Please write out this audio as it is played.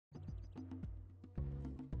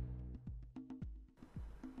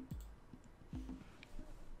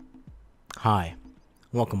Hi,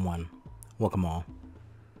 welcome one, welcome all.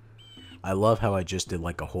 I love how I just did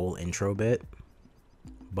like a whole intro bit,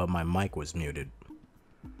 but my mic was muted.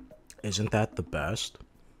 Isn't that the best?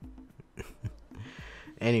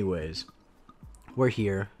 Anyways, we're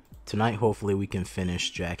here. Tonight hopefully we can finish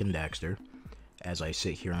Jak and Daxter as I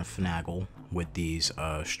sit here and finagle with these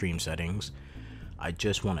stream settings. I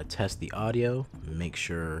just want to test the audio, make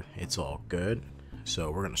sure it's all good. So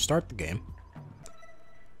we're going to start the game.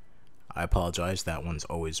 I apologize, that one's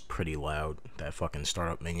always pretty loud, that fucking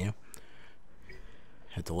startup menu.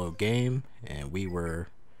 Hit the load game, and we were...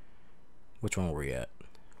 Which one were we at?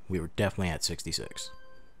 We were definitely at 66.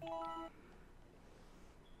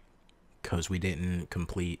 Because we didn't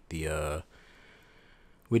complete the,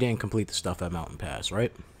 stuff at Mountain Pass,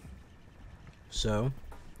 right? So,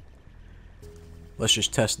 let's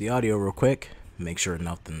just test the audio real quick, make sure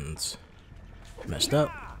nothing's messed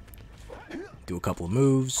up. Do a couple of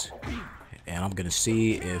moves, and I'm gonna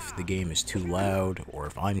see if the game is too loud or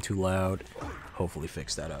if I'm too loud. Hopefully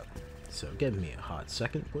fix that up. So give me a hot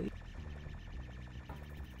second, please.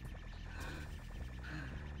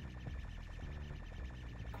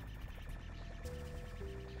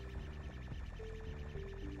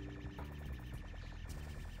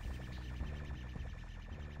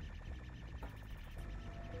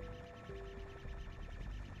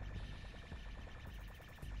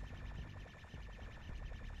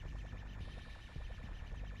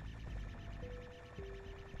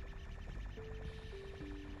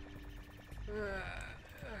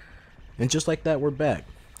 And just like that, we're back.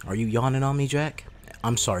 Are you yawning on me, Jack?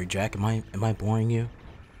 I'm sorry, Jack. Am I boring you?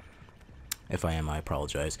 If I am, I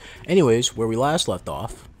apologize. Anyways, where we last left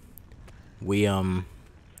off, we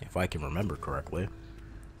if I can remember correctly.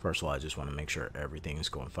 First of all, I just want to make sure everything's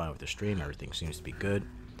going fine with the stream. Everything seems to be good.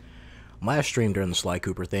 Last stream during the Sly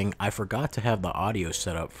Cooper thing, I forgot to have the audio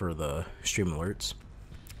set up for the stream alerts,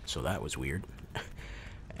 so that was weird.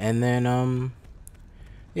 And then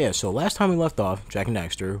yeah, so last time we left off, Jak and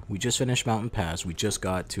Daxter, we just finished Mountain Pass. We just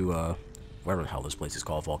got to, whatever the hell this place is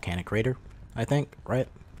called, Volcanic Crater, I think, right?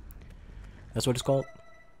 That's what it's called?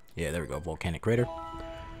 Yeah, there we go, Volcanic Crater.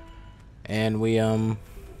 And we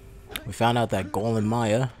found out that Gol and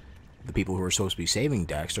Maia, the people who are supposed to be saving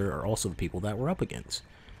Daxter, are also the people that we're up against.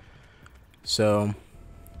 So,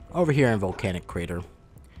 over here in Volcanic Crater,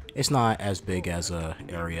 it's not as big as a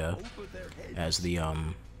area as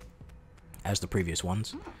the previous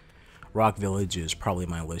ones. Rock Village is probably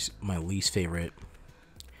my least favorite.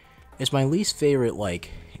 It's my least favorite like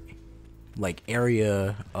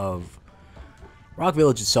area of Rock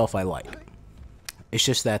Village itself. I like. It's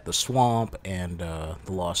just that the swamp and the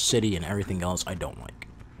Lost City and everything else I don't like.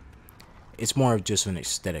 It's more of just an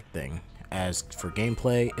aesthetic thing. As for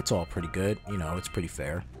gameplay, it's all pretty good. You know, it's pretty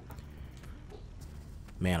fair.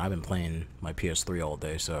 Man, I've been playing my PS3 all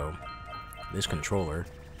day, so this controller,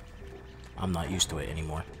 I'm not used to it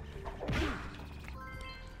anymore.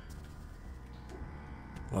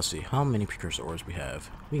 Let's see, how many precursor ores we have?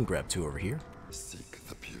 We can grab 2 over here. Seek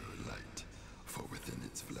the pure light, for within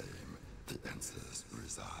its flame, the answers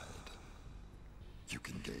reside. You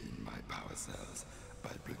can gain my power cells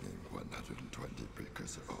by bringing 120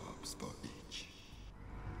 precursor orbs for each.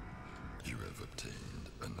 You have obtained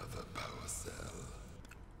another power cell.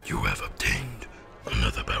 You have obtained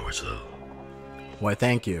another power cell. Why,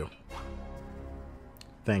 thank you.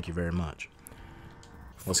 Thank you very much.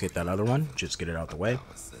 Let's get that other one. Just get it out the way.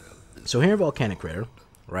 So here in Volcanic Crater,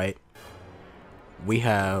 right, we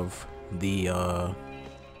have the, I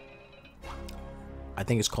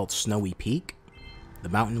think it's called Snowy Peak, the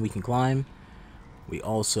mountain we can climb. We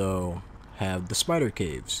also have the Spider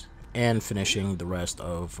Caves, and finishing the rest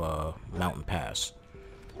of Mountain Pass.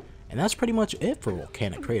 And that's pretty much it for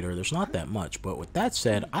Volcanic Crater. There's not that much, but with that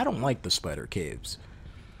said, I don't like the Spider Caves.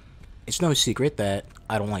 It's no secret that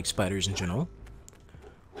I don't like spiders in general,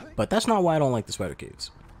 but that's not why I don't like the Spider Caves.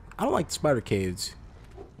 I don't like the Spider Caves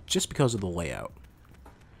just because of the layout.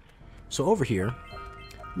 So over here,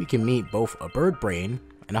 we can meet both a bird brain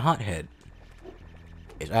and a hothead.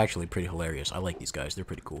 It's actually pretty hilarious. I like these guys. They're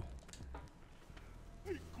pretty cool.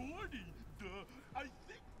 Hey, Gordy, I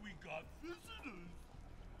think we got visitors.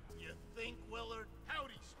 You think, Willard?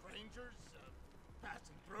 Howdy, strangers.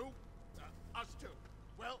 Passing through? Us too.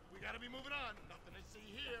 Well, we gotta be moving on. Nothing to see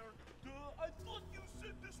here. I thought you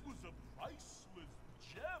said this was a priceless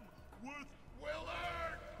gem worth...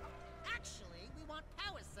 Willard! Actually, we want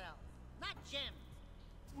power cells, not gems.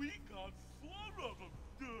 We got 4 of them.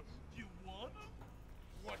 You want them?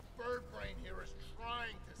 What Birdbrain here is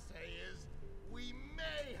trying to say is, we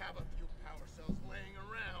may have a few power cells laying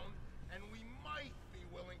around, and we might be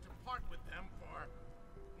willing to part with them for...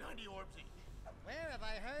 90 orbs each. Where have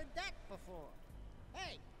I heard that before?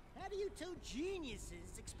 Hey, how do you two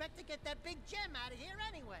geniuses expect to get that big gem out of here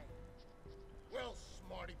anyway? Well,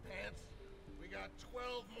 smarty pants, we got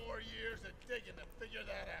 12 more years of digging to figure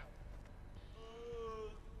that out.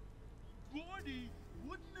 Gordy,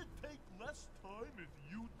 wouldn't it take less time if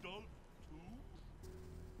you dug too?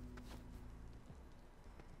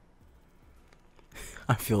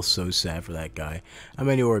 I feel so sad for that guy. How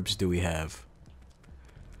many orbs do we have?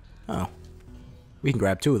 Oh. We can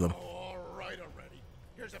grab 2 of them. All right already.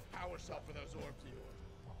 Here's a power cell for those orbs of yours.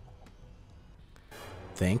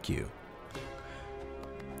 Thank you.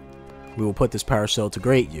 We will put this power cell to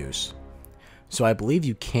great use. So I believe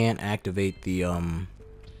you can't activate the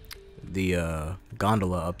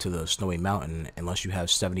gondola up to the snowy mountain unless you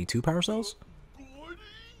have 72 power cells? Gordy?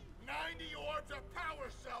 90 orbs of power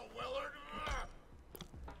cell, Willard.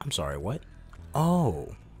 I'm sorry, what?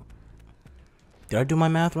 Oh. Did I do my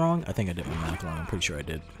math wrong? I think I did my math wrong. I'm pretty sure I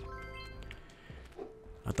did.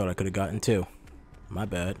 I thought I could have gotten 2. My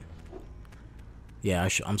bad. Yeah,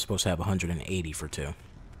 I'm supposed to have 180 for 2.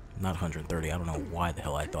 Not 130. I don't know why the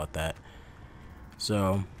hell I thought that.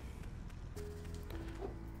 So,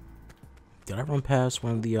 did I run past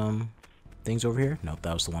one of the things over here? Nope,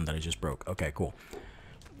 that was the one that I just broke. Okay, cool.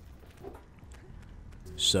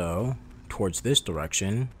 So, towards this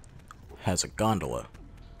direction has a gondola,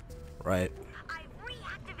 right? I've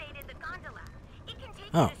reactivated the gondola. It can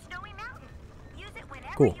take Oh. you to Snowy Mountain. Use it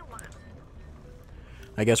whenever Cool. you want.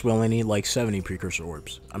 I guess we only need like 70 precursor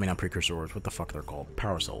orbs. I mean, not precursor orbs. What the fuck they're called?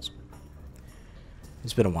 Power cells.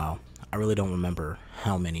 It's been a while. I really don't remember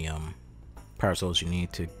how many power cells you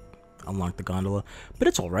need to unlock the gondola, but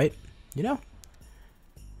it's all right. You know,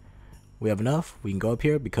 we have enough. We can go up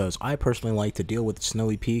here because I personally like to deal with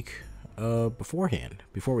Snowy Peak beforehand,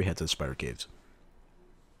 before we head to the Spider Caves.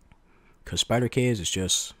 Because Spider Caves is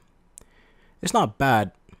just, it's not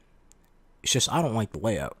bad. It's just I don't like the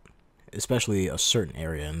layout. Especially a certain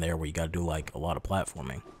area in there where you gotta do like a lot of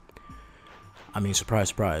platforming. I mean, surprise,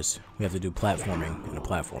 surprise, we have to do platforming in a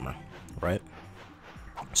platformer, right?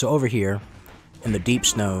 So over here, in the deep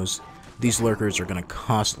snows, these lurkers are gonna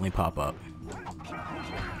constantly pop up.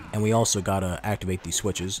 And we also gotta activate these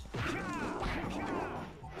switches.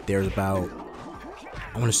 There's about,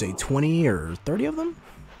 I wanna say 20 or 30 of them?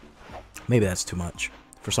 Maybe that's too much.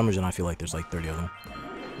 For some reason I feel like there's like 30 of them.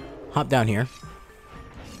 Hop down here.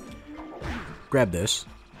 Grab this.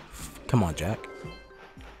 Come on, Jack.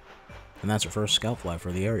 And that's our first scout fly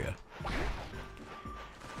for the area.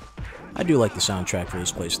 I do like the soundtrack for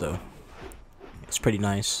this place, though. It's pretty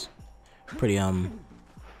nice. Pretty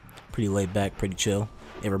laid back, pretty chill.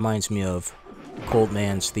 It reminds me of Cold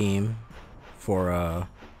Man's theme for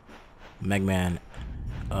Megman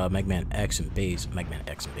X and Base. Megman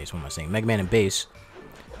X and Base, what am I saying? Megman and Base.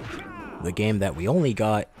 The game that we only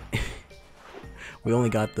got we only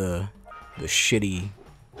got the shitty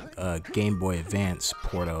Game Boy Advance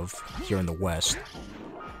port of here in the West,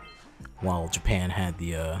 while Japan had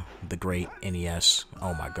the great NES.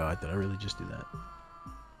 Oh my god, did I really just do that?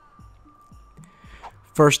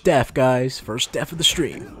 First death, guys. First death of the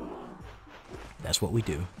stream. That's what we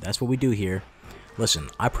do. That's what we do here. Listen,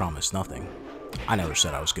 I promised nothing. I never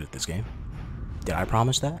said I was good at this game. Did I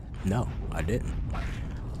promise that? No, I didn't.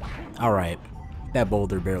 Alright, that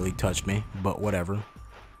boulder barely touched me, but whatever.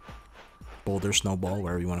 Boulder, snowball,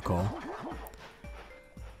 whatever you want to call.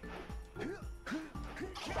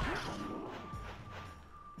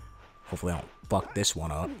 Hopefully I don't fuck this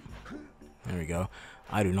one up. There we go.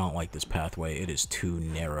 I do not like this pathway. It is too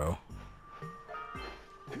narrow.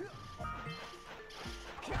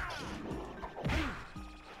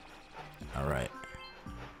 Alright.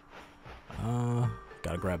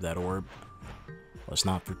 Gotta grab that orb. Let's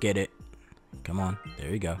not forget it. Come on. There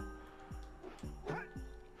you go.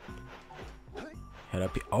 Head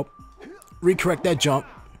up here. Oh. Recorrect that jump.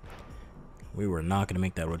 We were not going to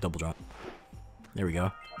make that a double jump. There we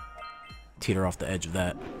go. Teeter off the edge of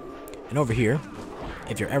that. And over here,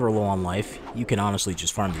 if you're ever low on life, you can honestly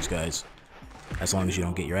just farm these guys. As long as you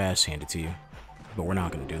don't get your ass handed to you. But we're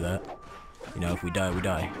not going to do that. You know, if we die, we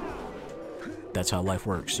die. That's how life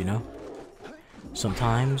works, you know?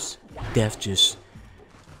 Sometimes, death just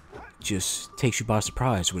takes you by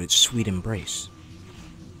surprise with its sweet embrace.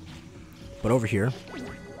 But over here,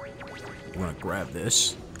 we're going to grab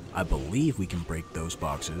this. I believe we can break those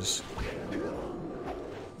boxes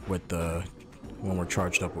with when we're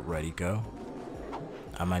charged up with Ready Go.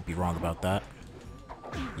 I might be wrong about that.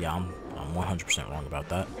 Yeah, I'm 100% wrong about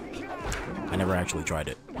that. I never actually tried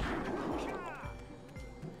it.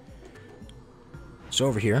 So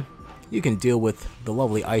over here, you can deal with the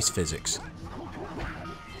lovely ice physics.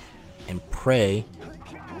 pray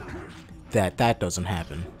that that doesn't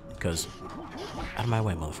happen. Because, out of my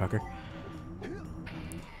way, motherfucker.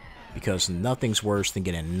 Because nothing's worse than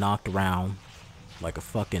getting knocked around like a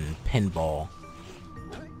fucking pinball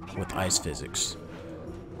with ice physics.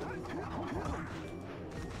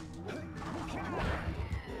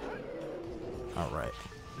 Alright.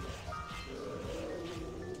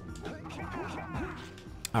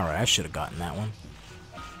 Alright, I should have gotten that one.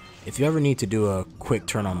 If you ever need to do a quick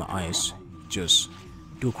turn on the ice, just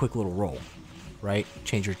do a quick little roll, right?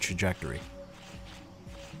 Change your trajectory.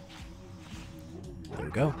 There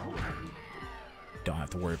we go. Don't have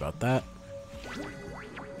to worry about that.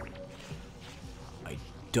 I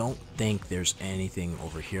don't think there's anything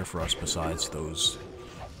over here for us besides those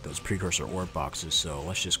precursor orb boxes, so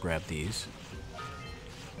let's just grab these.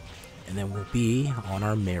 And then we'll be on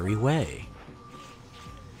our merry way.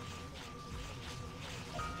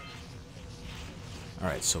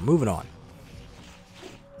 Alright, so moving on.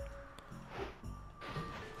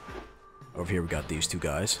 Over here we got these two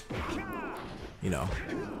guys. You know,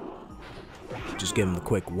 just give them the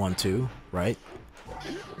quick 1-2, right?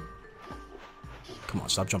 Come on,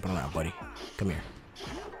 stop jumping around, buddy. Come here.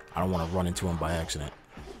 I don't want to run into him by accident.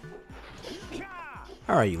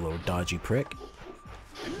 Alright, you little dodgy prick.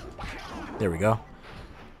 There we go.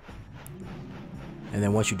 And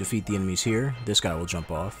then once you defeat the enemies here, this guy will jump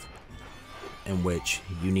off. In which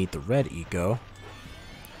you need the red eco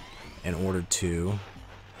in order to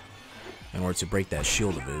break that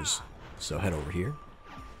shield of his. So head over here.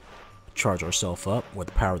 Charge ourselves up with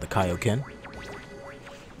the power of the Kaioken.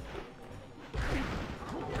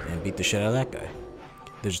 And beat the shit out of that guy.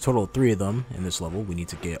 There's a total of 3 of them in this level. We need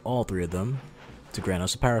to get all 3 of them to grant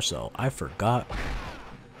us a power cell. I forgot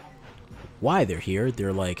why they're here.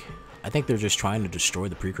 They're like, I think they're just trying to destroy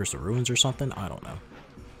the Precursor ruins or something. I don't know.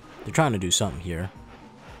 They're trying to do something here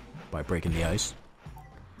by breaking the ice.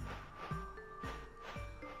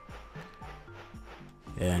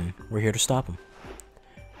 And we're here to stop them.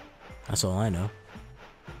 That's all I know.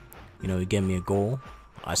 You know, you give me a goal,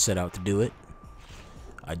 I set out to do it.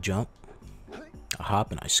 I jump, I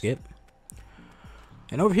hop, and I skip.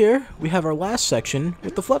 And over here, we have our last section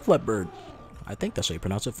with the Flut bird. I think that's how you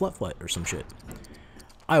pronounce it, Flut or some shit.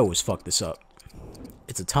 I always fuck this up.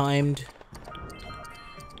 It's a timed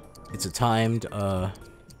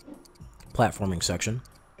platforming section.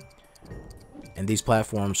 And these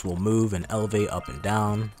platforms will move and elevate up and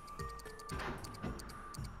down.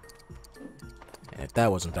 And if that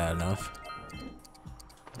wasn't bad enough,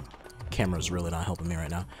 camera's really not helping me right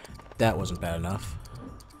now. That wasn't bad enough.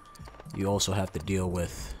 You also have to deal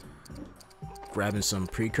with grabbing some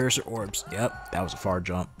precursor orbs. Yep, that was a far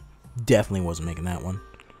jump. Definitely wasn't making that one.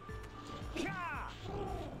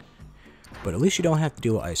 But at least you don't have to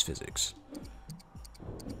deal with ice physics.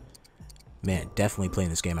 Man, definitely playing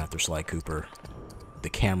this game after Sly Cooper. The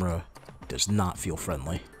camera does not feel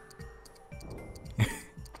friendly.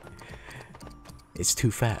 It's too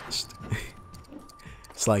fast.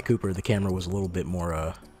 Sly Cooper, the camera was a little bit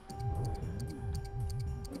more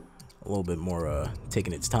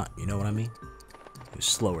taking its time, you know what I mean? It was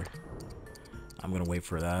slower. I'm gonna wait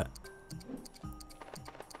for that.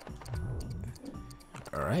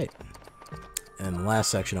 Alright. And the last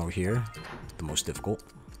section over here, the most difficult.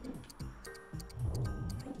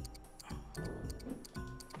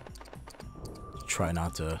 Try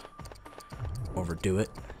not to overdo it.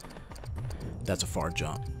 That's a far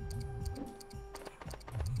jump.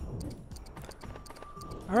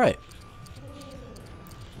 Alright.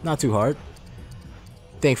 Not too hard.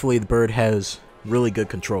 Thankfully, the bird has really good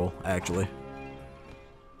control, actually.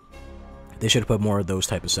 They should have put more of those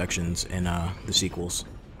type of sections in the sequels.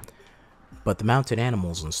 But the mounted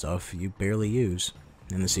animals and stuff, you barely use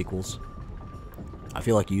in the sequels. I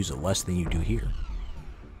feel like you use it less than you do here.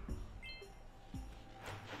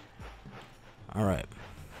 Alright.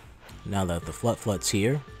 Now that the Flut's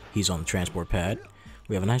here, he's on the transport pad.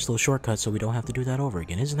 We have a nice little shortcut so we don't have to do that over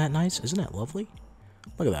again. Isn't that nice? Isn't that lovely?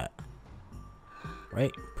 Look at that.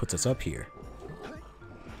 Right? Puts us up here.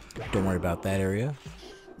 Don't worry about that area.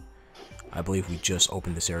 I believe we just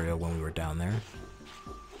opened this area when we were down there.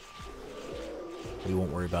 We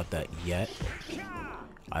won't worry about that yet.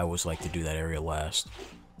 I always like to do that area last,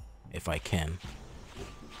 if I can.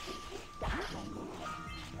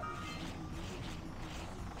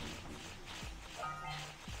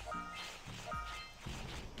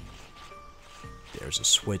 There's a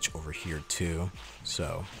switch over here too,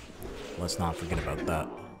 so let's not forget about that.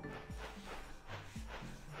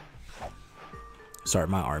 Sorry,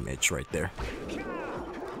 my arm itched right there.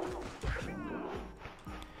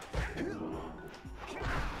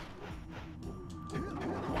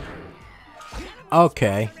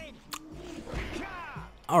 Okay.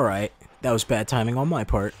 Alright. That was bad timing on my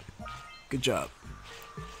part. Good job.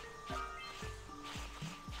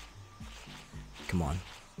 Come on.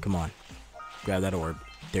 Come on. Grab that orb.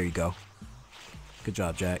 There you go. Good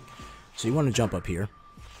job, Jak. So you want to jump up here.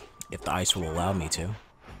 If the ice will allow me to.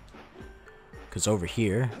 Because over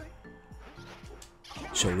here,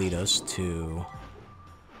 she'll lead us to...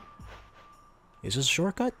 Is this a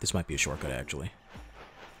shortcut? This might be a shortcut, actually.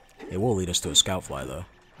 It will lead us to a scout fly, though.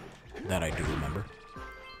 That I do remember.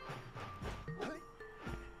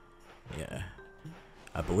 Yeah.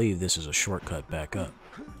 I believe this is a shortcut back up.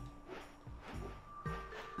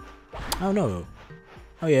 Oh, no.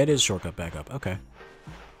 Oh, yeah, it is a shortcut back up. Okay.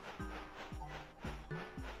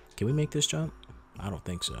 Can we make this jump? I don't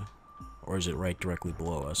think so. Or is it right directly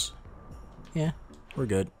below us? Yeah, we're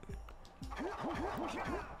good.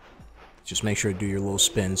 Just make sure to do your little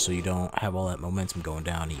spin so you don't have all that momentum going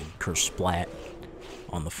down and you curse splat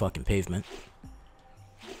on the fucking pavement.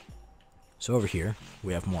 So over here,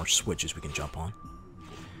 we have more switches we can jump on.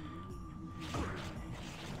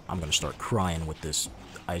 I'm gonna start crying with this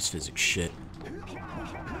ice physics shit.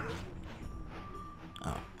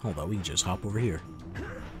 Oh, hold on, we can just hop over here.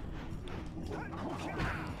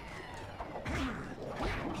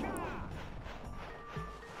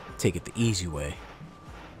 Take it the easy way.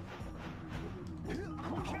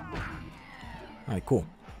 Alright, cool.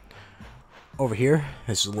 Over here,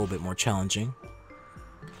 this is a little bit more challenging.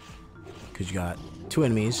 Because you got two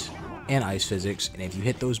enemies and ice physics, and if you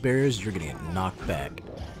hit those barriers, you're gonna get knocked back.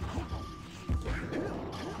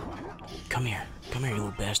 Come here, you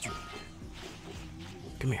little bastard.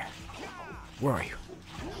 Come here. Where are you?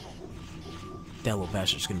 That little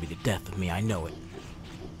bastard's gonna be the death of me, I know it.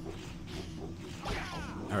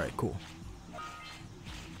 Alright, cool.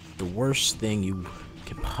 The worst thing you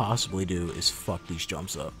can possibly do is fuck these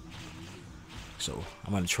jumps up. So,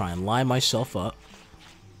 I'm gonna try and line myself up.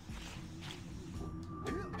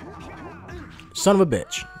 Son of a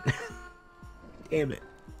bitch. Damn it.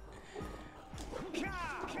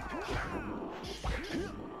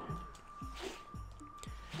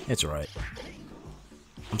 It's alright.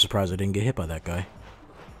 I'm surprised I didn't get hit by that guy.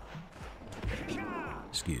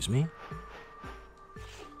 Excuse me.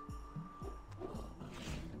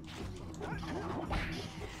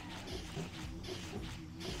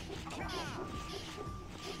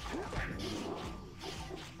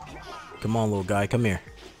 Come on, little guy, come here.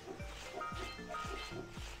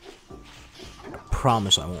 I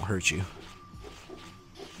promise I won't hurt you.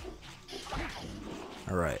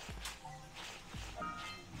 Alright.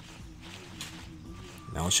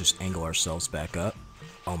 Now let's just angle ourselves back up.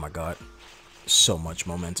 Oh my god. So much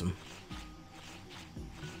momentum.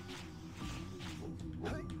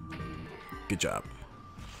 Good job.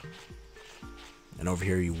 And over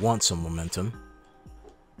here you want some momentum.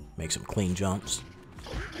 Make some clean jumps.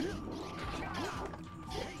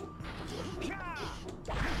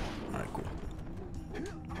 Alright, cool.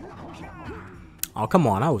 Oh, come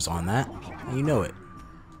on, I was on that. You know it.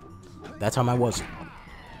 That time I wasn't.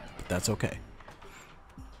 But that's okay.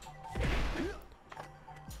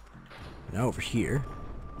 Now over here,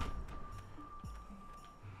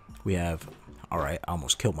 we have... Alright, I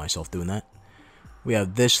almost killed myself doing that. We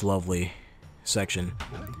have this lovely section.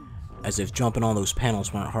 As if jumping on those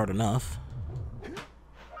panels weren't hard enough.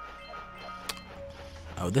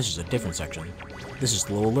 Oh, this is a different section. This is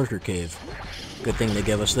the little lurker cave. Good thing they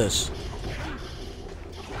gave us this.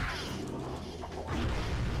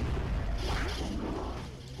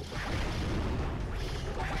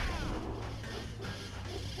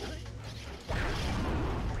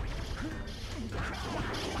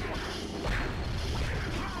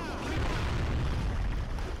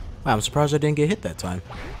 Wow, I'm surprised I didn't get hit that time.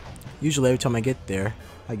 Usually every time I get there,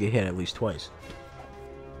 I get hit at least twice.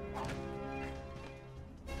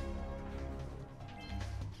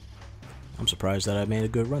 I'm surprised that I made a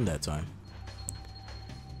good run that time.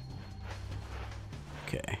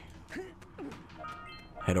 Okay.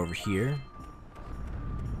 Head over here.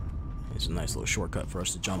 It's a nice little shortcut for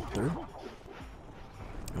us to jump through.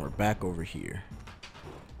 And we're back over here.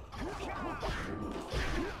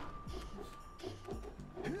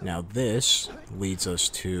 Now this leads us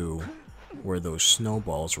to where those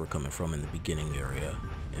snowballs were coming from in the beginning area,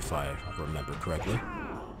 if I remember correctly.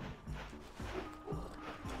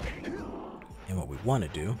 And what we want to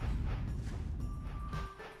do...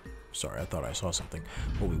 Sorry, I thought I saw something.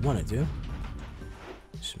 What we want to do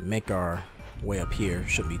is make our way up here.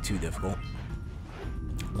 Shouldn't be too difficult.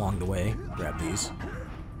 Along the way, grab these.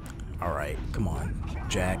 Alright, come on,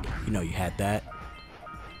 Jak. You know you had that.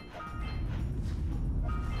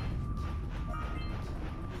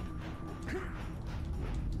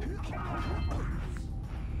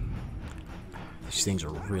 These things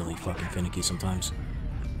are really fucking finicky sometimes.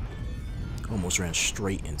 Almost ran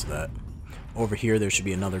straight into that. Over here, there should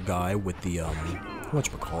be another guy with the,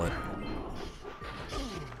 whatchamacallit.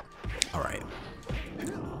 Alright.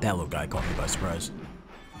 That little guy caught me by surprise.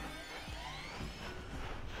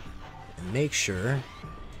 And make sure,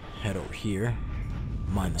 head over here,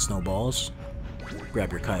 mine the snowballs,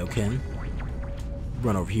 grab your Kaioken,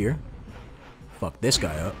 run over here, fuck this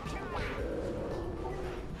guy up,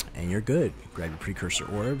 and you're good. Grab your precursor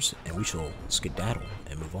orbs, and we shall skedaddle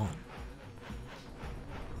and move on.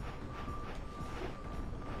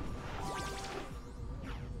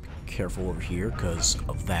 Careful over here because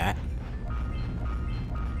of that.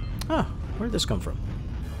 Huh, where did this come from?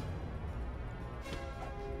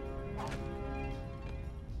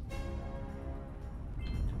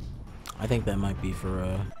 I think that might be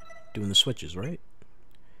for doing the switches, right?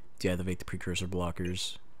 Deactivate the precursor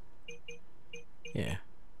blockers. Yeah.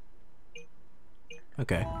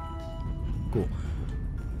 Okay. Cool.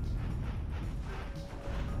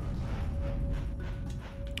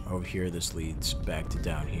 Over here, this leads back to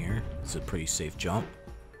down here. It's a pretty safe jump.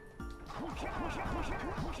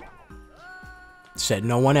 Said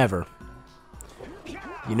no one ever.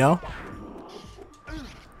 You know?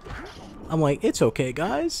 I'm like, it's okay,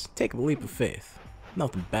 guys. Take a leap of faith.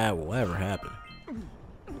 Nothing bad will ever happen.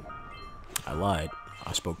 I lied.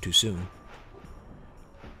 I spoke too soon.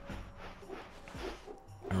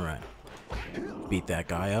 Alright. Beat that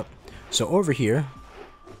guy up. So over here,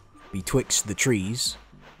 betwixt the trees,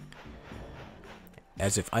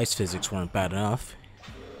 as if ice physics weren't bad enough,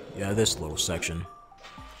 yeah, this little section.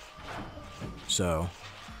 So,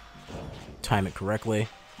 time it correctly,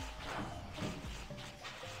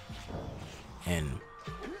 and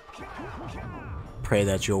pray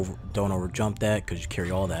that you don't overjump that, because you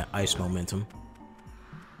carry all that ice momentum.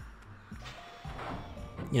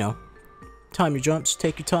 You know, time your jumps,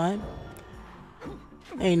 take your time.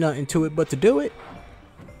 Ain't nothing to it but to do it.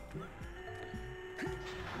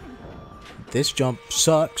 This jump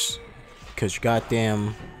sucks because your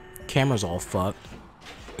goddamn camera's all fucked,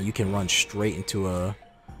 and you can run straight into one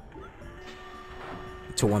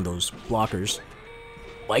of those blockers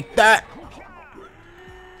like that.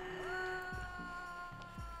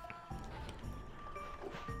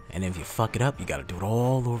 And if you fuck it up, you gotta do it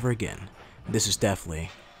all over again. This is definitely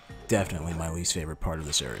my least favorite part of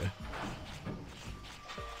this area.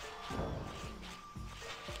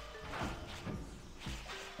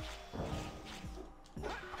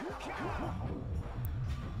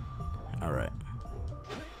 Alright.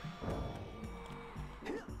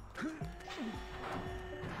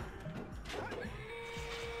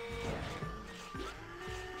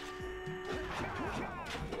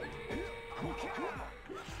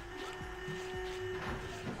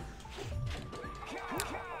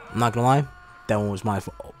 I'm not gonna lie, that one was my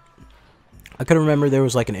fault. I couldn't remember there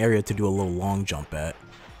was like an area to do a little long jump at,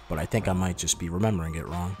 but I think I might just be remembering it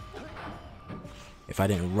wrong. If I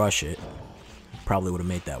didn't rush it, probably would have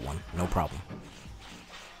made that one, no problem.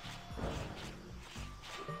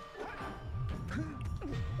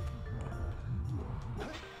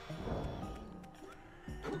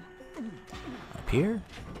 Up here,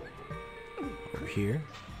 over here.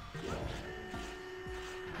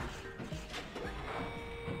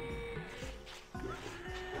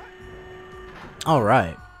 All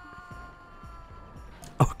right.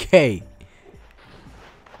 Okay.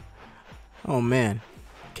 Oh man.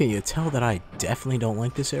 Can you tell that I definitely don't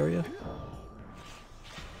like this area?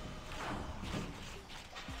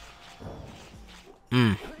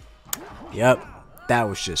 Yep. That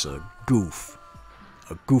was just a goof.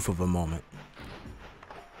 A goof of a moment.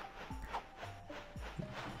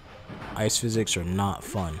 Ice physics are not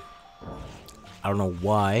fun. I don't know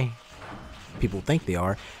why people think they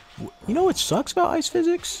are. You know what sucks about ice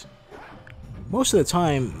physics? Most of the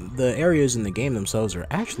time, the areas in the game themselves are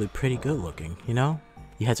actually pretty good looking, you know?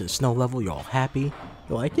 You head to the snow level, you're all happy.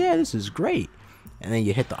 You're like, yeah, this is great. And then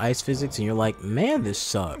you hit the ice physics and you're like, man, this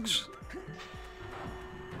sucks.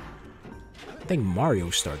 I think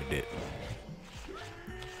Mario started it.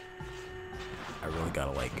 I really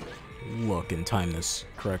gotta, like, look and time this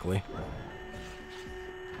correctly.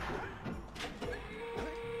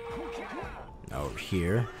 Over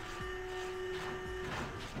here.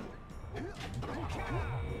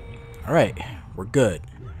 Alright, we're good.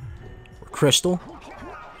 We're crystal.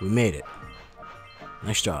 We made it.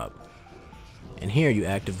 Nice job. And here you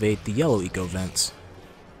activate the yellow eco vents.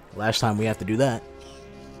 Last time we have to do that.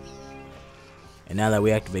 And now that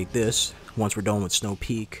we activate this, once we're done with Snow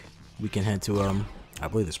Peak, we can head to, I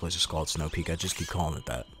believe this place is called Snow Peak. I just keep calling it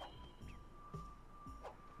that.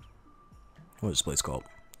 What is this place called?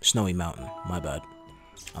 Snowy Mountain, my bad.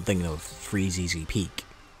 I'm thinking of Freeze Easy Peak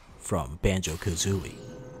from Banjo-Kazooie.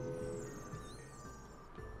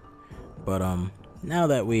 But, now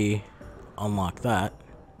that we unlock that,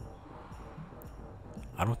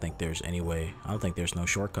 I don't think there's any way, I don't think there's no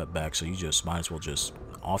shortcut back, so you just might as well just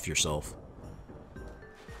off yourself.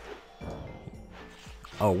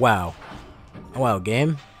 Oh, wow. Oh, wow,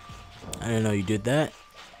 game. I didn't know you did that.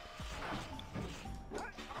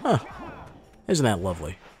 Huh. Isn't that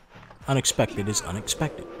lovely? Unexpected is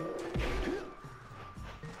unexpected.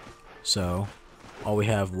 So, all we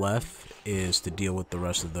have left is to deal with the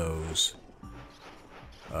rest of those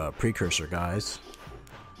Precursor guys.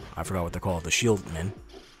 I forgot what they're called, the Shieldmen.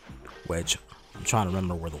 Which, I'm trying to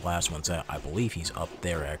remember where the last one's at. I believe he's up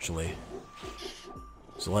there, actually.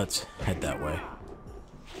 So let's head that way.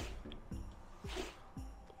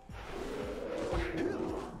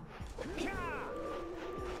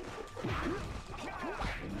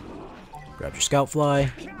 Grab your scout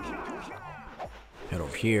fly. Head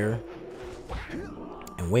over here.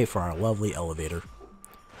 And wait for our lovely elevator.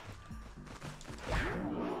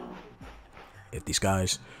 If these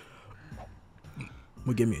guys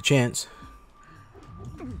would give me a chance.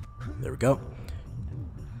 There we go.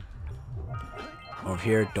 Over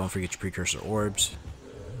here, don't forget your precursor orbs.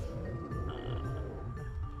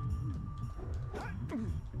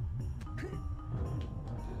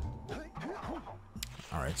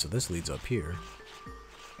 Alright, so this leads up here.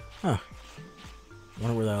 Huh.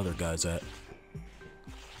 Wonder where that other guy's at.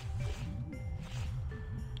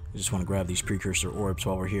 I just want to grab these precursor orbs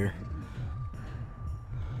while we're here.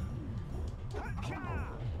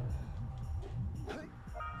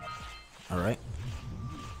 Alright.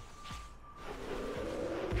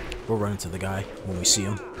 We'll run into the guy when we see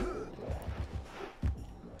him.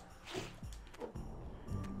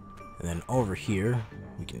 And then over here,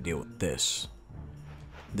 we can deal with this.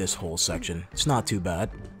 This whole section. It's not too bad.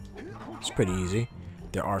 It's pretty easy.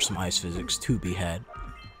 There are some ice physics to be had.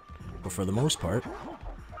 But for the most part,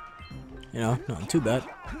 you know, nothing too bad.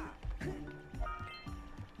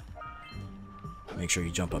 Make sure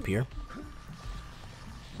you jump up here.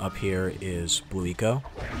 Up here is Blue Eco,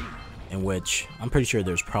 in which I'm pretty sure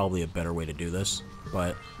there's probably a better way to do this,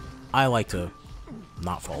 but I like to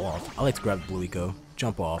not fall off. I like to grab the Blue Eco,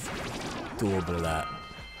 jump off, do a little bit of that,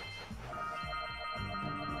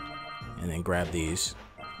 and then grab these.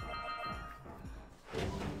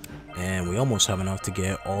 And we almost have enough to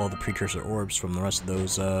get all the precursor orbs from the rest of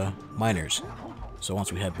those miners. So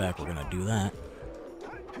once we head back, we're gonna do that.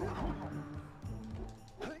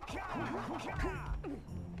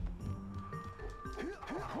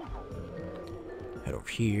 Head over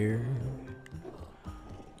here.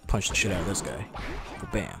 Punch the shit out of this guy.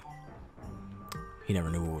 Bam. He never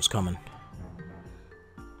knew what was coming.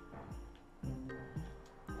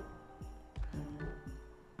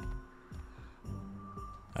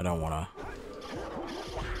 I don't wanna.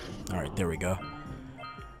 Alright, there we go.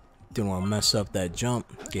 Didn't wanna mess up that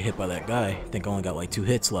jump. Get hit by that guy. I think I only got like 2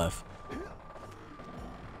 hits left.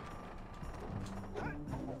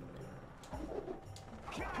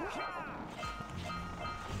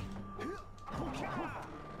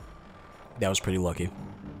 That was pretty lucky.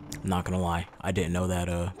 Not gonna lie. I didn't know that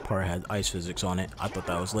part had ice physics on it. I thought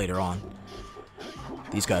that was later on.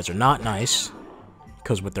 These guys are not nice.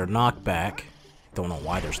 Because with their knockback, don't know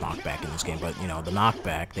why there's knockback in this game, but you know, the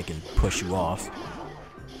knockback, they can push you off.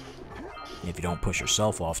 If you don't push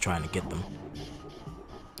yourself off trying to get them.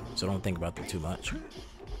 So don't think about them too much.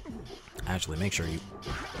 Actually, make sure you...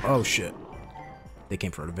 Oh shit. They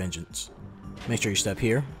came for a vengeance. Make sure you step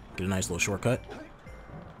here. Get a nice little shortcut.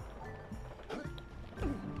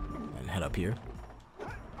 And head up here.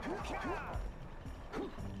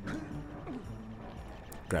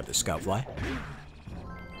 Grab the scout fly.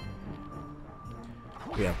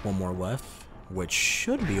 We have one more left, which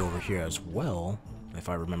should be over here as well, if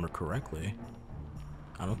I remember correctly.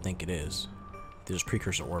 I don't think it is. There's a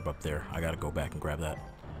precursor orb up there. I gotta go back and grab that.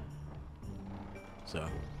 So,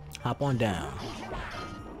 hop on down.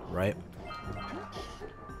 Right?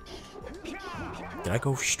 Did I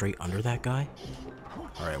go straight under that guy?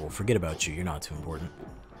 Alright, well, forget about you. You're not too important.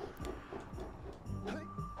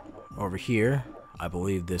 Over here, I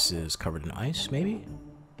believe this is covered in ice, maybe?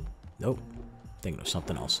 Nope. Thinking of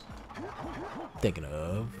something else. Thinking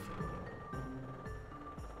of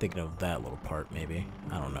that little part, maybe.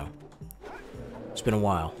 I don't know. It's been a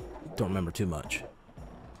while. Don't remember too much.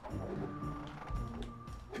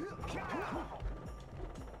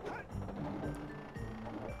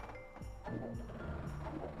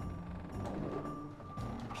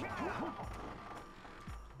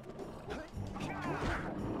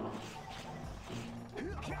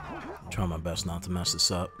 trying my best not to mess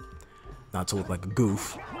this up. Not to look like a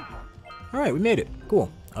goof. Alright, we made it.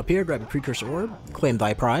 Cool. Up here, grab a precursor orb. Claim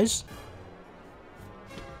thy prize.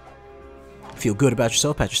 Feel good about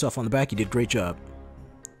yourself. Pat yourself on the back. You did a great job.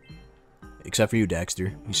 Except for you,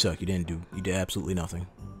 Daxter. You suck. You did absolutely nothing.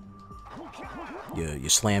 You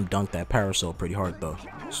slam dunked that parasol pretty hard, though.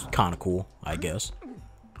 It's kind of cool, I guess.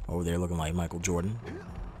 Over there looking like Michael Jordan.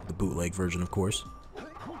 The bootleg version, of course.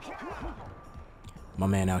 My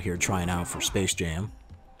man out here trying out for Space Jam.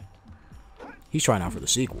 He's trying out for the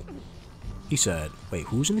sequel. He said, wait,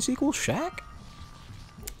 who's in the sequel? Shaq?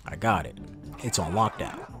 I got it. It's on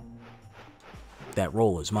lockdown. That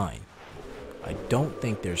role is mine. I don't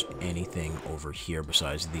think there's anything over here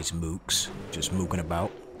besides these mooks just mooking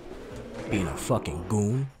about. Being a fucking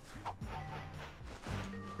goon.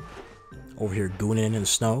 Over here gooning in the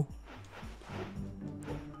snow.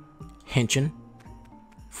 Henching.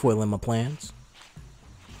 Foiling my plans.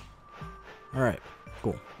 Alright,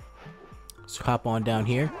 cool. Let's hop on down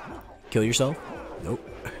here. Kill yourself. Nope.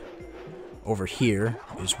 Over here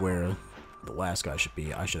is where the last guy should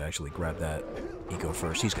be. I should actually grab that eco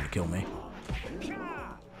first. He's gonna kill me.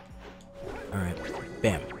 Alright.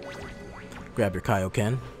 Bam. Grab your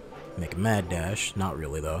Kaioken. Make a mad dash. Not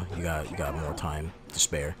really though. You got more time to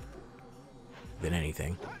spare than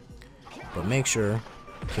anything. But make sure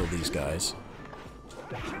kill these guys.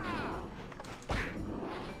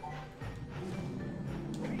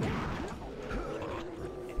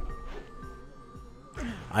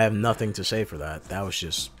 I have nothing to say for that. That was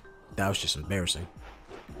just embarrassing.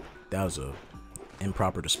 That was a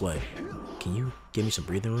improper display. Can you give me some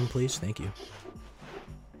breathing room, please? Thank you.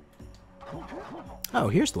 Oh,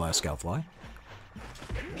 here's the last Scoutfly.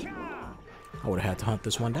 I would have had to hunt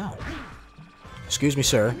this one down. Excuse me,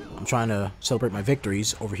 sir. I'm trying to celebrate my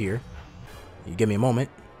victories over here. You give me a moment.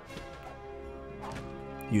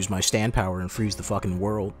 Use my stand power and freeze the fucking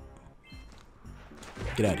world.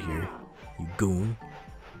 Get out of here, you goon.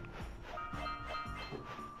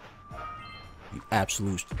 You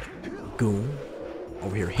absolute goon.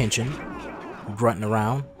 Over here henching. Grunting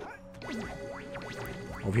around.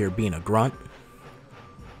 Over here being a grunt.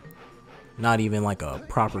 Not even like a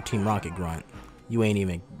proper Team Rocket grunt. You ain't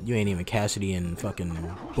even Cassidy and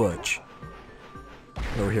fucking Butch.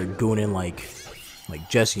 Over here gooning like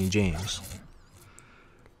Jesse and James.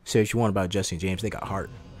 Say what you want about Jesse and James, they got heart.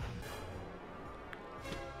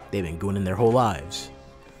 They've been gooning their whole lives.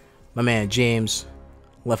 My man James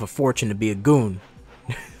left a fortune to be a goon.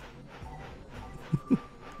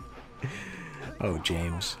 Oh,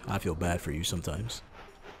 James, I feel bad for you sometimes.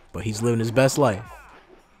 But he's living his best life.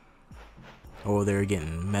 Over there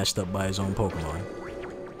getting messed up by his own Pokemon.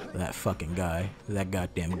 That fucking guy. That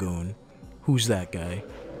goddamn goon. Who's that guy?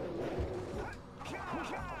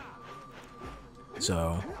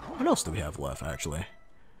 So, what else do we have left, actually?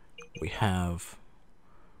 We have...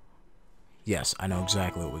 Yes, I know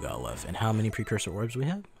exactly what we got left. And how many Precursor Orbs we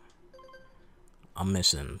have? I'm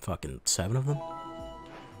missing fucking 7 of them?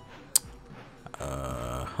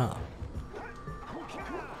 Huh.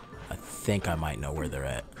 I think I might know where they're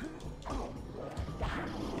at.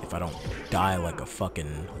 If I don't die like a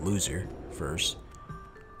fucking loser first.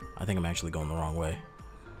 I think I'm actually going the wrong way.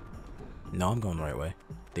 No, I'm going the right way.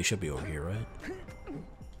 They should be over here, right?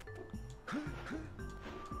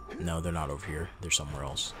 No, they're not over here. They're somewhere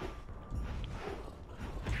else.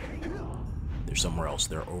 They're somewhere else.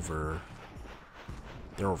 They're over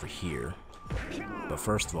here. But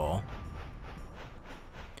first of all,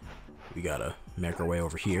 we gotta make our way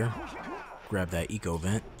over here. Grab that eco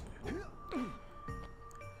vent.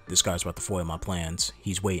 This guy's about to foil my plans.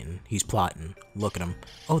 He's waiting. He's plotting. Look at him.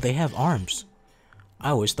 Oh, they have arms. I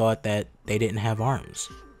always thought that they didn't have arms.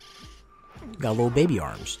 Got little baby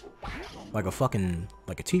arms. Like a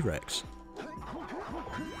T-Rex.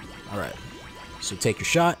 Alright. So take your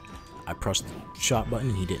shot. I pressed the shot button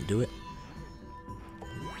and he didn't do it.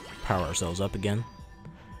 Power ourselves up again.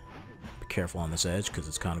 Be careful on this edge because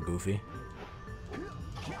it's kind of goofy.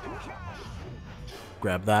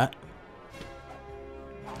 Grab that.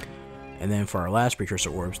 And then for our last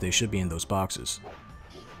Precursor Orbs, they should be in those boxes.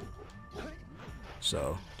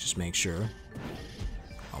 So, just make sure.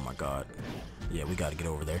 Oh my god. Yeah, we gotta get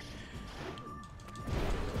over there.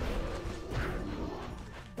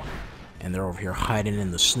 And they're over here hiding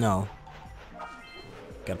in the snow.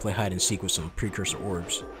 Gotta play hide and seek with some Precursor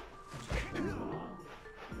Orbs.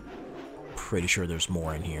 Pretty sure there's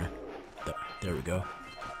more in here. There we go.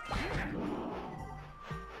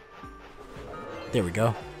 There we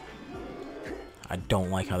go. I don't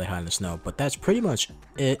like how they hide in the snow, but that's pretty much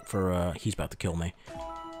it for, he's about to kill me.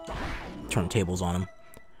 Turn tables on him.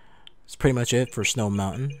 That's pretty much it for Snow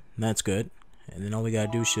Mountain. That's good. And then all we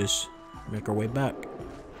gotta do is just make our way back.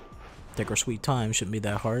 Take our sweet time. Shouldn't be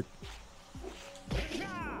that hard.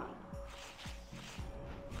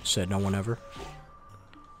 Said no one ever.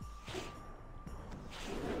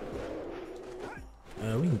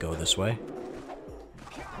 We can go this way.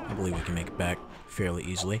 I believe we can make it back fairly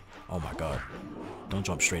easily. Oh my god. Don't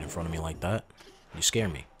jump straight in front of me like that. You scare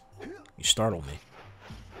me. You startle me.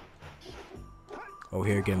 Over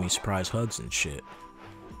here giving me surprise hugs and shit.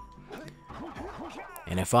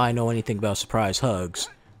 And if I know anything about surprise hugs,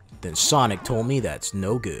 then Sonic told me that's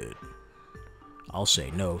no good. I'll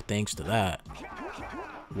say no thanks to that.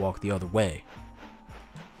 Walk the other way.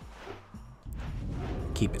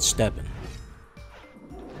 Keep it stepping.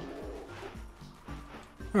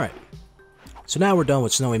 Alright. So now we're done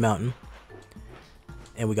with Snowy Mountain.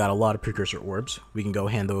 And we got a lot of Precursor Orbs. We can go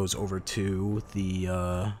hand those over to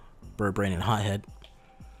the Bird Brain and Hothead.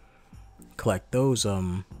 Collect those,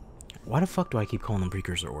 why the fuck do I keep calling them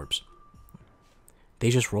Precursor Orbs? They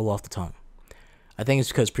just roll off the tongue. I think it's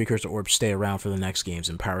because Precursor Orbs stay around for the next games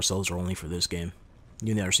and Power Cells are only for this game.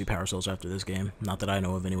 You never see Power Cells after this game. Not that I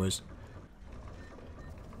know of anyways.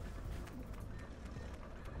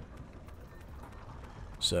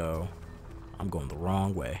 So, I'm going the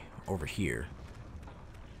wrong way. Over here.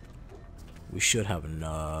 We should have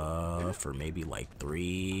enough for maybe like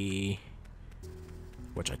 3.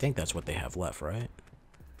 Which I think that's what they have left, right?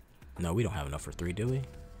 No, we don't have enough for 3, do we?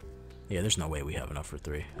 Yeah, there's no way we have enough for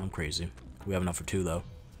 3. I'm crazy. We have enough for 2, though.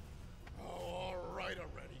 All right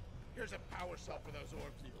already. Here's a power cell for those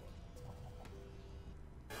orbs you want.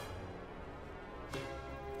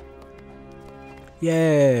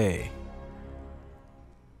 Yay!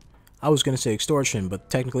 I was gonna say extortion, but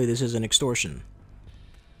technically this isn't extortion.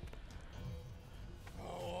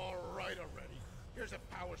 All right already. Here's a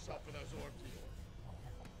power cell for those orbs you want.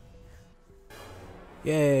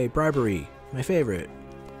 Yay, bribery. My favorite.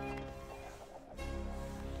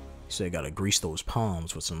 So I gotta grease those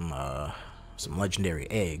palms with some legendary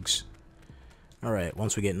eggs. Alright,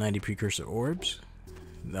 once we get 90 Precursor Orbs,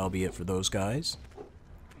 that'll be it for those guys.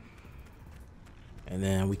 And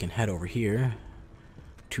then we can head over here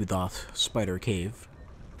to the Spider Cave,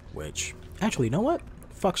 which, actually, you know what?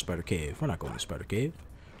 Fuck Spider Cave. We're not going to Spider Cave.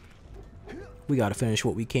 We gotta finish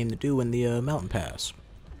what we came to do in the Mountain Pass.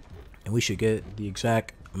 And we should get the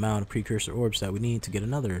exact amount of Precursor Orbs that we need to get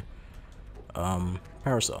another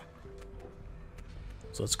Power Cell.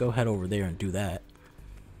 So let's go head over there and do that.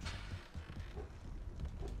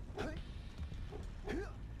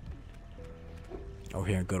 Over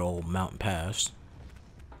here in good old Mountain Pass,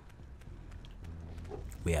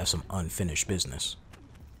 we have some unfinished business.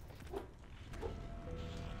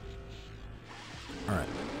 Alright.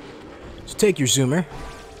 So take your zoomer.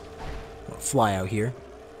 I'll fly out here.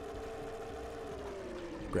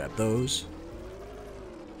 Grab those.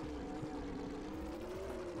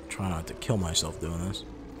 Try not to kill myself doing this.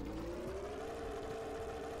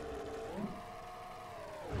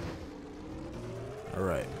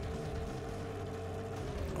 Alright.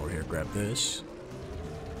 Over here, grab this.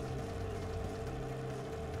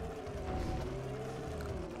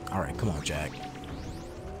 Alright, come on, Jak.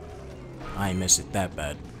 I ain't missed it that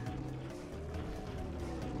bad.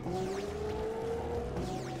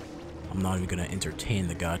 I'm not even gonna entertain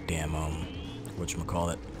the goddamn,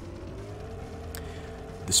 whatchamacallit.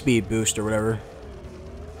 The speed boost or whatever.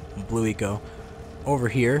 Blue Eco. Over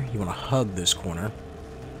here, you wanna hug this corner.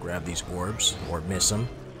 Grab these orbs, or miss them.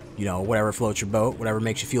 You know, whatever floats your boat, whatever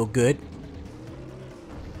makes you feel good.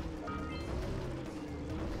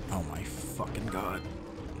 Oh my fucking god.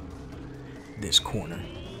 This corner.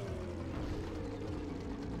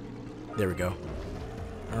 There we go.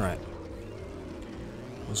 Alright.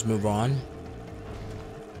 Let's move on.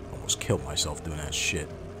 Almost killed myself doing that shit.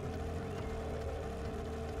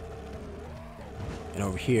 And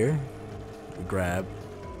over here, we grab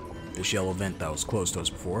this yellow vent that was close to us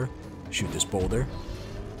before. Shoot this boulder.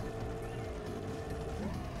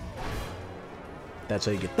 That's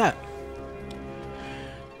how you get that.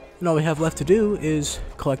 And all we have left to do is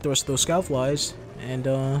collect the rest of those Scoutflies and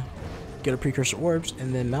get our Precursor Orbs,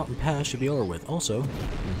 and then Mountain Pass should be over with. Also,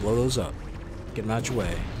 blow those up. Get them out your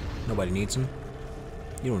way. Nobody needs them.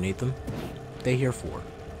 You don't need them. They here for.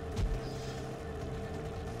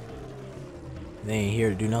 They ain't here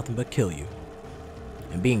to do nothing but kill you.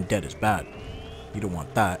 And being dead is bad. You don't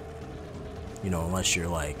want that. You know, unless you're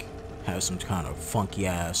like, have some kind of funky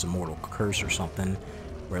ass immortal curse or something,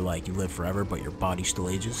 where like you live forever but your body still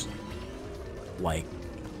ages. Like,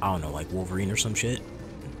 I don't know, like Wolverine or some shit.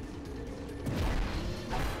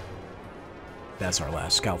 That's our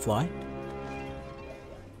last Scoutfly.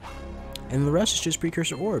 And the rest is just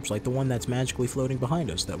precursor orbs, like the one that's magically floating behind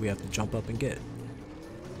us that we have to jump up and get.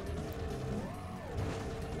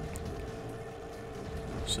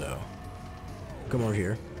 So, come over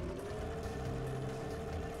here.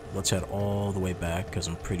 Let's head all the way back, because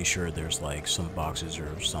I'm pretty sure there's like some boxes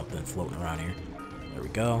or something floating around here. There we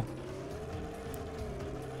go.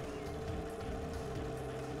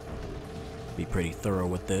 Be pretty thorough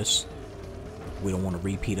with this. We don't want a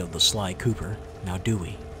repeat of the Sly Cooper, now do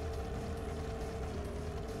we?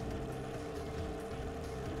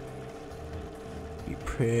 Be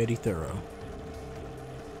pretty thorough.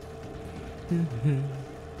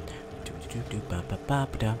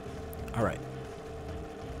 Alright.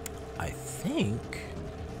 I think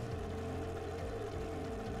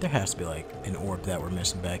there has to be like an orb that we're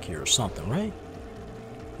missing back here or something, right?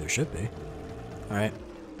 There should be. Alright.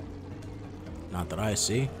 Not that I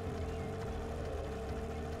see.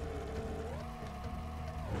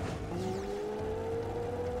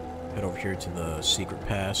 Head over here to the secret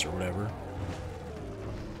pass or whatever.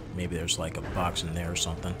 Maybe there's like a box in there or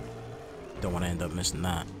something. Don't want to end up missing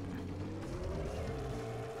that.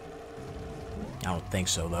 I don't think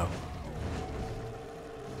so, though.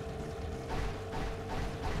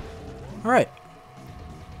 Alright.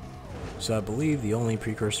 So I believe the only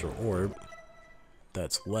precursor orb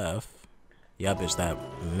that's left, yep, is that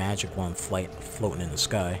magic one floating in the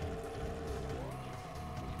sky.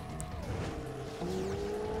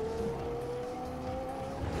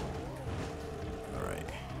 Alright.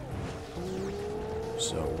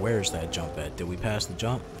 So where's that jump at? Did we pass the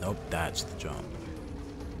jump? Nope, that's the jump.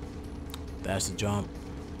 That's the jump.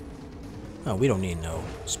 Oh, we don't need no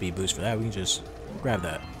speed boost for that. We can just grab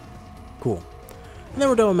that. Cool. And then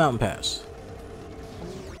we're done with Mountain Pass.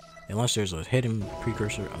 Unless there's a hidden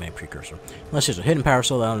precursor. Unless there's a hidden power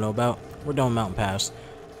cell that I don't know about. We're done with Mountain Pass.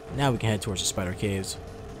 Now we can head towards the Spider Caves.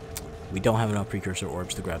 We don't have enough precursor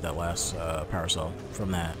orbs to grab that last power cell from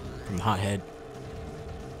the hothead.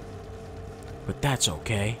 But that's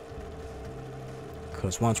okay.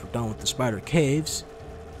 Because once we're done with the Spider Caves,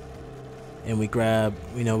 and we grab,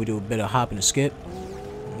 we do a bit of hop and a skip,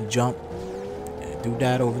 and jump, and do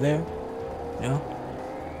that over there,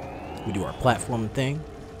 we do our platforming thing,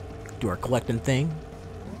 do our collecting thing,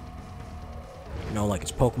 like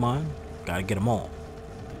it's Pokemon, gotta get them all.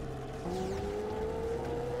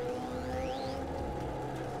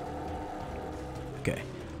 Okay,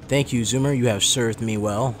 thank you, Zoomer, you have served me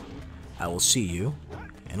well. I will see you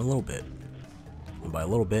in a little bit. And by a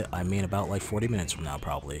little bit, I mean about like 40 minutes from now,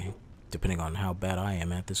 probably. Depending on how bad I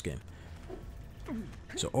am at this game.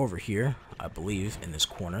 So over here, I believe, in this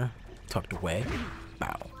corner, tucked away,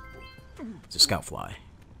 bow, it's a scout fly.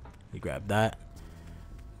 You grab that.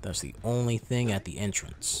 That's the only thing at the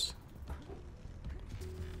entrance.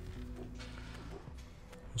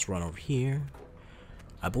 Let's run over here.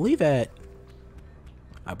 I believe at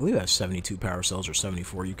 72 power cells or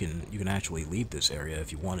 74, you can actually leave this area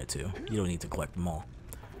if you wanted to. You don't need to collect them all.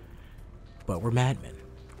 But we're madmen.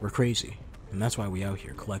 We're crazy, and that's why we out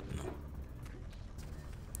here collecting them.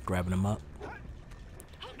 Grabbing them up.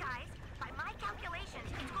 Hey guys, by my calculations,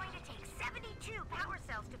 it's going to take 72 power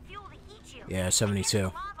cells to fuel the heat shield. Yeah, 72.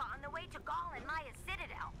 Lava on the way to Gol and Maia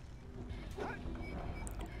Citadel.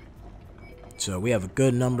 So we have a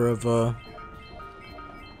good number of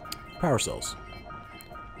power cells.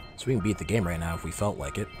 So we can beat the game right now if we felt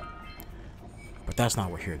like it. But that's not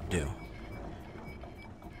what we're here to do.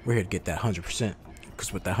 We're here to get that 100%.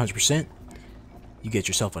 Because with that 100%, you get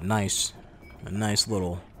yourself a nice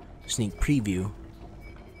little sneak preview.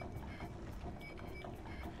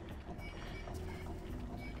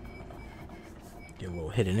 Get a little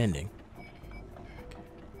hidden ending.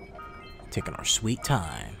 Taking our sweet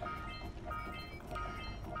time.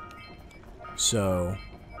 So,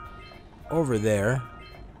 over there,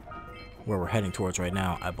 where we're heading towards right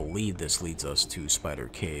now, I believe this leads us to Spider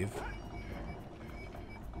Cave.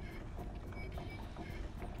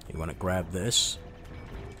 You want to grab this.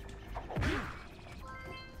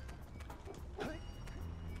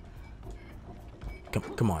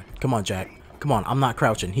 Come on, Jack. Come on, I'm not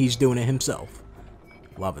crouching. He's doing it himself.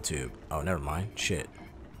 Lava tube. Oh, never mind. Shit.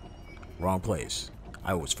 Wrong place.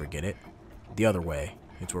 I always forget it. The other way.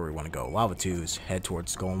 It's where we want to go. Lava tubes head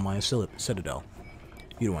towards Gol and Maia Citadel.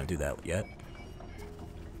 You don't want to do that yet.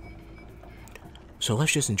 So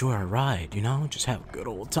let's just enjoy our ride, Just have a good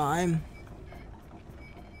old time.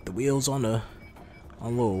 The wheels on a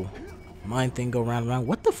little mine thing go round and round.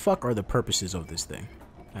 What the fuck are the purposes of this thing?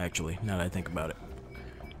 Actually, now that I think about it.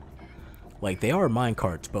 Like, they are mine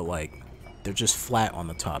carts, but like, they're just flat on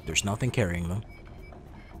the top. There's nothing carrying them.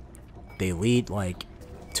 They lead, like,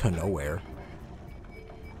 to nowhere.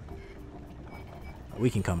 We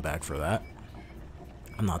can come back for that.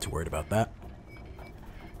 I'm not too worried about that.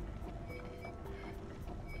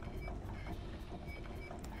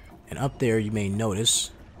 And up there you may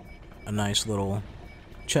notice a nice little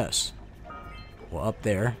chest. Well, up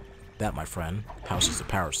there, that, my friend, houses a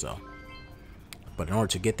power cell. But in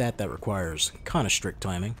order to get that, that requires kind of strict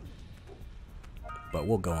timing. But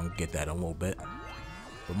we'll go and get that in a little bit.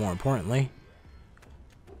 But more importantly,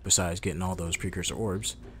 besides getting all those precursor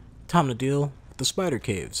orbs, time to deal with the spider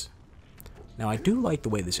caves. Now, I do like the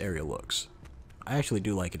way this area looks. I actually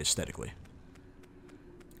do like it aesthetically.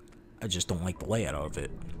 I just don't like the layout of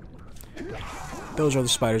it. Those are the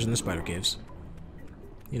spiders in the spider caves.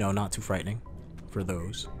 You know, not too frightening for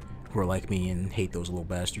those who are like me and hate those little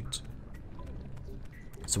bastards.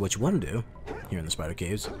 So what you want to do here in the spider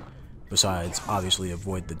caves, besides obviously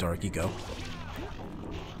avoid the dark eco.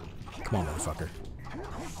 Come on, motherfucker.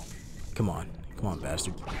 Come on,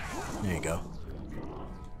 bastard. There you go.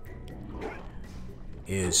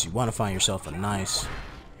 Is you want to find yourself a nice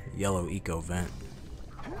yellow eco vent.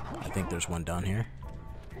 I think there's one down here.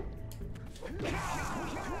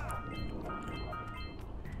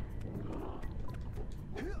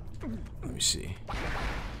 Let me see.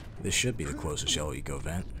 This should be the closest yellow eco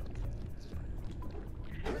vent.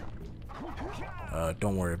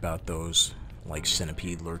 Don't worry about those, like,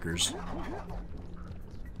 centipede lurkers.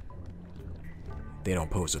 They don't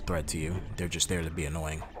pose a threat to you. They're just there to be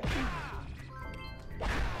annoying.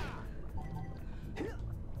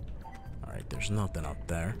 Alright, there's nothing up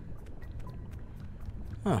there.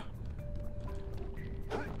 Huh.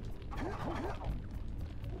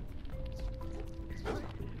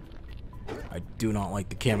 I do not like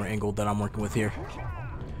the camera angle that I'm working with here.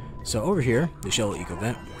 So over here, the yellow eco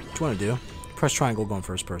vent, what you want to do, press triangle going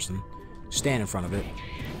first person, stand in front of it,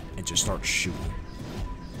 and just start shooting.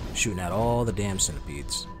 Shooting at all the damn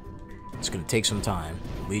centipedes. It's going to take some time.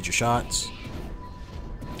 Lead your shots.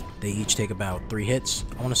 They each take about 3 hits,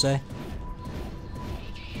 I want to say.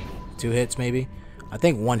 2 hits maybe. I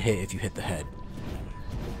think 1 hit if you hit the head.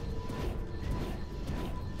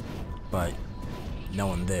 But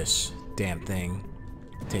knowing this damn thing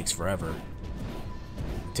takes forever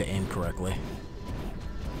to aim correctly.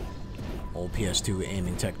 Old PS2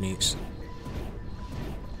 aiming techniques.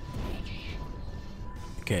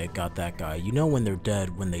 Okay, got that guy. You know when they're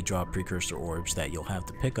dead when they drop precursor orbs that you'll have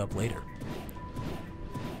to pick up later.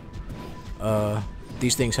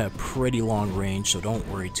 These things have pretty long range, so don't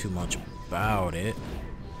worry too much about it.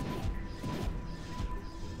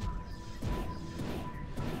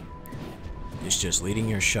 It's just leading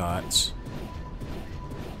your shots,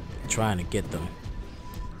 trying to get them.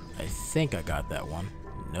 I think I got that one.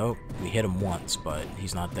 Nope, we hit him once, but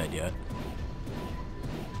he's not dead yet.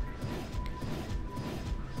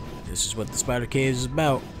 This is what the spider cave is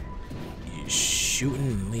about. You shooting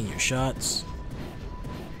and leading your shots.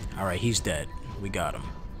 Alright, he's dead. We got him.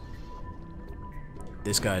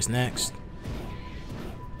 This guy's next.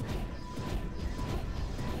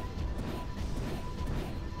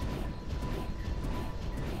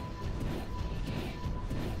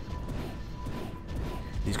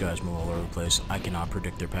 These guys move all over the place. I cannot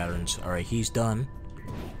predict their patterns. Alright, he's done.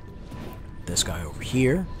 This guy over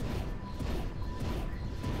here.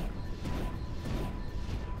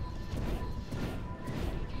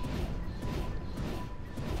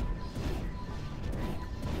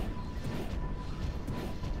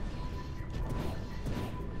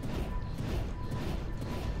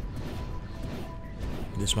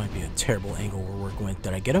 This might be a terrible angle we're working with.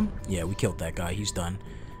 Did I get him? Yeah, we killed that guy. He's done.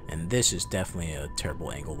 And this is definitely a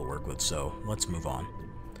terrible angle to work with, so let's move on.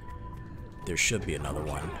 There should be another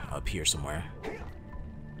one up here somewhere.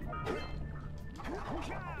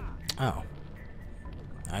 Oh.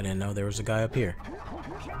 I didn't know there was a guy up here.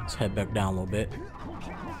 Let's head back down a little bit.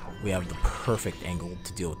 We have the perfect angle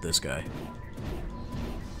to deal with this guy.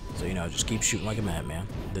 So, you know, just keep shooting like a madman.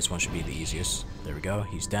 This one should be the easiest. There we go.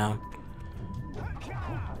 He's down.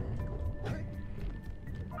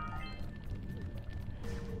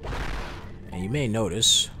 And you may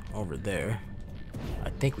notice over there, I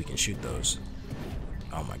think we can shoot those.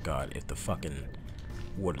 Oh my god, if the fucking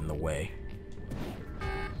wood in the way.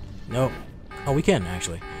 Nope. Oh, we can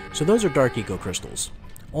actually. So those are dark eco crystals.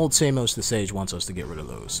 Old Samos the Sage wants us to get rid of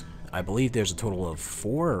those. I believe there's a total of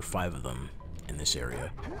 4 or 5 of them in this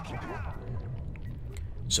area.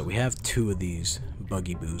 So we have 2 of these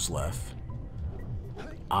buggy boos left.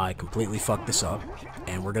 I completely fucked this up,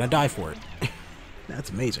 and we're gonna die for it. That's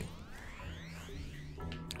amazing.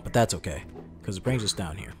 But that's okay, because it brings us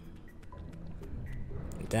down here.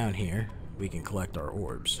 And down here, we can collect our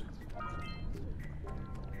orbs.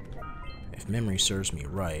 If memory serves me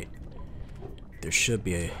right, There should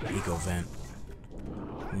be a eco vent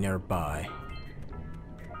nearby.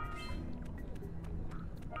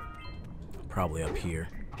 Probably up here.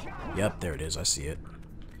 Yep, there it is. I see it.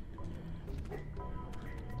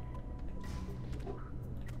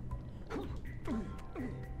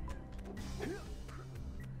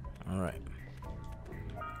 Alright.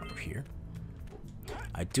 Over here.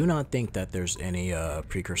 I do not think that there's any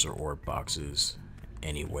precursor orb boxes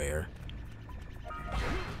anywhere.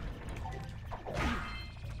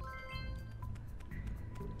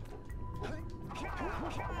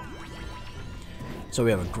 So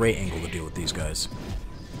we have a great angle to deal with these guys.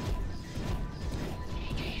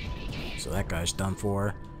 So that guy's done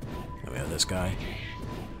for. Then we have this guy.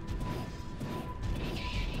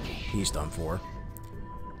 He's done for.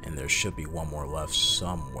 And there should be one more left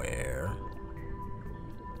somewhere.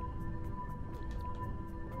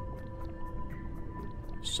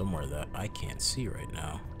 Somewhere that I can't see right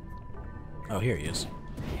now. Oh, here he is.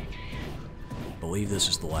 I believe this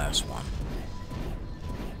is the last one.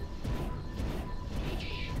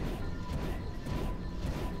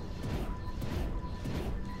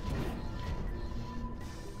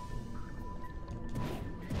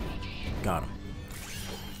 Got him.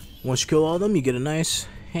 Once you kill all of them, you get a nice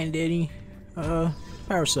handy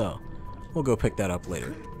power cell. We'll go pick that up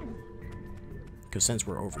later. Because since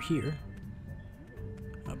we're over here,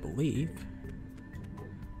 I believe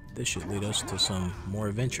this should lead us to some more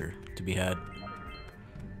adventure to be had.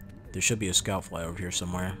 There should be a scout fly over here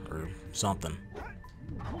somewhere, or something.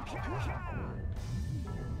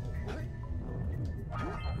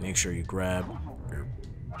 Make sure you grab your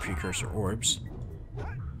precursor orbs.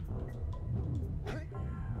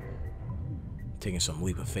 Taking some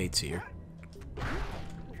leap of fates here.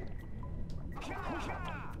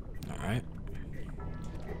 Alright.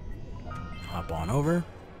 Hop on over.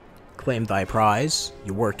 Claim thy prize.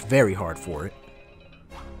 You worked very hard for it.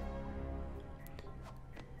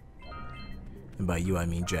 And by you I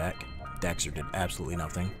mean Jak. Daxter did absolutely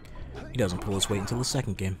nothing. He doesn't pull his weight until the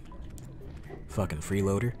second game. Fucking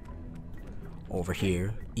freeloader. Over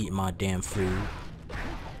here, eating my damn food.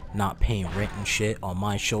 Not paying rent and shit on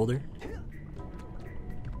my shoulder.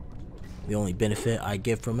 The only benefit I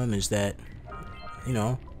get from him is that, you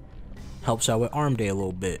know, helps out with arm day a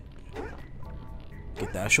little bit.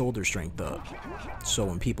 Get that shoulder strength up. So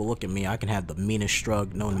when people look at me, I can have the meanest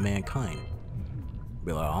shrug known to mankind.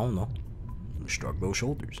 Be like, I don't know. Shrug those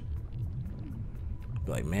shoulders.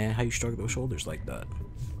 Be like, man, how you shrug those shoulders like that?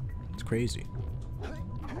 It's crazy.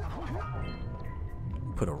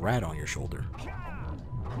 Put a rat on your shoulder.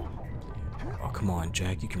 Oh, come on,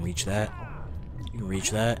 Jak. You can reach that. You can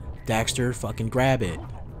reach that. Daxter, fucking grab it.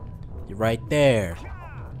 You're right there.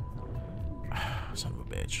 Son of a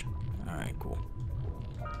bitch. Alright, cool.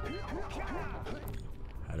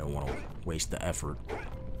 I don't want to waste the effort.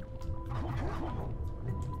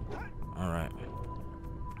 Alright.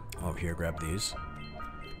 Over here, grab these.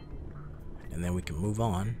 And then we can move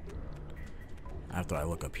on. After I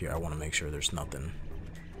look up here, I want to make sure there's nothing.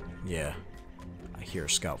 Yeah. I hear a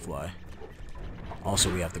scout fly.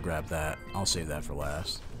 Also, we have to grab that. I'll save that for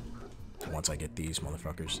last. Once I get these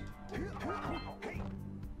motherfuckers.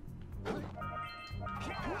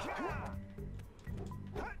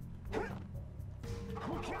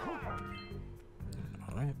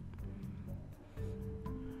 Alright.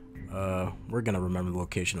 We're gonna remember the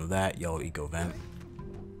location of that yellow eco vent.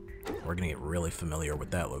 We're gonna get really familiar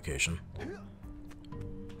with that location.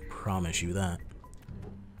 Promise you that.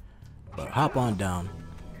 But hop on down.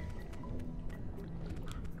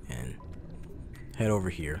 And head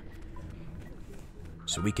over here.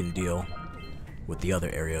 So we can deal with the other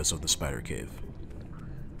areas of the spider cave.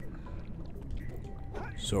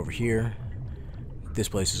 So over here, this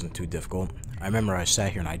place isn't too difficult. I remember I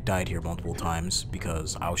sat here and I died here multiple times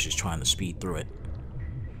because I was just trying to speed through it.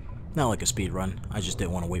 Not like a speed run, I just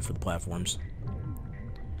didn't want to wait for the platforms.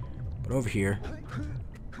 But over here,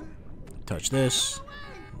 touch this,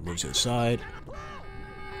 move to the side.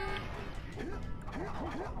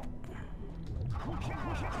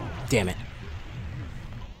 Damn it.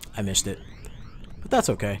 I missed it. But that's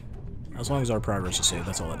okay. As long as our progress is saved,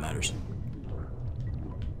 that's all that matters.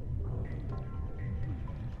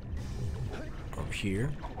 Over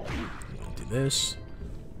here, do this.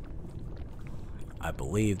 I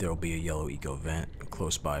believe there will be a yellow eco vent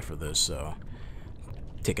close by for this, so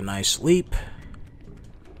take a nice leap.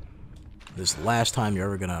 This is the last time you're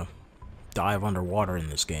ever gonna dive underwater in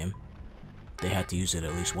this game. They had to use it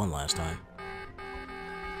at least one last time.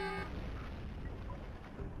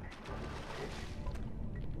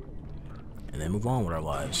 And then move on with our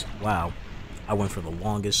lives. Wow, I went for the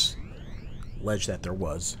longest ledge that there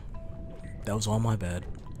was. That was all my bad.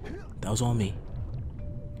 That was all me.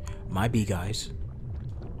 My B, guys.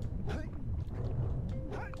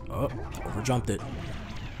 Oh, overjumped it.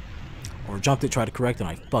 Overjumped it, tried to correct it,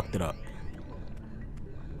 and I fucked it up.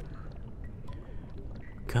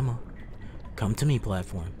 Come on. Come to me,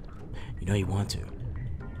 platform. You know you want to.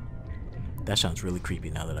 That sounds really creepy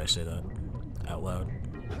now that I say that out loud.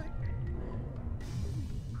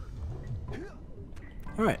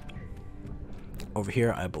 Alright. Over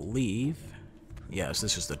here, I believe... Yes,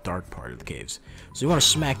 this is the dark part of the caves. So you want to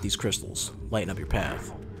smack these crystals, lighten up your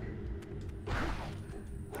path.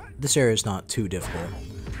 This area is not too difficult,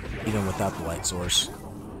 even without the light source.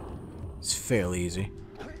 It's fairly easy.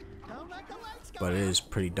 But it is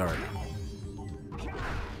pretty dark.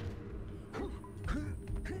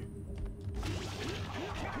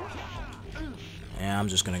 Yeah, I'm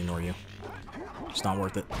just gonna ignore you. It's not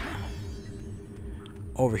worth it.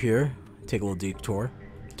 Over here, take a little detour.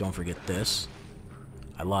 Don't forget this.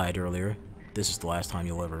 I lied earlier. This is the last time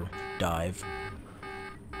you'll ever dive.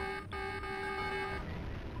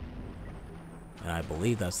 And I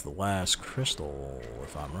believe that's the last crystal,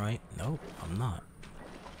 if I'm right. Nope, I'm not.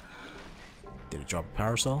 Did it drop a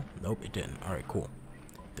power cell? Nope, it didn't. Alright, cool.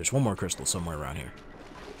 There's one more crystal somewhere around here.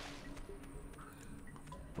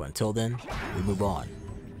 But until then, we move on.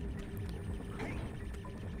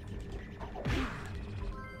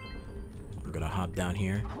 I'm gonna hop down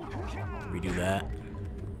here, redo that,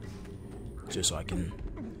 just so I can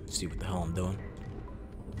see what the hell I'm doing.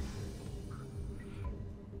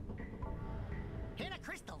 Hit a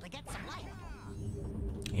crystal to get some light.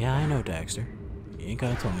 Yeah, I know, Daxter. You ain't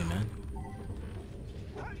gotta tell me, man.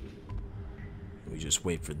 We just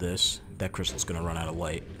wait for this. That crystal's gonna run out of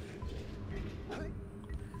light.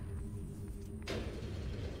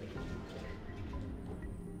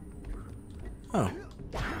 Oh,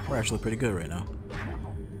 we're actually pretty good right now.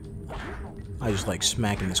 I just like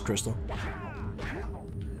smacking this crystal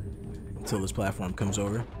until this platform comes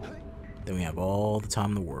over. Then we have all the time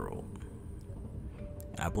in the world.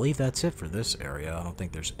 And I believe that's it for this area. I don't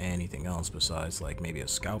think there's anything else besides like maybe a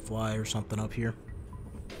scout fly or something up here,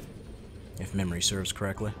 if memory serves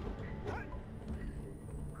correctly.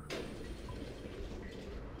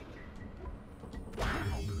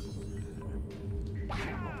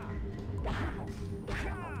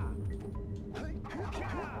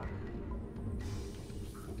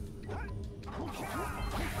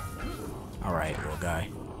 Alright, little guy.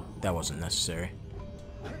 That wasn't necessary.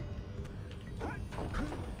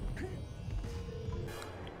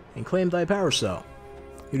 And claim thy power cell.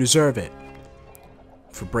 You deserve it.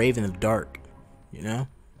 For brave in the dark, you know?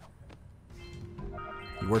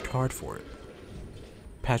 You worked hard for it.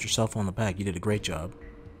 Pat yourself on the back, you did a great job.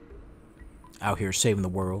 Out here saving the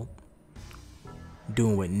world.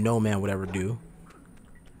 Doing what no man would ever do.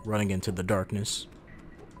 Running into the darkness.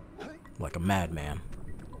 Like a madman.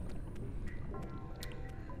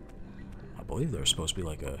 I believe there's supposed to be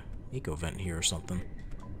like a eco vent here or something.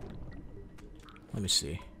 Let me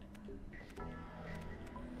see.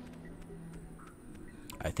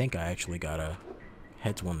 I think I actually gotta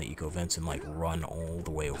head to one of the eco vents and like run all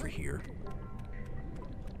the way over here.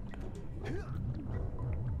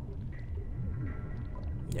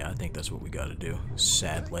 Yeah, I think that's what we gotta do,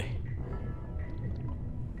 sadly.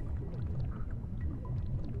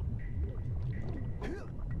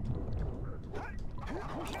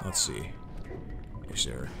 Let's see.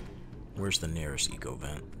 Where's the nearest eco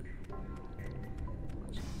vent?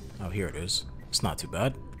 Oh, here it is. It's not too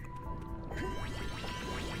bad.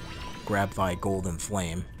 Grab thy golden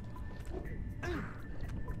flame and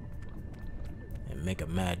make a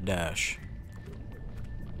mad dash.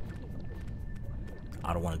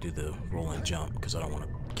 I don't want to do the roll and jump because I don't want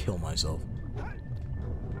to kill myself.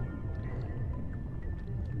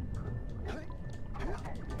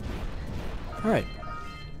 Alright.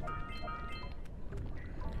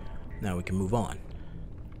 Now we can move on.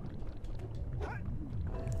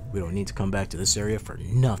 We don't need to come back to this area for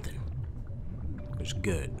nothing. It's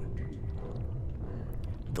good.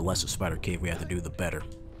 The less of Spider Cave we have to do, the better.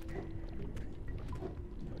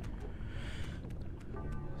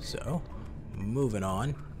 So, moving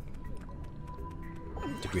on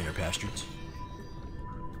to greener pastures.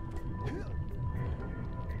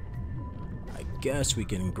 I guess we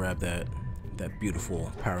can grab that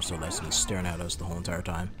beautiful power cell that's been staring at us the whole entire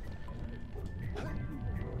time.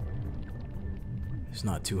 It's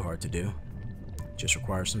not too hard to do. Just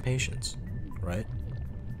requires some patience, right?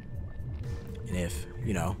 And if,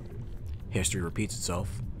 you know, history repeats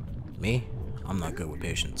itself, me, I'm not good with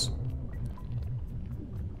patience.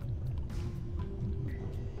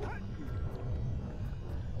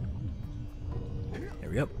 There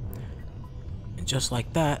we go. just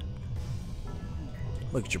like that.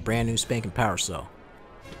 Look at your brand new spanking power cell.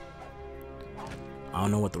 I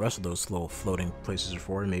don't know what the rest of those little floating places are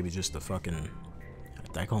for. Maybe just the fucking...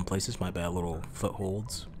 Did I call them places? My bad. Little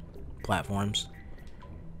footholds. Platforms.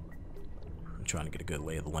 I'm trying to get a good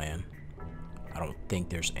lay of the land. I don't think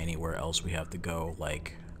there's anywhere else we have to go,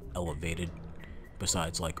 like, elevated.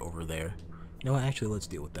 Besides, like, over there. You know what? Actually, let's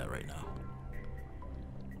deal with that right now.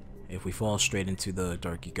 If we fall straight into the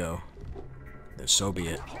dark eco, then so be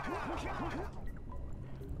it.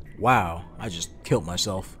 Wow, I just killed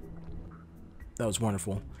myself. That was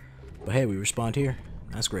wonderful. But hey, we respawned here.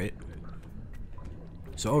 That's great.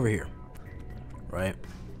 So over here, right?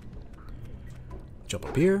 Jump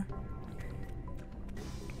up here.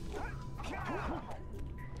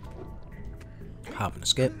 Hop and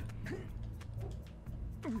skip.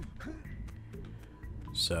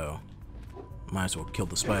 So, might as well kill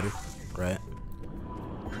the spider, right?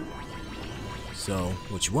 So,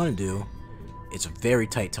 what you want to do, it's a very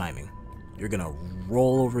tight timing. You're gonna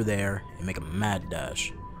roll over there and make a mad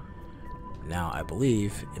dash. Now, I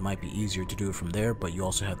believe it might be easier to do it from there, but you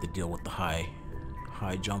also have to deal with the high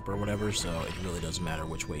jump or whatever, so it really doesn't matter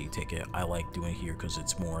which way you take it. I like doing it here because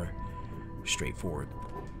it's more straightforward.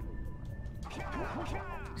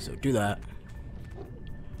 So do that.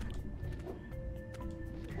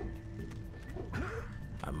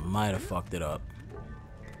 I might have fucked it up.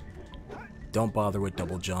 Don't bother with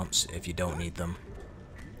double jumps if you don't need them.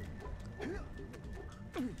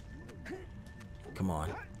 Come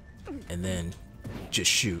on. And then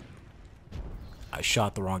just shoot. I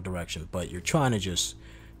shot the wrong direction, but you're trying to just...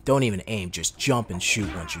 Don't even aim, just jump and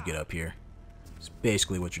shoot once you get up here. It's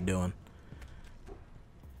basically what you're doing.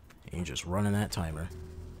 And you're just running that timer.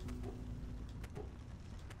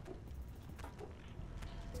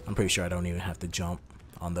 I'm pretty sure I don't even have to jump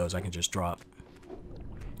on those. I can just drop.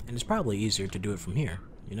 And it's probably easier to do it from here,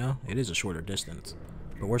 you know? It is a shorter distance.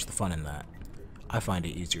 But where's the fun in that? I find it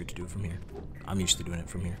easier to do it from here. I'm used to doing it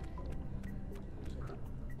from here.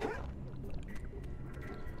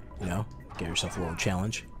 You know, get yourself a little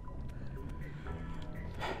challenge.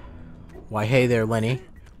 Why, hey there, Lenny.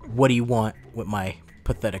 What do you want with my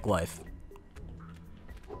pathetic life?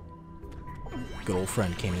 Good old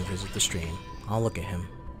friend came to visit the stream. Oh, look at him.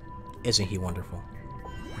 Isn't he wonderful?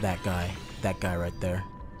 That guy right there.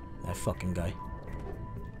 That fucking guy.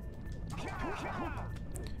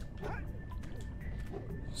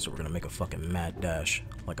 So we're gonna make a fucking mad dash,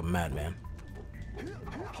 like a madman.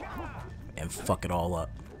 And fuck it all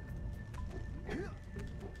up.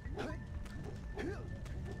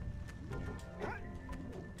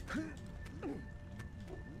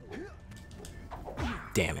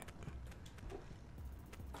 Damn it.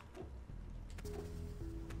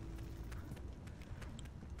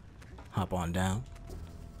 Hop on down.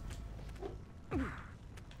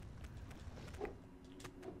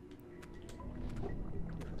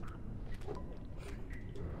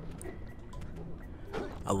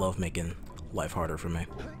 I love making life harder for me.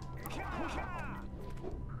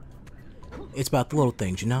 It's about the little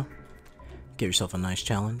things, you know? Give yourself a nice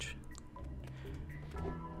challenge.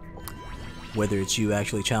 Whether it's you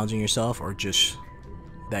actually challenging yourself or just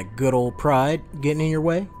that good old pride getting in your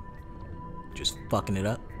way. Just fucking it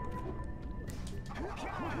up.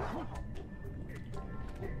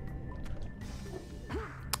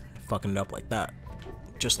 Fucking it up like that.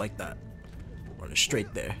 Just like that. Running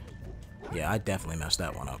straight there. Yeah, I definitely messed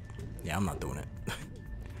that one up. Yeah, I'm not doing it.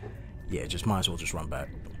 Yeah, just might as well just run back.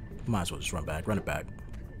 Might as well just run back. Run it back.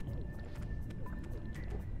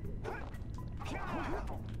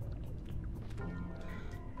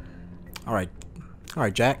 Alright.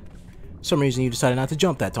 Alright, Jack. For some reason you decided not to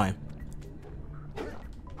jump that time.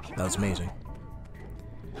 That was amazing.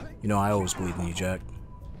 You know, I always believe in you, Jack.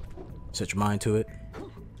 Set your mind to it.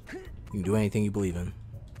 You can do anything you believe in.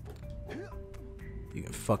 You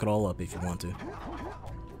can fuck it all up if you want to.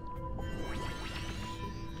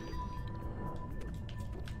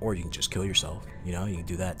 Or you can just kill yourself. You know, you can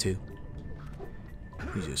do that too.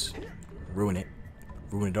 You just ruin it.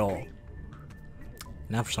 Ruin it all.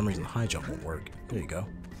 Now for some reason the high jump won't work. There you go.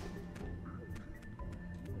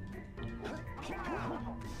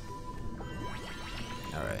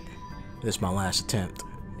 Alright. This is my last attempt.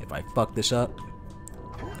 If I fuck this up...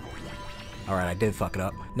 Alright, I did fuck it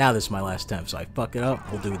up. Now this is my last attempt, so I fuck it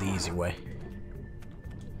up, we'll do it the easy way.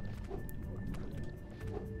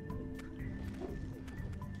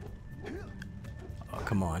 Oh,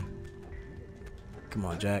 come on. Come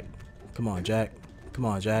on, Jack. Come on, Jack. Come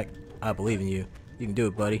on, Jack. I believe in you. You can do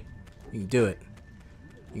it, buddy. You can do it.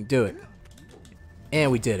 You can do it.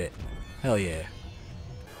 And we did it. Hell yeah.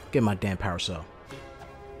 Get my damn power cell.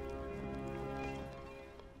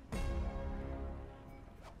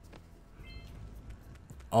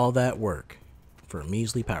 All that work for a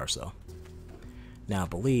measly power cell. Now I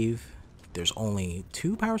believe there's only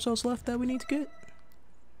 2 power cells left that we need to get.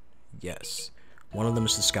 Yes. One of them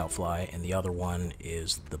is the scout fly, and the other one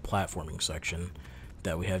is the platforming section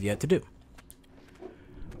that we have yet to do.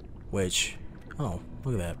 Which, oh,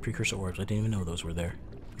 look at that. Precursor orbs. I didn't even know those were there.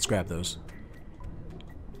 Let's grab those.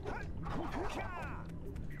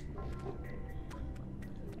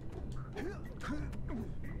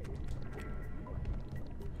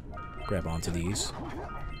 Grab onto these.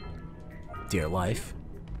 Dear life.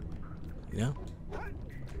 Yeah.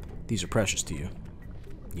 These are precious to you.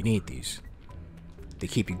 You need these. They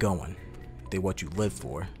keep you going. They're what you live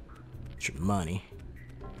for. It's your money.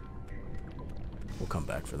 We'll come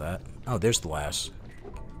back for that. Oh, there's the last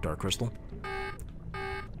dark crystal.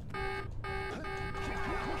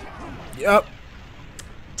 Yep.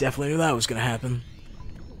 Definitely knew that was gonna happen.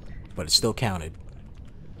 But it still counted.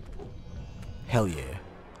 Hell yeah.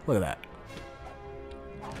 Look at that.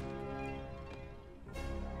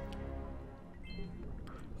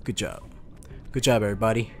 Good job. Good job,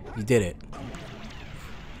 everybody. You did it.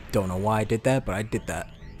 Don't know why I did that, but I did that.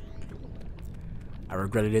 I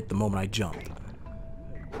regretted it the moment I jumped.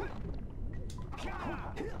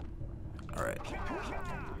 Alright.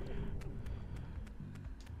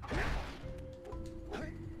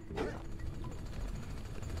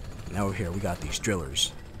 Now we're here. We got these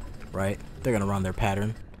drillers. Right? They're gonna run their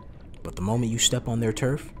pattern. But the moment you step on their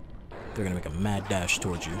turf, they're gonna make a mad dash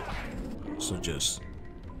towards you. So just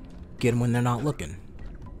get them when they're not looking.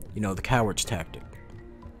 You know, the coward's tactic.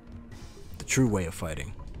 The true way of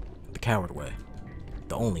fighting. The coward way.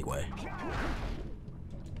 The only way.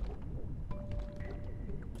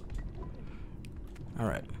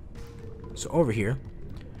 Alright. So over here,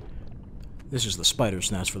 this is the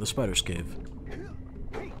spider's nest for the spider's cave.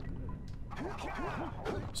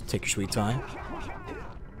 So take your sweet time.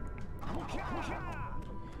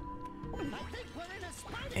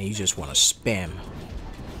 And you just want to spam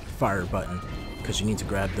fire button because you need to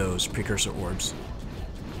grab those precursor orbs.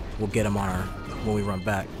 We'll get them on our when we run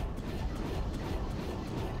back.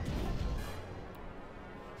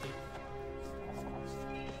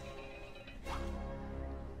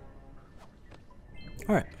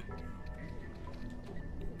 Alright.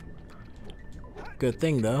 Good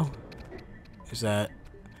thing though is that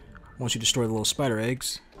once you destroy the little spider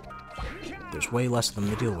eggs, there's way less of them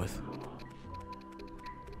to deal with.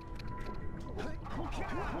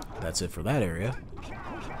 That's it for that area.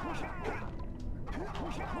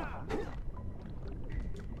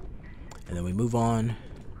 And then we move on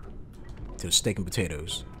to the steak and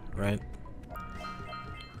potatoes, right?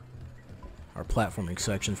 Our platforming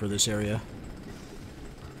section for this area.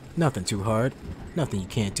 Nothing too hard. Nothing you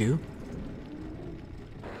can't do.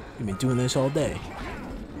 You've been doing this all day.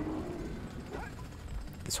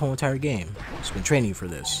 This whole entire game. It's been training you for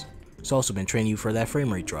this. It's also been training you for that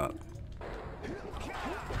frame rate drop.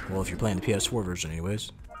 Well, if you're playing the PS4 version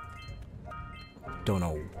anyways. Don't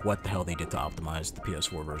know what the hell they did to optimize the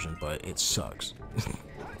PS4 version, but it sucks.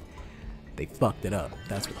 They fucked it up.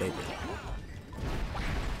 That's what they did.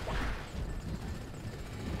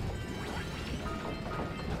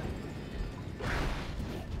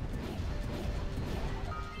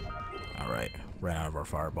 Alright, ran out of our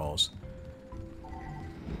fireballs.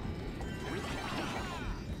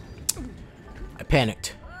 I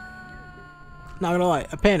panicked. Not gonna lie,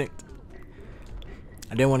 I panicked.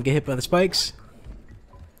 I didn't want to get hit by the spikes,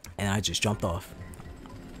 and I just jumped off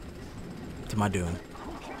to my doom.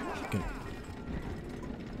 Good.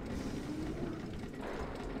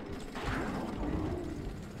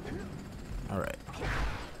 Alright.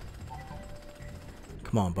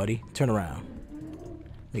 Come on, buddy. Turn around.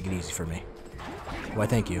 Make it easy for me. Why,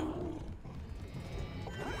 thank you.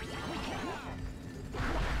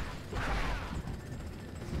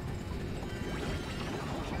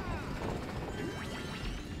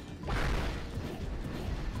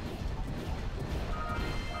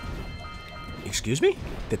 Excuse me?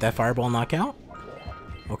 Did that fireball knock out?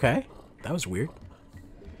 Okay. That was weird.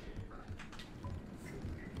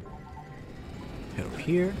 Head over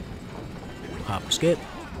here. Hop and skip.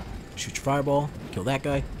 Shoot your fireball. Kill that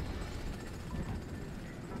guy.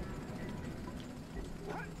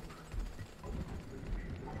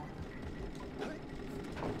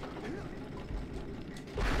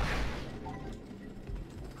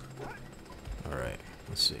 Alright.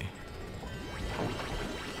 Let's see.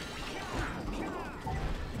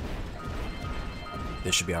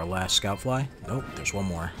 This should be our last scout fly. Nope, there's one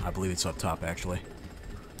more. I believe it's up top, actually.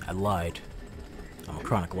 I lied. I'm a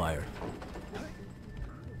chronic liar.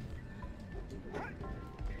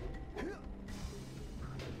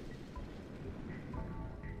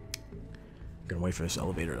 Gonna wait for this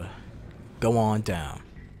elevator to go on down.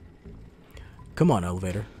 Come on,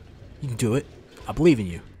 elevator. You can do it. I believe in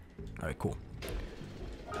you. Alright, cool.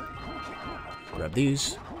 Grab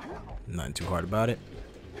these. Nothing too hard about it.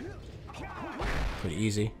 Pretty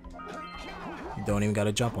easy. You don't even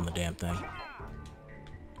gotta jump on the damn thing.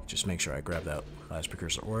 Just make sure I grab that last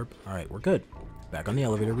precursor orb. Alright, we're good. Back on the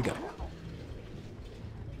elevator we go.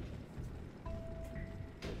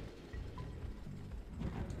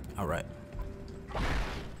 Alright.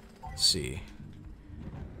 Let's see.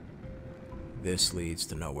 This leads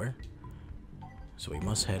to nowhere. So we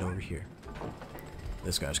must head over here.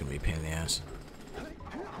 This guy's gonna be a pain in the ass.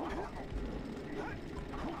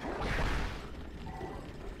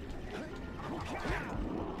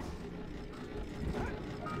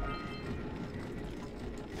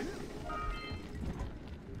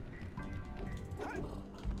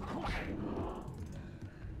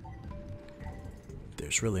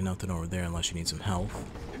 There's really nothing over there unless you need some health.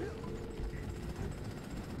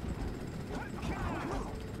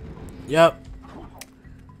 Yep.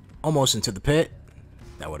 Almost into the pit.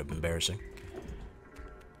 That would have been embarrassing.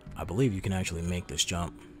 I believe you can actually make this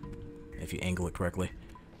jump if you angle it correctly.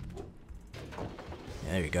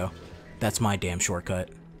 Yeah, there you go. That's my damn shortcut.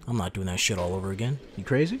 I'm not doing that shit all over again. You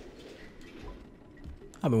crazy?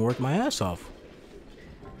 I've been working my ass off.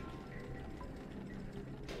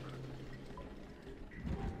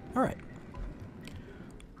 Alright.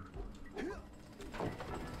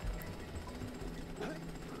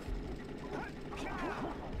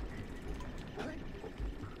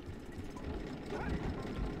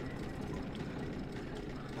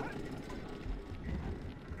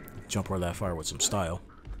 Jump over that fire with some style.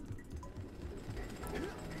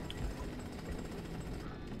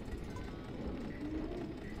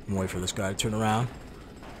 And wait for this guy to turn around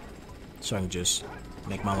so I can just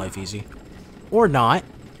make my life easy. Or not.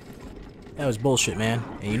 That was bullshit, man.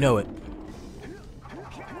 And you know it.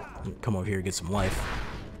 Come over here and get some life.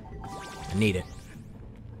 I need it.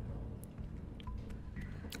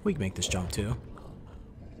 We can make this jump too.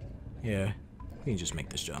 Yeah, we can just make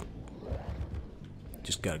this jump.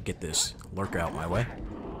 Just gotta get this lurker out my way.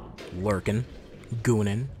 Lurking.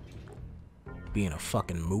 Gooning. Being a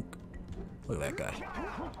fucking mook. Look at that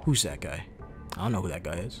guy. Who's that guy? I don't know who that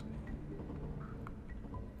guy is.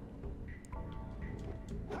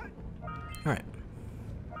 Alright.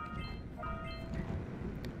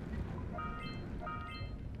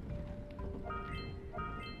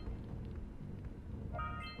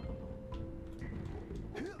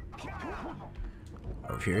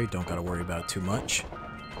 Over here, you don't gotta worry about it too much.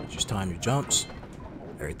 Just time your jumps.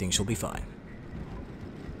 Everything shall be fine.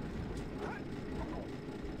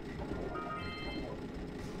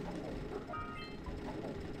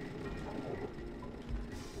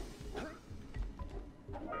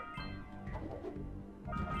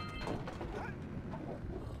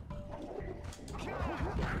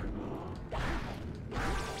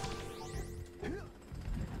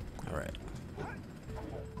 Alright.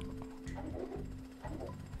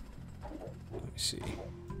 Let me see.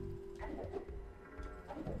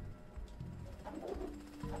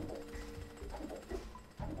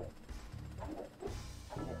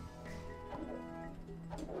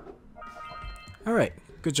 Alright,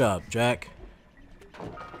 good job, Jak.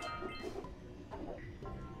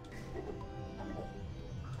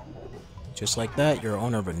 Just like that, you're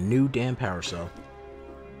owner of a new damn power cell.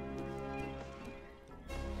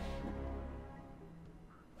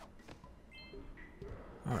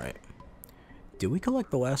 Alright. Did we collect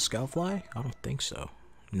the last scoutfly? I don't think so.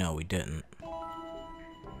 No, we didn't.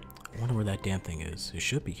 I wonder where that damn thing is. It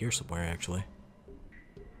should be here somewhere, actually.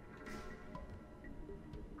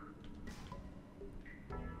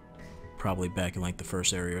 Probably back in like the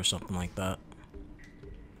first area or something like that.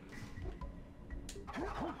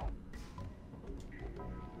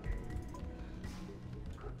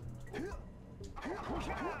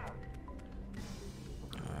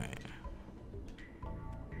 Alright.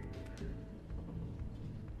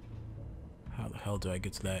 How the hell do I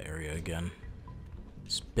get to that area again?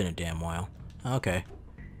 It's been a damn while. Okay.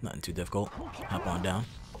 Nothing too difficult. Hop on down.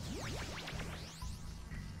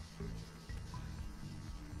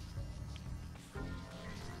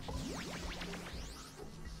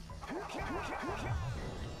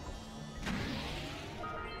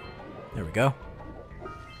 There we go.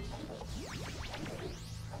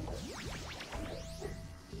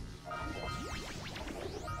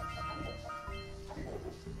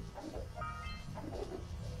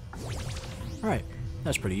 Alright,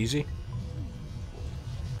 that's pretty easy.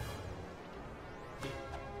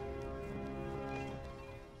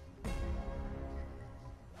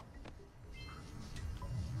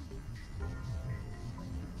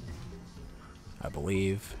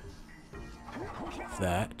 believe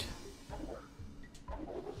that.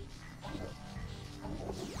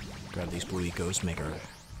 Grab these blue ecos, make our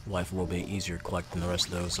life a little bit easier collecting the rest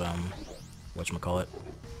of those, whatchamacallit.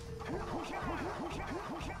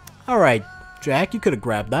 Alright, Jack, you could have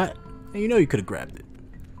grabbed that. And you know you could have grabbed it.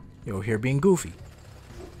 You're over here being goofy.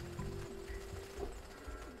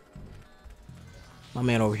 My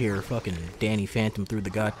man over here fucking Danny Phantom through the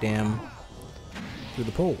goddamn... through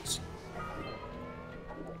the poles.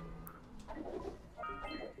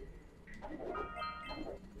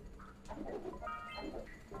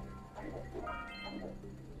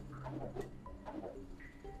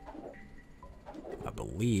 I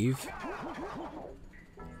believe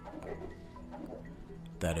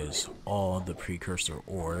that is all the precursor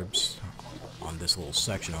orbs on this little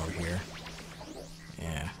section over here.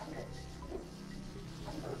 Yeah.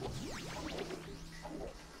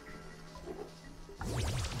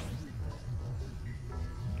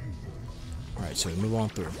 Alright, so we move on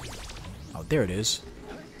through. Oh, there it is.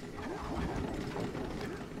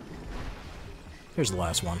 Here's the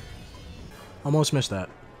last one. Almost missed that.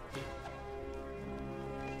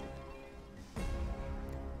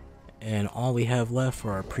 And all we have left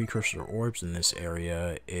for our precursor orbs in this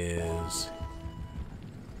area is,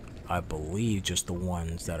 I believe, just the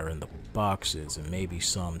ones that are in the boxes, and maybe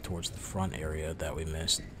some towards the front area that we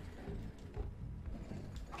missed.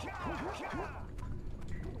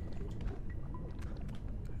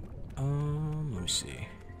 Let me see.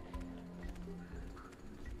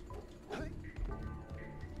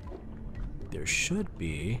 There should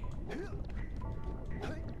be,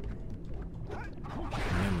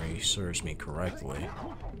 if memory serves me correctly.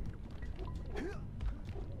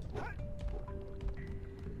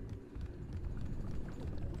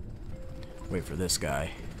 Wait for this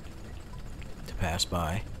guy to pass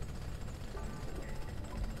by.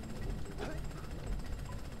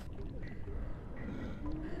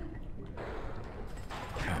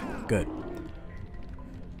 Alright, good.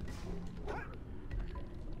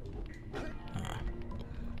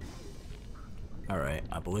 Alright,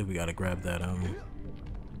 I believe we gotta grab that,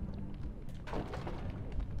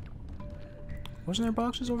 wasn't there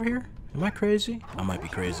boxes over here? Am I crazy? I might be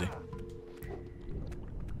crazy.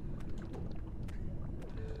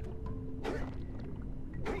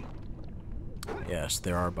 Yes,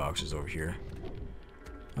 there are boxes over here.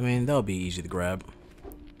 I mean, that'll be easy to grab.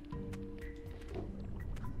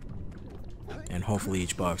 And hopefully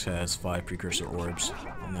each box has 5 precursor orbs,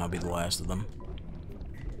 and that'll be the last of them.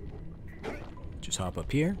 Just hop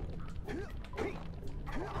up here.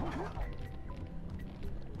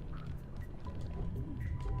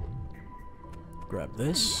 Grab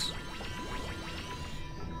this.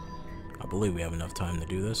 I believe we have enough time to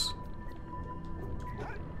do this.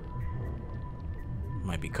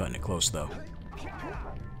 Might be cutting it close though.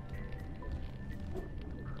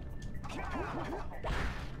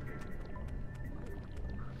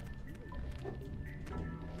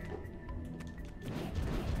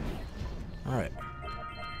 Alright.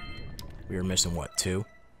 We are missing what, 2?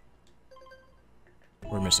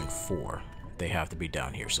 We're missing 4. They have to be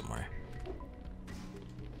down here somewhere.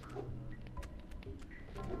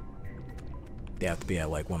 They have to be at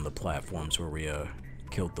like one of the platforms where we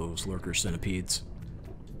killed those lurker centipedes.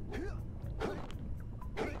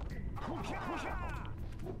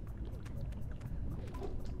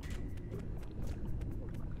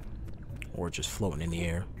 Or just floating in the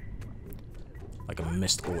air. Like a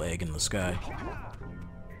mystical egg in the sky.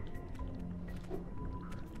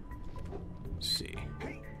 Let's see.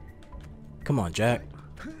 Come on, Jack.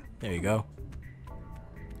 There you go.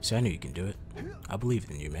 See, I knew you can do it. I believed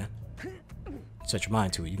in you, man. Set your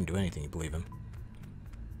mind to it, you can do anything you believe in.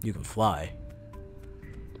 You can fly.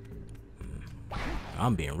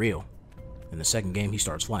 I'm being real. In the second game, he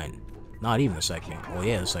starts flying. Not even the second game. Well,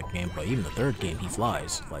 yeah, the second game, but even the third game, he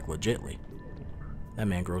flies. Like, legitly. That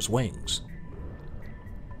man grows wings.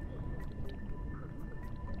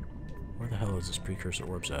 Where the hell is this precursor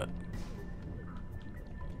orbs at?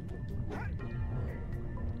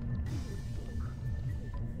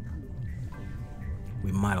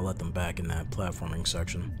 We might have let them back in that platforming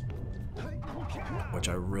section. Which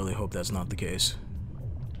I really hope that's not the case.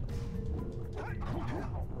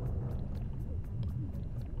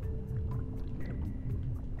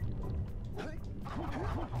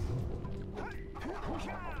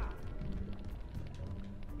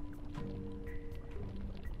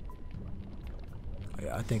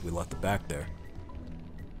 Yeah, I think we left it back there.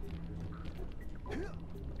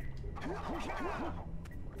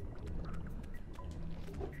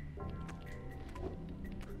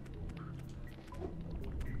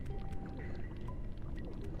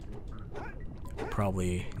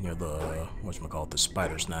 probably near the, whatchamacallit, the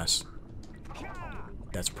spider's nest.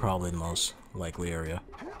 That's probably the most likely area.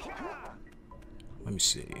 Let me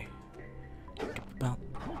see. About...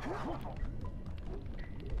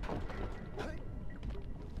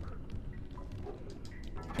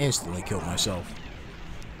 Instantly killed myself.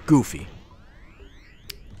 Goofy.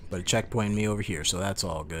 But it checkpointed me over here, so that's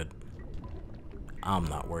all good. I'm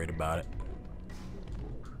not worried about it.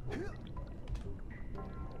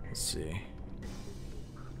 Let's see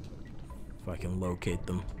if I can locate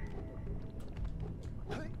them.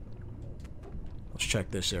 Let's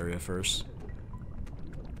check this area first.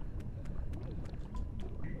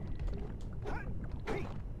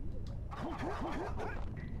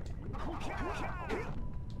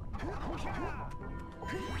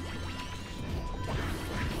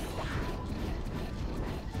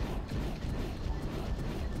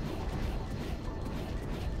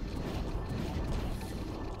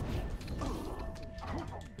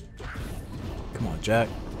 Come on, Jack.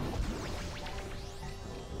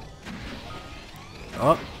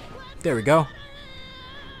 Oh, there we go.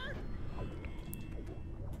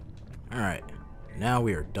 Alright, now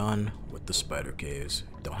we are done with the spider caves.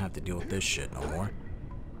 Don't have to deal with this shit no more.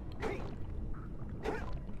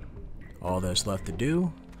 All that's left to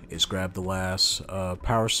do is grab the last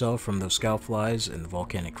power cell from those scout flies in the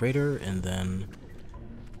volcanic crater, and then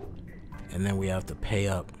we have to pay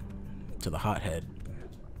up to the hothead.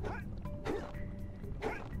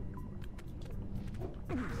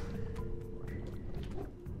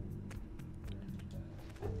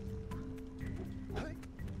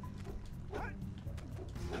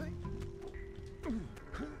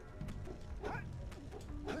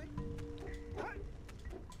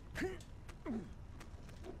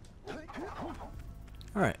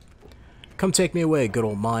 Alright. Come take me away, good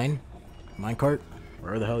old minecart,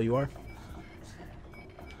 wherever the hell you are.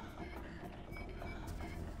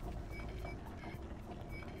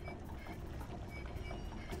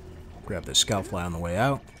 Grab the scout fly on the way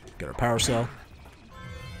out. Get our power cell.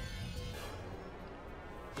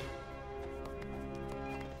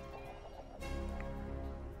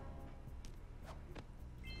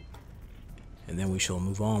 And then we shall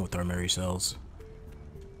move on with our merry selves.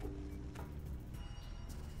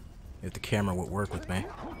 If the camera would work with me,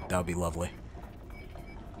 that would be lovely.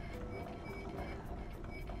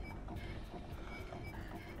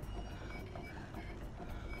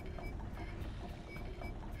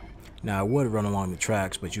 Now, I would run along the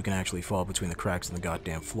tracks, but you can actually fall between the cracks in the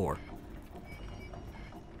goddamn floor.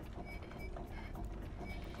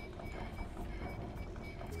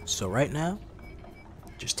 So right now,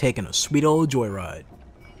 just taking a sweet old joyride.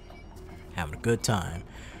 Having a good time.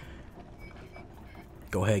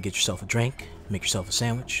 Go ahead, get yourself a drink, make yourself a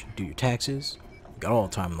sandwich, do your taxes. You got all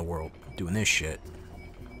the time in the world doing this shit.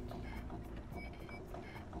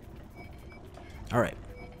 Alright.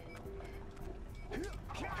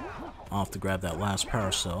 Off to grab that last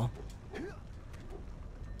power cell.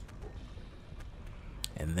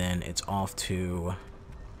 And then it's off to,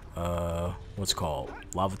 what's it called?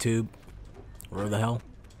 Lava tube? Where the hell?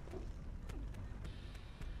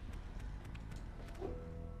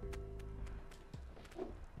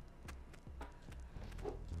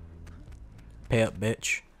 Pay up,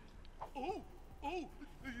 bitch. Oh, yeah,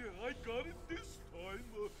 I got it this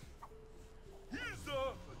time.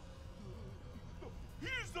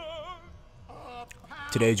 Here's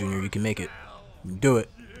Today, Junior, you can make it. You can do it.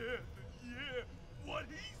 yeah, what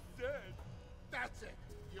he said. That's it.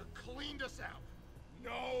 You cleaned us out.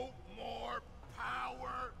 No more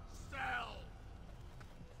power cells.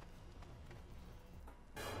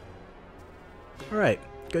 Alright,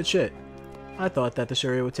 good shit. I thought that this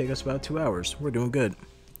area would take us about 2 hours. We're doing good.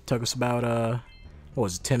 Took us about, what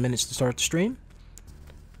was it, 10 minutes to start the stream?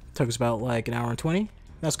 Took us about like an hour and 20.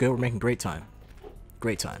 That's good, we're making great time.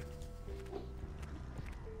 Great time.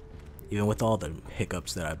 Even with all the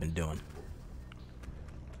hiccups that I've been doing.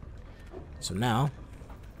 So now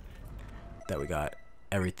that we got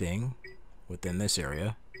everything within this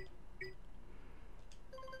area.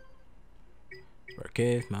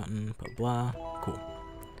 Cave, mountain, blah blah. Cool.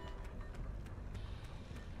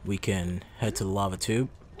 We can head to the lava tube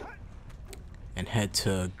and head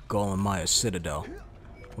to Gol and Maia Citadel,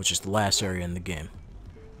 which is the last area in the game.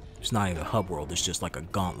 It's not even a hub world, it's just like a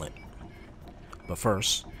gauntlet. But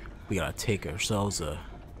first, we gotta take ourselves a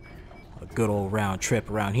good old round trip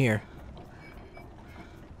around here.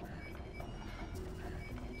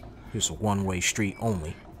 Here's a one-way street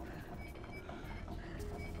only.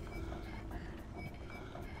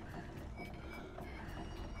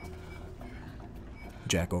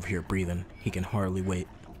 Jack over here breathing. He can hardly wait.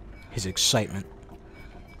 His excitement.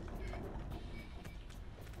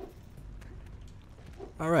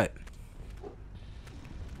 Alright.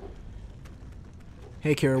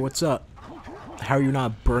 Hey Kara, what's up? How are you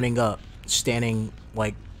not burning up, standing,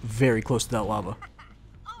 like, very close to that lava?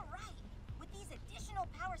 Alright. With these additional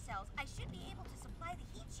power cells, I should be able to supply the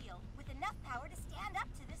heat shield with enough power to stand up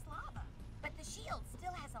to this lava. But the shield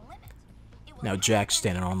still has a limit. It will Now have Jack's to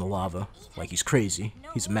standing on the lava, like he's crazy.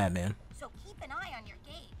 He's a madman. So keep an eye on your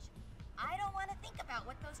gauge. I don't want to think about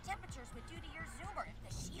what those temperatures would do to your zoomer if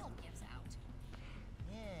the shield gives out.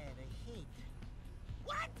 Yeah, the heat.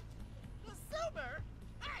 What? The Silver?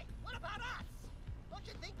 Hey, what about us? Don't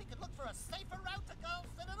you think we could look for a safer route to Gol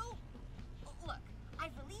Citadel? Look,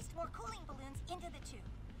 I've released more cooling balloons into the tube,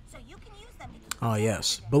 so you can use them to keep Oh the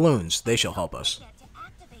yes, temperature down. balloons, they shall help Don't us. forget to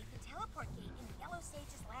activate the teleport gate in the Yellow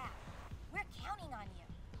Sage's lab. We're counting on you.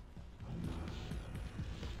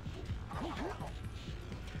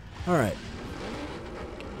 Alright.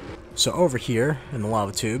 So over here, in the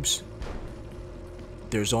lava tubes,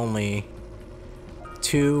 there's only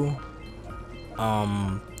two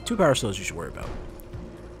power cells you should worry about.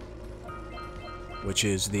 Which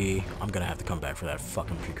is the... I'm gonna have to come back for that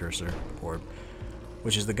fucking precursor orb.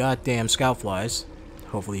 Which is the goddamn scout flies.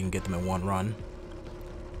 Hopefully you can get them in one run.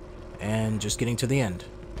 And just getting to the end.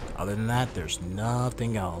 Other than that, there's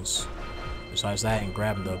nothing else. Besides that and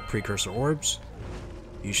grabbing the precursor orbs,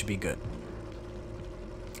 you should be good.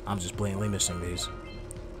 I'm just blatantly missing these.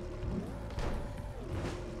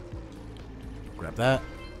 Grab that.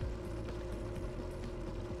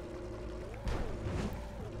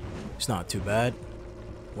 It's not too bad.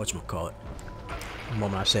 Whatchamacallit. The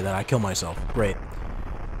moment I say that, I kill myself. Great.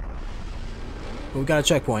 But we got a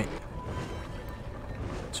checkpoint.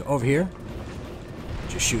 So over here,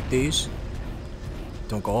 just shoot these.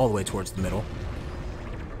 Don't go all the way towards the middle.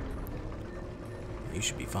 You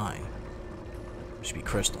should be fine. You should be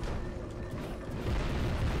crystal.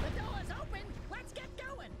 The door's open. Let's get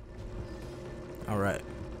going. Alright.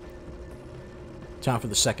 Time for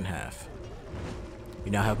the second half.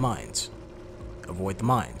 You now have mines. Avoid the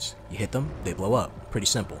mines. You hit them, they blow up. Pretty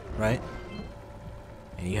simple, right?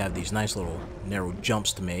 And you have these nice little narrow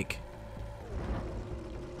jumps to make.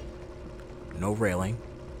 No railing.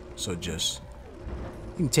 So just...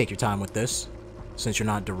 you can take your time with this, since you're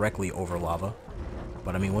not directly over lava.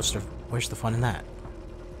 But I mean, where's the fun in that?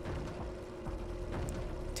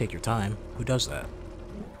 Take your time. Who does that?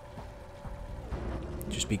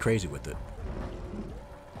 Just be crazy with it.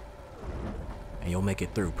 And you'll make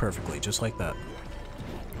it through perfectly, just like that.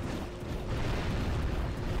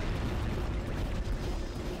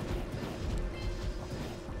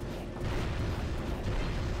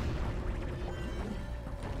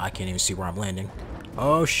 I can't even see where I'm landing.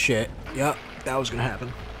 Oh shit. Yep, that was gonna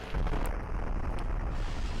happen.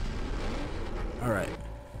 Alright.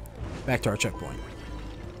 Back to our checkpoint.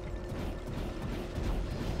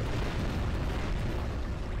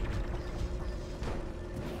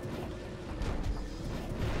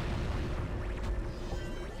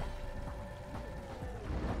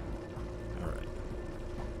 Alright.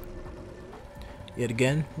 Yet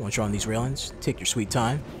again, once you're on these railings, take your sweet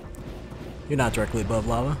time. You're not directly above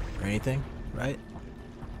lava or anything, right?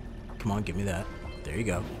 Come on, give me that. There you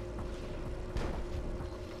go.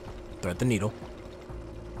 Thread the needle.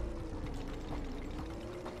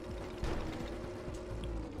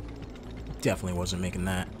 Definitely wasn't making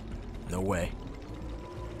that. No way.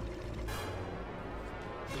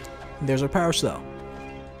 There's our power cell.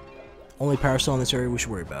 Only power cell in this area we should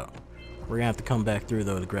worry about. We're gonna have to come back through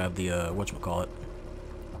though to grab the whatchamacallit.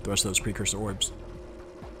 The rest of those precursor orbs.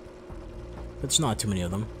 But it's not too many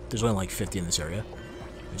of them. There's only like 50 in this area.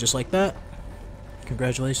 And just like that,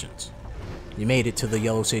 congratulations. You made it to the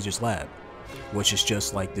Yellow Sage's lab. Which is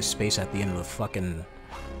just like this space at the end of the fucking...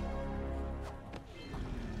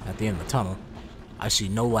 at the end of the tunnel. I see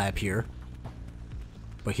no lab here.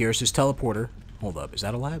 But here's his teleporter. Hold up, is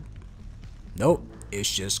that a lab? Nope,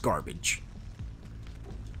 it's just garbage.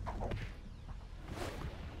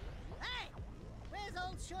 Hey, where's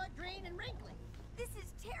old short, green, and wrinkly? This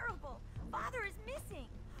is terrible. Father is missing.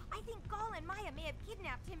 I think Gol and Maia may have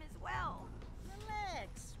kidnapped him as well.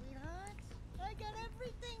 Relax, sweetheart. I got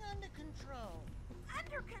everything under control.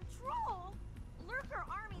 Under control? Lurker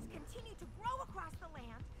armies continue to grow across the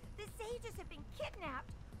land. The sages have been kidnapped.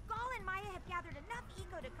 Gol and Maia have gathered enough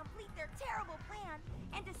eco to complete their terrible plan.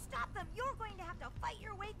 And to stop them, you're going to have to fight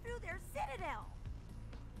your way through their citadel.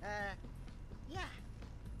 Yeah.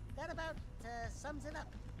 That about sums it up.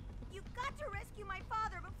 You've got to rescue my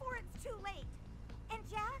father before it's too late. And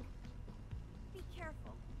Jack, be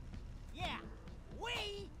careful. Yeah,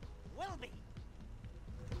 we will be.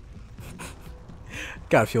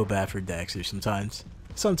 Gotta feel bad for Daxter sometimes.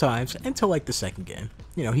 Sometimes, until like the second game.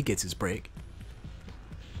 You know, he gets his break.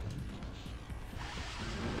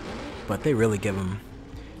 But they really give him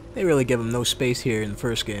no space here in the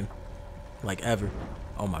first game. Like, ever.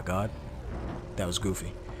 Oh my god. That was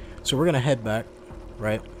goofy. So we're gonna head back,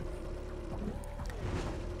 right?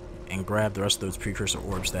 And grab the rest of those precursor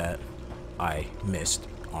orbs that I missed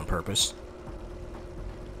on purpose.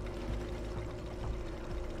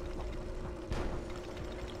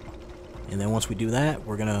 And then once we do that,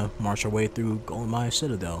 we're gonna march our way through Gol and Maia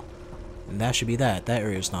Citadel. And that should be that. That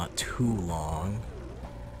area is not too long.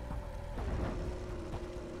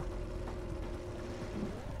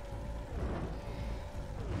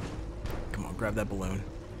 Come on, grab that balloon.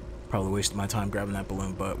 Probably wasted my time grabbing that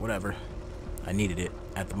balloon, but whatever. I needed it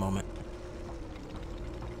at the moment.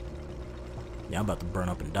 Yeah, I'm about to burn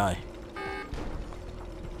up and die.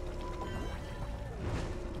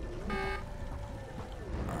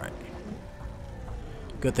 Alright.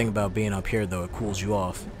 Good thing about being up here, though, it cools you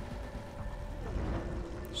off.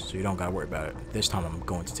 So you don't gotta worry about it. This time I'm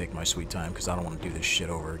going to take my sweet time, because I don't want to do this shit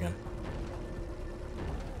over again.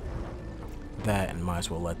 That, and might as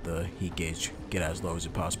well let the heat gauge get as low as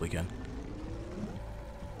it possibly can.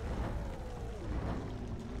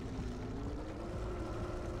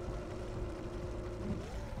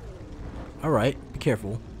 Alright, be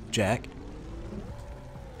careful, Jak.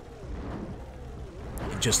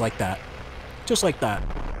 And just like that. Just like that.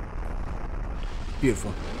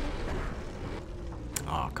 Beautiful.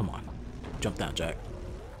 Aw, come on. Jump down, Jak.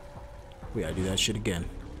 We gotta do that shit again.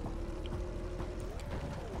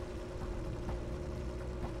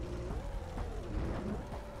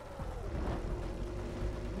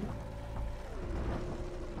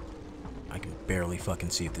 I can barely fucking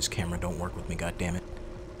see if this camera don't work with me, goddammit.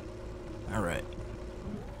 Alright.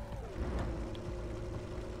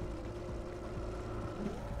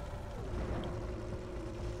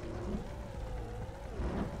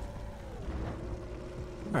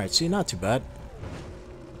 Alright, see, not too bad.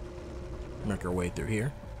 Make our way through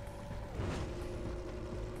here.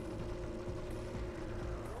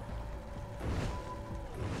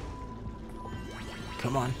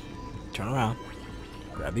 Come on. Turn around.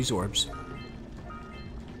 Grab these orbs.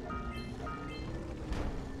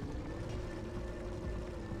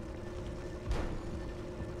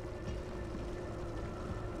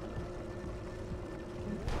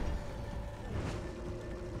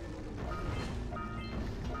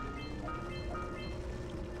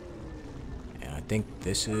 I think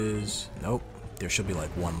this is... Nope. There should be like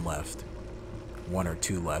one left. One or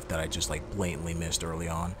two left that I just like blatantly missed early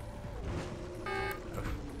on.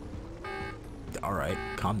 Alright,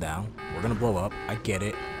 calm down. We're gonna blow up. I get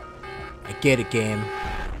it. I get it, game.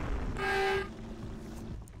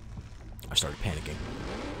 I started panicking.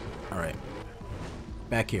 Alright.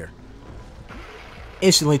 Back here.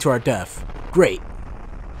 Instantly to our death. Great.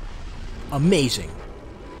 Amazing.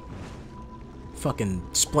 Fucking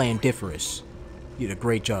splendiferous. You did a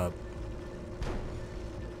great job.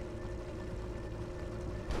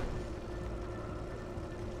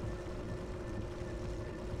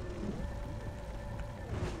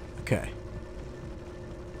 Okay.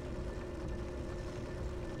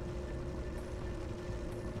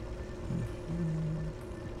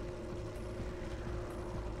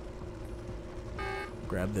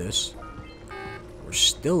 Grab this. We're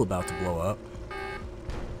still about to blow up.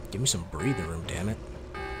 Give me some breathing room, damn it.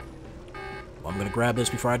 Well, I'm gonna grab this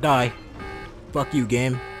before I die. Fuck you,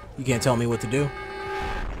 game. You can't tell me what to do.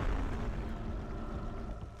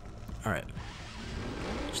 Alright.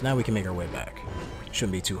 So now we can make our way back.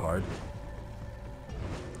 Shouldn't be too hard.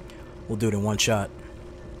 We'll do it in one shot.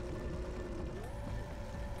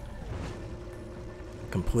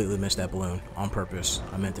 Completely missed that balloon. On purpose.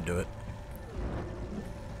 I meant to do it.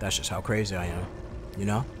 That's just how crazy I am. You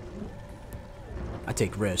know? I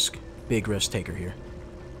take risk. Big risk taker here.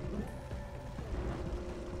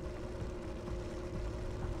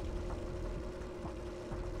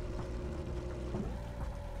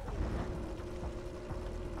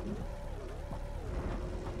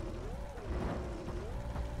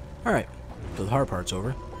 Alright, so the hard part's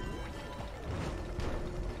over.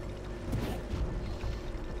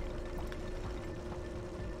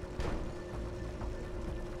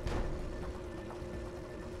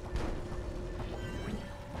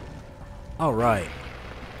 Alright,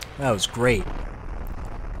 that was great.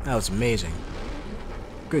 That was amazing.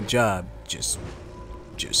 Good job. Just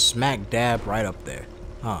smack dab right up there.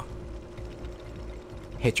 Huh.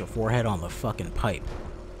 Hit your forehead on the fucking pipe.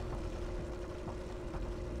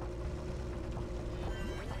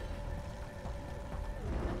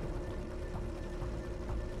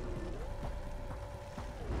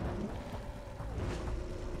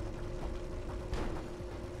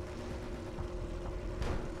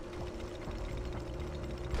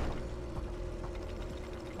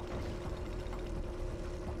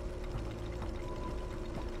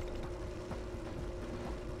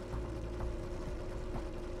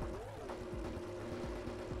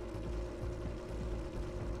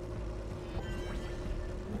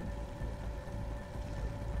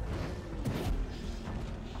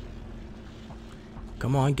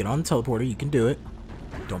 Come on, get on the teleporter. You can do it.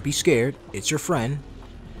 Don't be scared. It's your friend.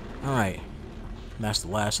 Alright. That's the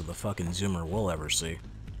last of the fucking zoomer we'll ever see.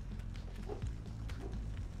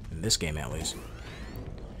 In this game, at least.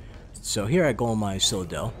 So here at Gol and Maia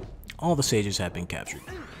Acheron, all the sages have been captured,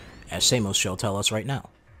 as Samos shall tell us right now.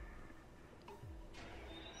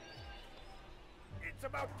 It's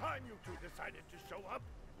about time you two decided to show up.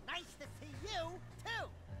 Nice to see you, too.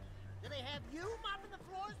 Do they have you mopping the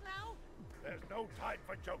floors now? There's no time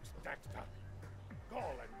for jokes, Daxter.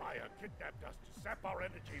 Gol and Maia kidnapped us to sap our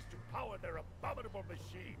energies to power their abominable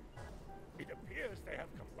machine. It appears they have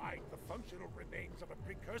combined the functional remains of a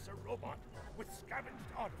precursor robot with scavenged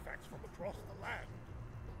artifacts from across the land.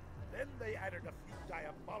 Then they added a few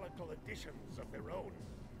diabolical additions of their own,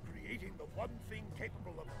 creating the one thing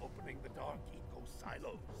capable of opening the dark eco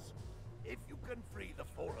silos. If you can free the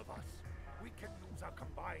four of us, we can use our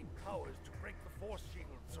combined powers to break the force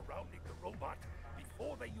shield surrounding the robot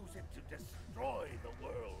before they use it to destroy the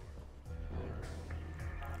world.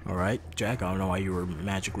 Alright, Jak, I don't know why you were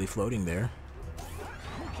magically floating there.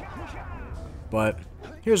 But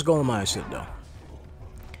here's Gol and Maia Acheron.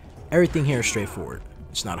 Everything here is straightforward.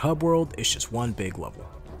 It's not hub world, it's just one big level.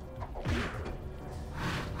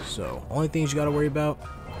 So, only things you gotta worry about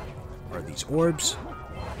are these orbs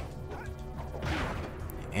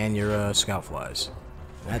and your scout flies.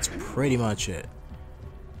 That's pretty much it.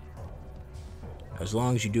 As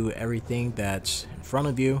long as you do everything that's in front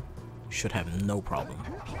of you, you should have no problem.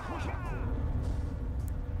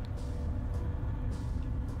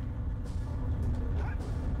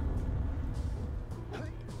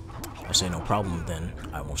 I say no problem, then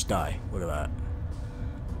I almost die. Look at that.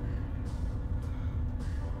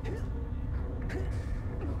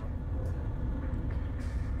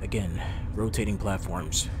 Again, rotating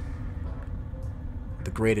platforms.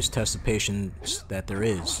 The greatest test of patience that there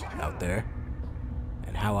is out there,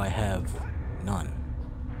 and how I have none.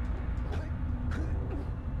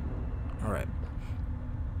 Alright.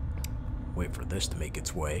 Wait for this to make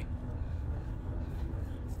its way.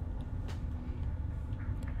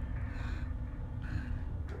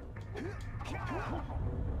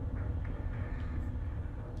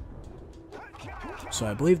 So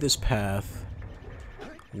I believe this path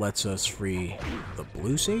lets us free the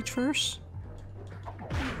blue sage first.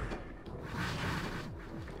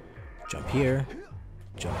 Jump here.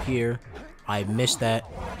 Jump here. I missed that.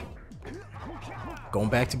 Going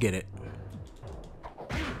back to get it.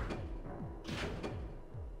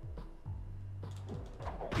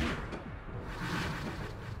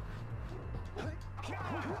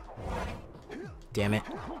 Damn it.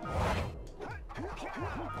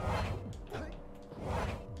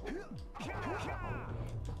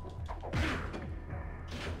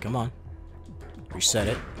 Come on. Reset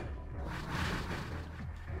it.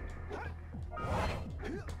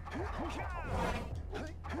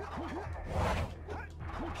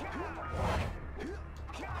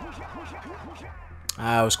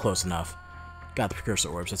 I was close enough. Got the precursor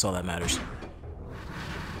orbs, that's all that matters.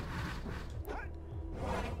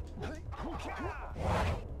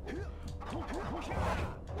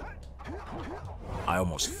 I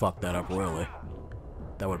almost fucked that up royally.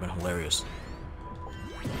 That would have been hilarious.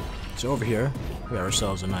 So over here, we got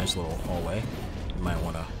ourselves a nice little hallway. We might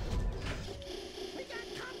want to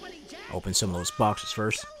open some of those boxes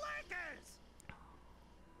first.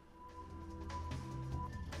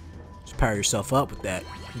 Just power yourself up with that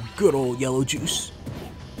good old yellow juice.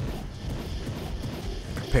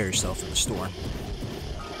 Prepare yourself for the storm.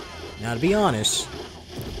 Now, to be honest,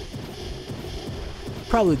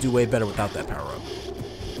 probably do way better without that power up.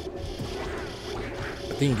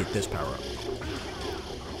 But then you get this power up.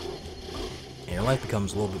 And your life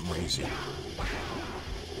becomes a little bit more easy.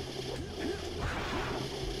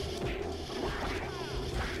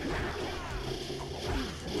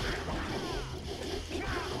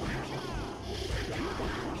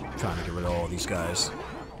 Trying to get rid of all these guys.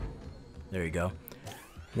 There you go.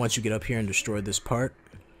 Once you get up here and destroy this part,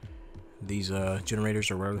 these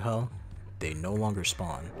generators or whatever the hell, they no longer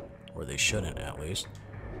spawn. Or they shouldn't, at least.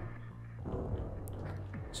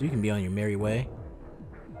 So you can be on your merry way.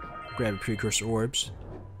 Grab your precursor orbs.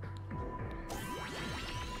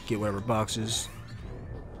 Get whatever boxes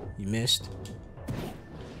you missed.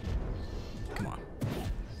 Come on.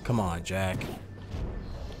 Come on, Jak.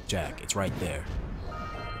 Jak, it's right there.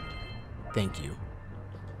 Thank you.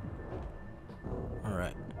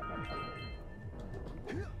 Alright.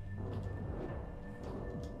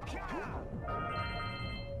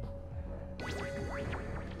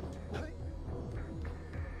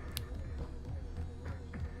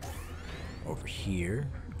 Over here,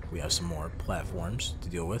 we have some more platforms to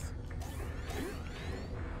deal with.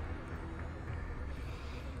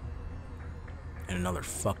 And another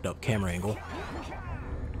fucked up camera angle.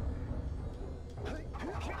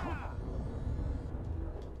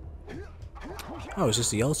 Oh, is this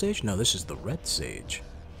the yellow sage? No, this is the red sage.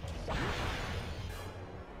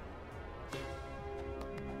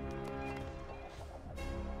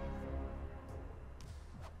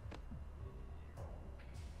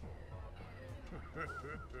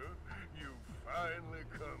 You finally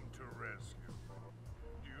come to rescue.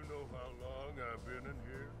 Do you know how long I've been in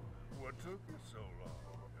here? What took you so long?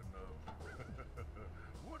 And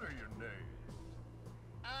what are your names?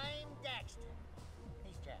 I'm Daxter.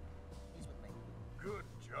 He's Jack. He's with me. Good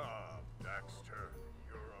job, Daxter.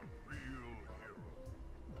 You're a real hero.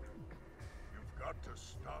 You've got to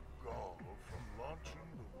stop Gol from launching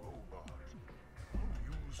the robot.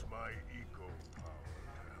 I'll use my eco power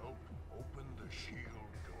to help open the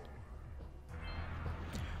shield door.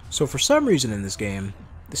 So for some reason in this game,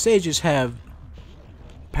 the sages have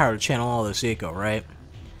power to channel all this eco, right?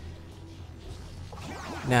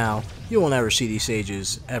 Now, you will never see these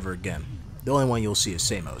sages ever again. The only one you'll see is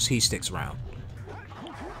Samos. He sticks around.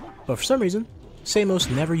 But for some reason, Samos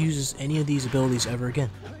never uses any of these abilities ever again.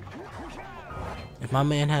 If my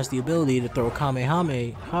man has the ability to throw a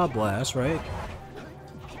Kamehameha blast, right?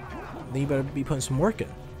 Then you better be putting some work in.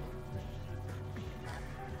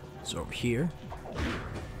 So over here,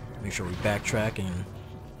 make sure we backtrack and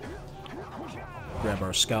grab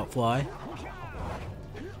our scout fly.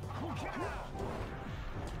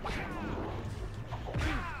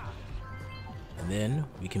 And then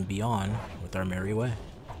we can be on with our merry way.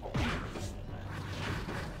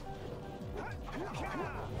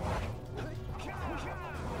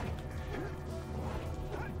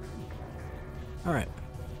 Alright.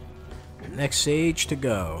 Next sage to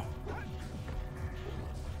go.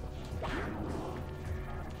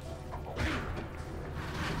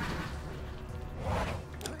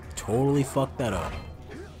 Totally fucked that up.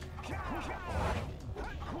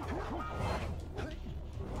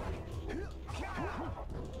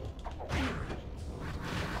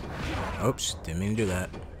 Oops, didn't mean to do that.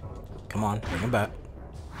 Come on, bring him back.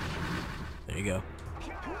 There you go.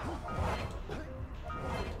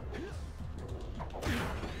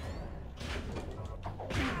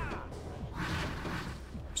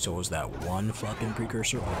 So was that one fucking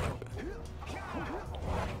precursor orb?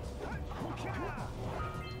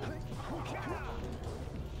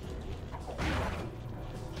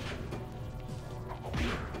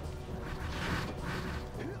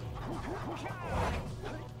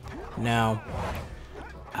 Now,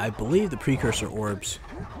 I believe the precursor orbs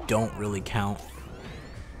don't really count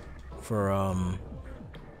for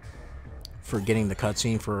getting the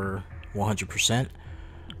cutscene for 100%.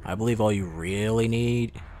 I believe all you really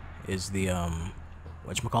need is the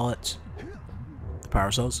whatchamacallit, the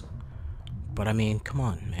power cells. But I mean, come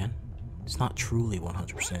on, man. It's not truly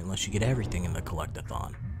 100% unless you get everything in the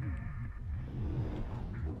collectathon.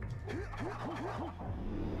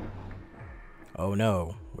 Oh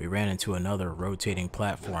no, we ran into another rotating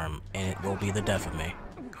platform and it will be the death of me.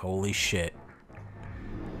 Holy shit.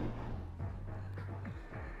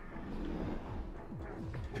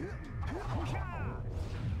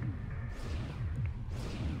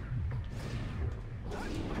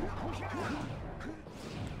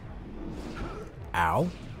 Ow.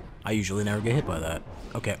 I usually never get hit by that.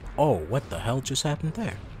 Okay. Oh, what the hell just happened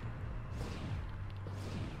there?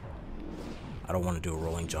 I don't want to do a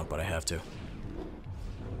rolling jump, but I have to.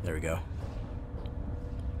 There we go.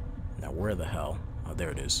 Now where the hell? Oh, there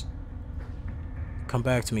it is. Come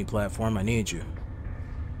back to me, platform. I need you.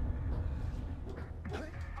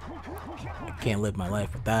 I can't live my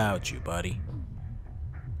life without you, buddy.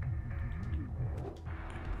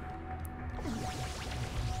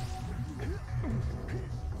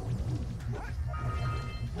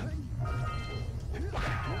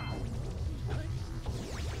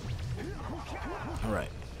 Alright.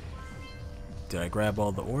 Did I grab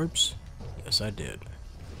all the orbs? Yes, I did.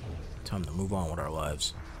 Time to move on with our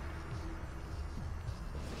lives.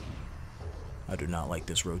 I do not like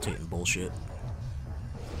this rotating bullshit.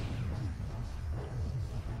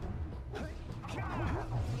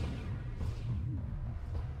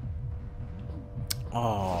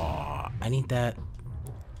 Oh, I need that.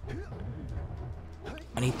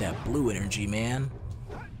 I need that blue energy, man.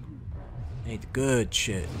 I need the good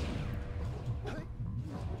shit.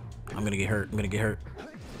 I'm gonna get hurt. I'm gonna get hurt.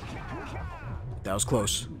 That was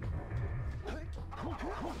close.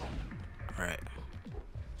 Alright.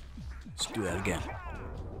 Let's do that again.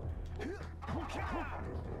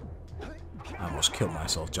 I almost killed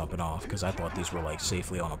myself jumping off because I thought these were like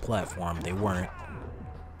safely on a platform. They weren't.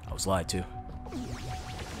 I was lied to.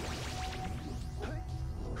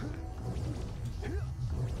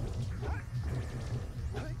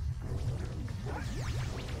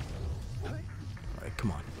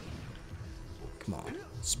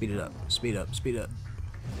 Speed it up. Speed up. Speed up.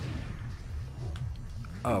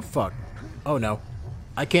 Oh, fuck. Oh, no.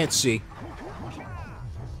 I can't see.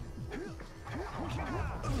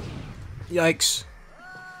 Yikes.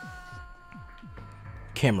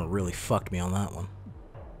 Camera really fucked me on that one.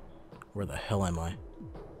 Where the hell am I?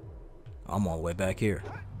 I'm all the way back here.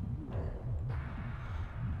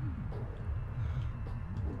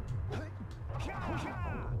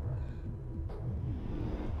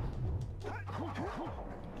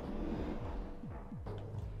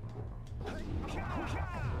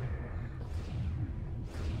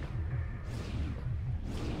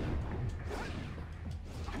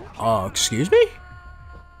 Excuse me?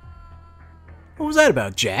 What was that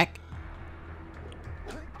about, Jak?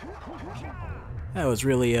 That was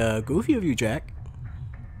really, goofy of you, Jak.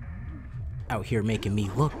 Out here making me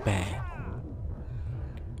look bad.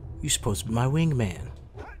 You're supposed to be my wingman.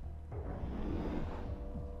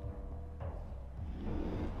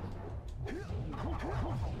 You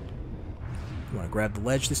wanna grab the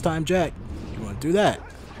ledge this time, Jak? You wanna do that?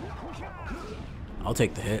 I'll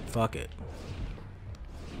take the hit, fuck it.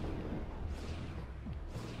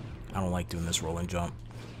 I don't like doing this rolling jump.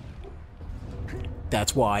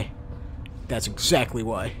 That's why. That's exactly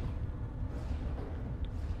why.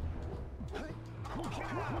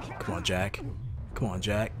 Come on, Jak. Come on,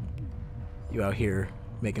 Jak. You out here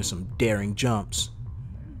making some daring jumps.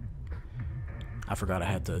 I forgot I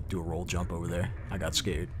had to do a roll jump over there. I got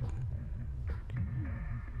scared.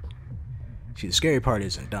 See, the scary part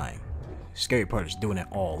isn't dying. The scary part is doing it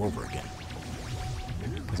all over again.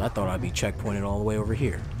 Because I thought I'd be checkpointed all the way over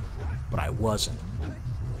here. But I wasn't.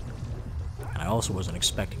 And I also wasn't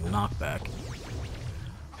expecting knockback.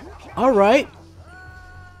 Alright.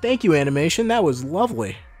 Thank you, animation. That was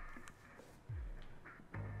lovely.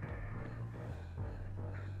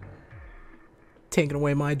 Taking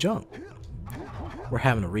away my jump. We're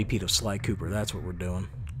having a repeat of Sly Cooper. That's what we're doing.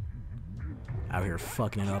 Out here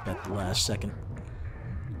fucking it up at the last second.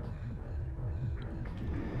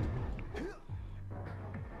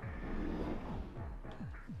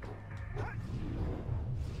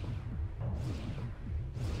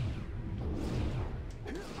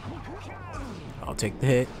 I'll take the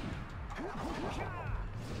hit.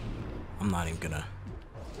 I'm not even gonna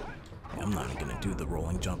do the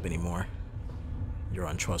rolling jump anymore. You're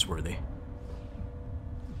untrustworthy.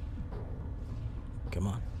 Come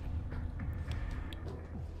on.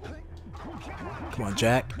 Come on,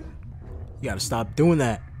 Jak. You gotta stop doing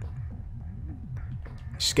that.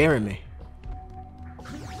 You're scaring me.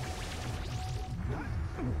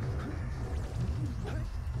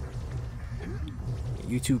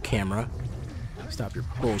 You too, camera. Stop your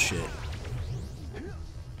bullshit.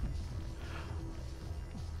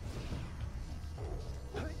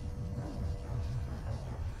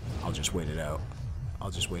 I'll just wait it out.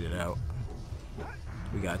 I'll just wait it out.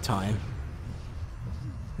 We got time.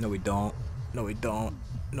 No, we don't. No, we don't.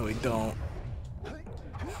 No, we don't.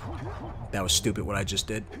 That was stupid what I just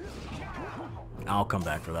did. I'll come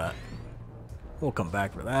back for that. We'll come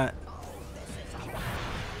back for that.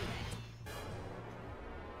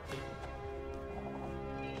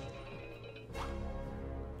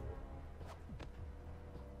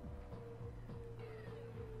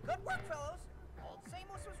 Good work, fellows. Old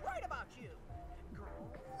Samos was right about you.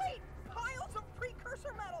 Great piles of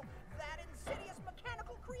precursor metal. That insidious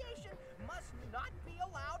mechanical creation must not be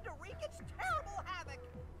allowed to wreak its terrible havoc.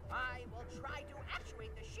 I will try to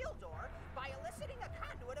actuate the shield door by eliciting a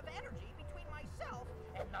conduit of energy between myself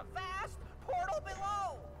and the vast portal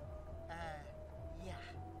below. Yeah.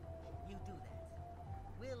 You do that.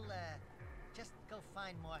 We'll, just go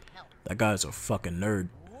find more help. That guy's a fucking nerd.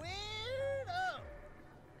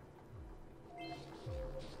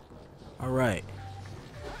 Alright.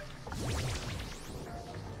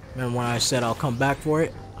 Remember when I said I'll come back for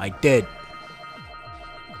it? I did.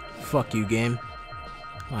 Fuck you, game.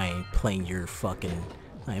 I ain't playing your fucking...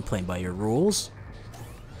 I ain't playing by your rules.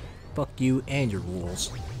 Fuck you and your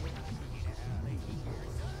rules.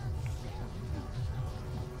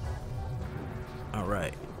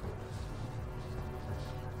 Alright.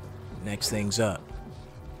 Next thing's up.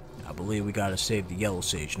 I believe we gotta save the Yellow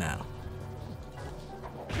Sage now.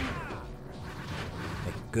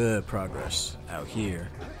 Good progress out here.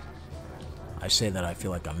 I say that I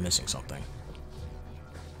feel like I'm missing something.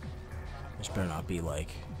 There's better not be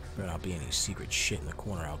any secret shit in the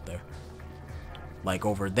corner out there. Like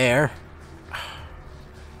over there.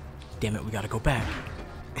 Damn it, we gotta go back.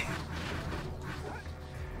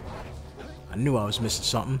 I knew I was missing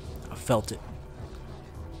something. I felt it.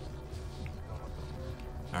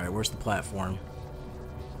 Alright, where's the platform?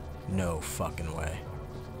 No fucking way.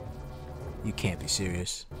 You can't be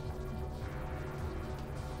serious.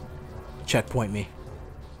 Checkpoint me.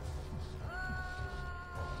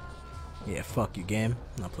 Yeah, fuck you, game.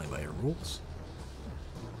 I'm not playing by your rules.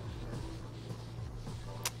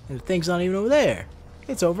 And the thing's not even over there.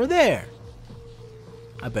 It's over there.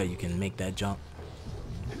 I bet you can make that jump.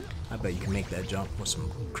 I bet you can make that jump with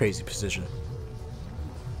some crazy precision.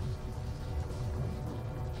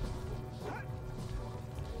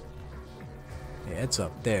 Yeah, it's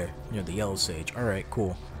up there, near the yellow sage. Alright,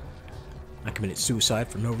 cool. I committed suicide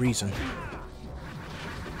for no reason.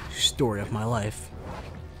 Story of my life.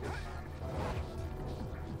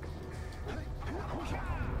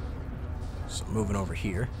 So moving over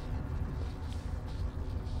here.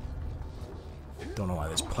 Don't know why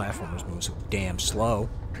this platform is moving so damn slow.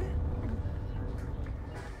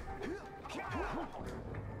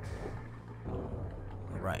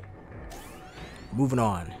 Alright. Moving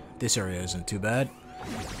on. This area isn't too bad.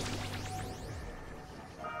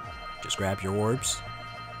 Just grab your orbs.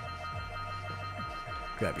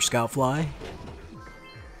 Grab your scout fly.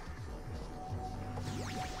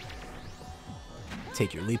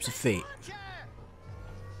 Take your leaps of fate.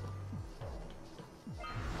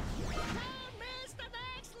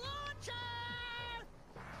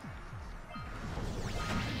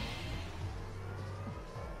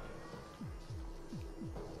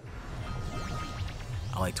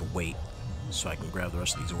 I like to wait so I can grab the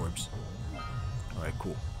rest of these orbs. Alright,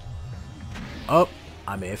 cool. Oh,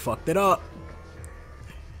 I may have fucked it up.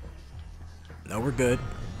 No, we're good.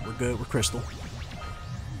 We're good. We're crystal.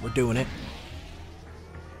 We're doing it.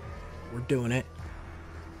 We're doing it.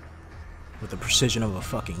 With the precision of a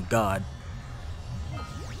fucking god.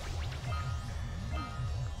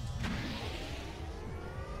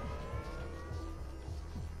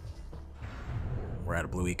 We're out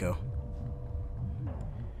of blue eco.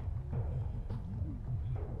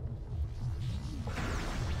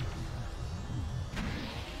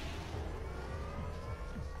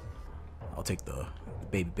 I'll take the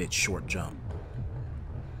baby bitch short jump.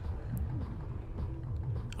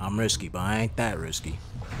 I'm risky, but I ain't that risky.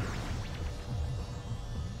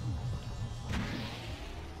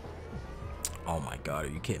 Oh my god, are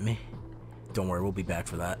you kidding me? Don't worry, we'll be back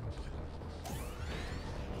for that.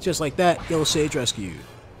 Just like that, Yellow Sage rescued.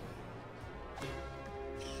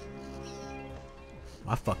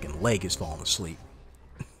 My fucking leg is falling asleep.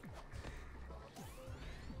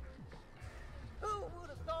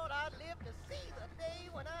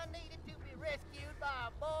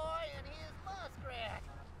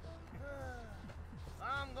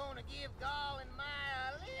 Give Gol and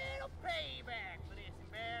Maia a little payback for this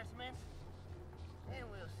embarrassment. Then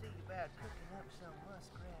we'll see about cooking up some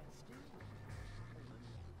muskrat stew.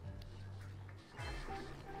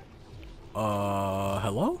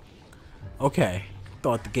 Hello? Okay.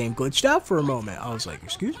 Thought the game glitched out for a moment. I was like,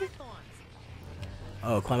 excuse me?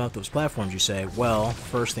 Oh, climb up those platforms, you say? Well,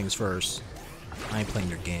 first things first. I ain't playing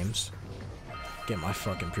your games. Get my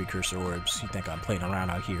fucking precursor orbs. You think I'm playing around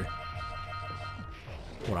out here?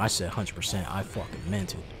 When I said 100%, I fucking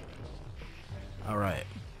meant it. Alright.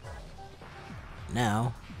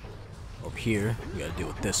 Now, over here, we gotta deal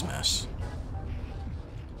with this mess.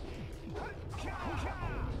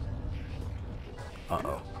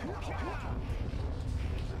 Uh-oh.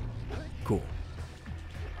 Cool.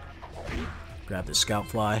 Grab the scout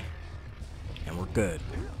fly, and we're good.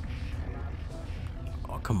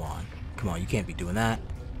 Oh, come on. Come on, you can't be doing that.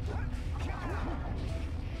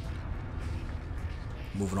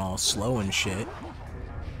 Moving all slow and shit.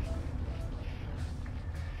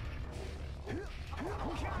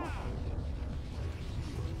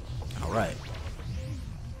 Alright.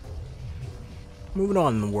 Moving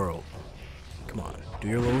on in the world. Come on, do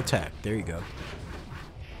your little attack. There you go.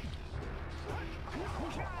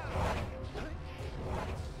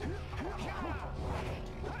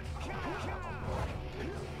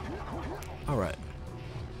 Alright.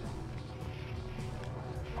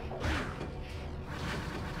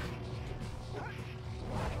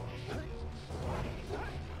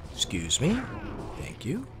 Excuse me. Thank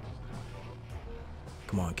you.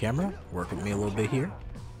 Come on, camera. Work with me a little bit here.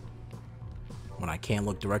 When I can't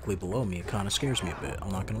look directly below me, it kind of scares me a bit.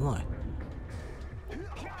 I'm not gonna lie.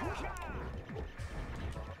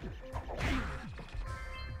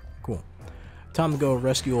 Cool. Time to go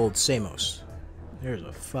rescue old Samos. There's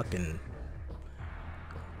a fucking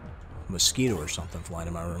mosquito or something flying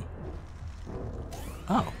in my room.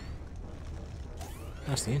 Oh.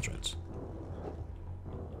 That's the entrance.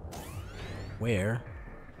 Where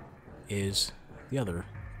is the other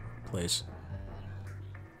place?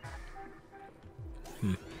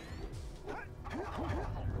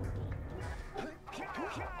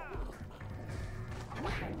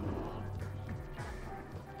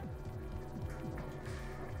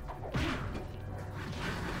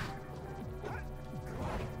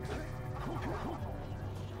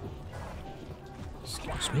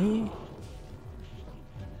 Excuse me.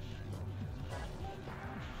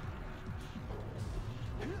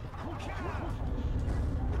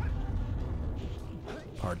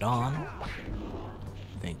 Pardon.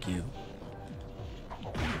 Thank you.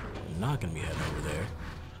 I'm not gonna be heading over there.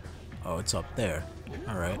 Oh, it's up there.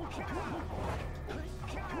 Alright.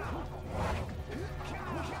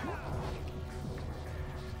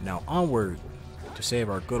 Now onward to save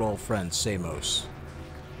our good old friend Samos.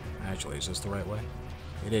 Actually, is this the right way?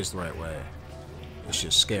 It is the right way. It's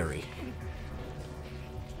just scary.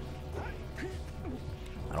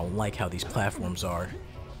 I don't like how these platforms are.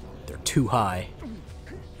 They're too high,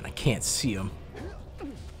 and I can't see them.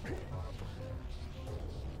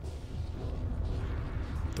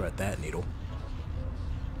 Thread that needle.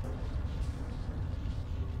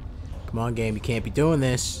 Come on, game, you can't be doing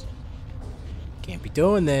this. Can't be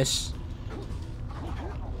doing this.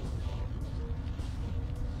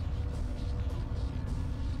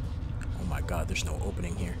 Oh my god, there's no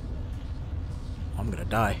opening here. I'm gonna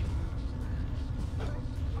die.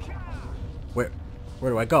 Where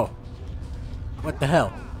do I go? What the hell?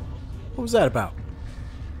 What was that about?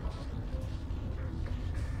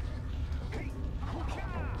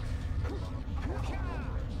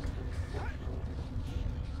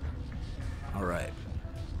 Alright.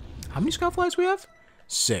 How many skyflies we have?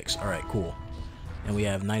 6. Alright, cool. And we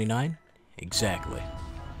have 99? Exactly.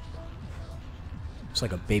 It's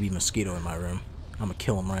like a baby mosquito in my room. I'm gonna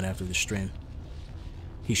kill him right after the stream.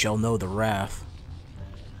 He shall know the wrath.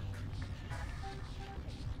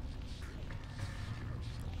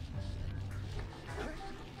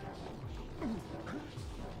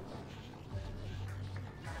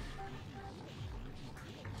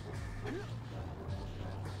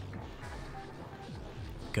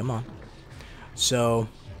 Come on. So,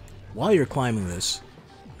 while you're climbing this,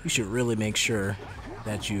 you should really make sure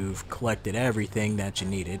that you've collected everything that you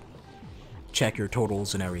needed. Check your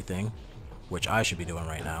totals and everything, which I should be doing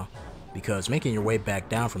right now, because making your way back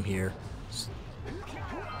down from here,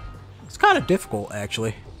 it's kind of difficult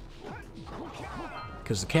actually,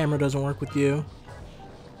 because the camera doesn't work with you,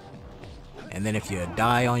 and then if you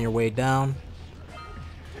die on your way down,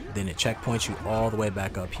 then it checkpoints you all the way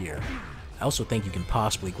back up here. I also think you can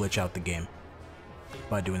possibly glitch out the game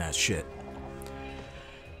by doing that shit.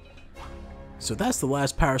 So that's the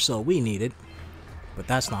last power cell we needed, but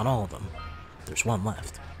that's not all of them. There's one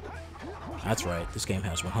left. That's right, this game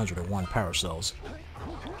has 101 power cells.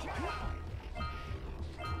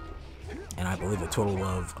 And I believe a total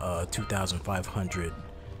of 2,500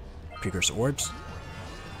 precursor orbs.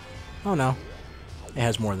 Oh no, it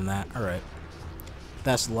has more than that. Alright.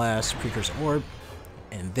 That's the last precursor orb.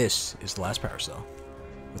 And this is the last power cell.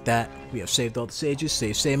 With that, we have saved all the sages,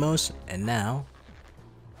 saved Samos, and now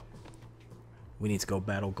we need to go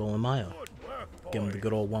battle Gol and Maia. Give them the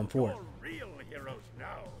good old 1-4. You're real heroes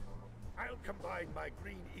now. I'll combine my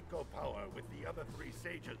green eco power with the other 3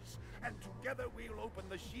 sages, and together we'll open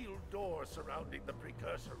the shield door surrounding the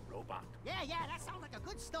precursor robot. Yeah, that sounds like a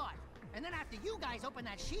good start. And then after you guys open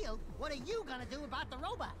that shield, what are you gonna do about the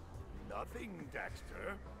robot? Nothing,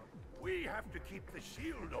 Daxter. We have to keep the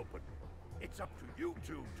shield open. It's up to you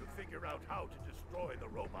two to figure out how to destroy the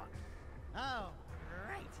robot. Oh,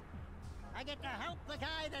 right. I get to help the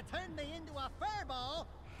guy that turned me into a furball.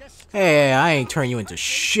 Hey, I ain't turn you into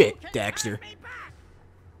shit, Daxter.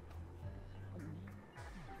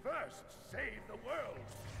 First, save the world.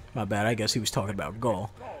 My bad, I guess he was talking about Gol.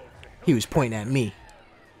 He was pointing at me.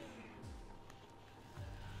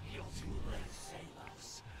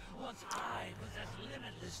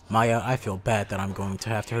 Maia, I feel bad that I'm going to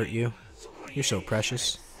have to hurt you. You're so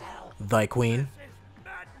precious. Thy queen. This is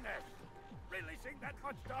madness. Releasing that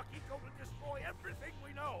much dark eco will destroy everything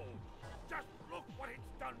we know. Just look what it's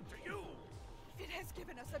done to you. It has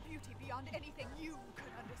given us a beauty beyond anything you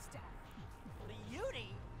could understand.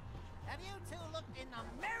 Beauty? Have you two looked in the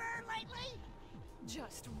mirror lately?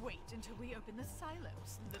 Just wait until we open the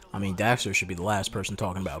silos, little I mean, Daxter should be the last person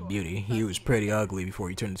talking about beauty. He was pretty ugly before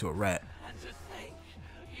he turned into a rat. And to think,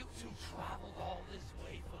 you two traveled all this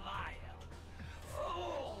way for Maia.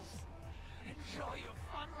 Fools! Enjoy your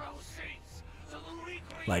front row seats to the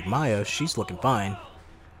recreation. Like Maia, she's looking fine.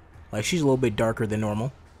 Like, she's a little bit darker than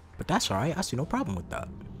normal. But that's alright, I see no problem with that.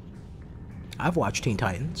 I've watched Teen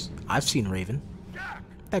Titans. I've seen Raven.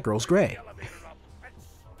 That girl's gray.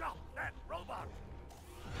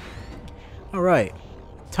 Alright,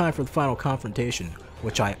 time for the final confrontation,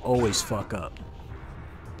 which I always fuck up.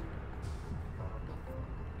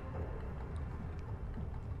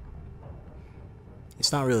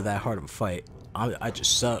 It's not really that hard of a fight. I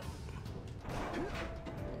just suck.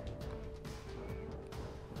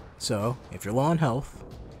 So, if you're low on health,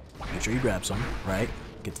 make sure you grab some, right?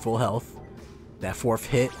 Get full health. That 4th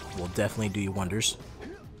hit will definitely do you wonders.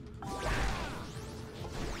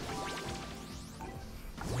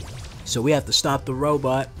 So we have to stop the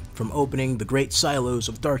robot from opening the great silos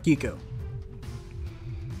of Dark Eco.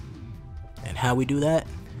 And how we do that?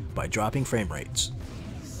 By dropping frame rates.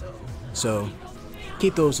 So,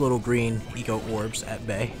 keep those little green eco orbs at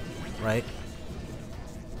bay, right?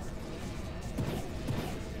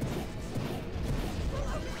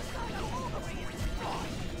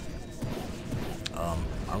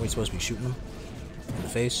 Aren't we supposed to be shooting them in the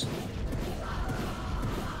face?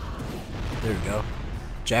 There we go.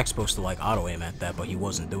 Jack's supposed to like auto aim at that, but he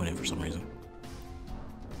wasn't doing it for some reason.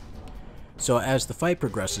 So as the fight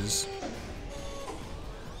progresses,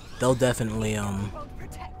 they'll definitely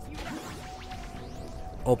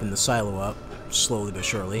open the silo up slowly but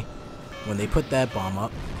surely. When they put that bomb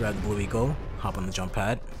up, grab the blue eagle, hop on the jump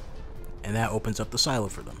pad, and that opens up the silo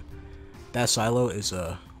for them. That silo is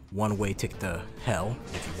a one-way ticket to hell.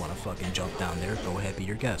 If you want to fucking jump down there, go ahead, be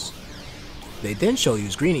your guest. They then shall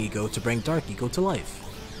use green eco to bring dark eco to life,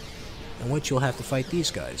 in which you'll have to fight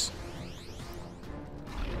these guys.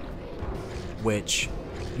 Which,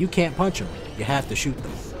 you can't punch them, you have to shoot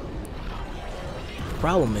them. The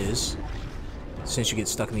problem is, since you get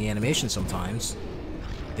stuck in the animation sometimes,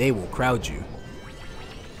 they will crowd you.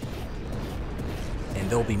 And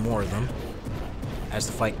there'll be more of them as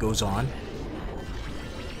the fight goes on.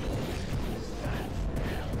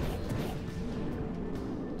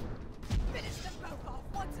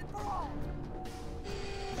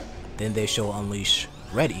 Then they shall unleash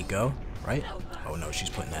red eco, right? Oh no, she's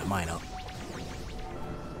putting that mine up.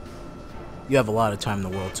 You have a lot of time in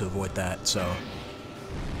the world to avoid that, so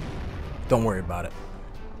don't worry about it.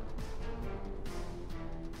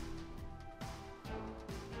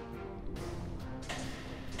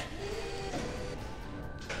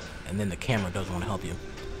 And then the camera doesn't want to help you.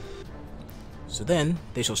 So then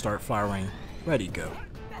they shall start firing red eco,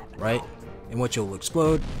 right? In which you'll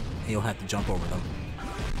explode and you'll have to jump over them.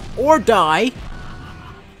 Or die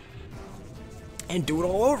and do it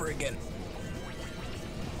all over again.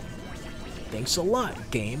 Thanks a lot,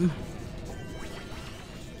 game.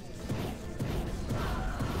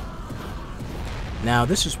 Now,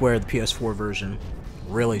 this is where the PS4 version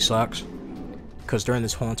really sucks, because during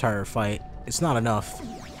this whole entire fight, it's not enough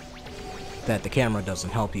that the camera doesn't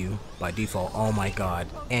help you by default. Oh my god.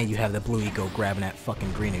 And you have the blue eco grabbing that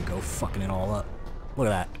fucking green eco, fucking it all up. Look at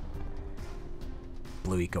that.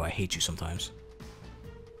 Blue eco, I hate you sometimes.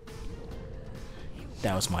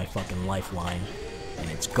 That was my fucking lifeline, and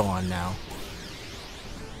it's gone now.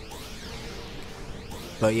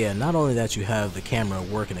 But yeah, not only that you have the camera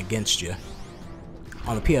working against you,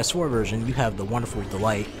 on the PS4 version you have the wonderful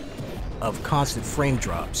delight of constant frame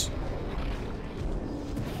drops.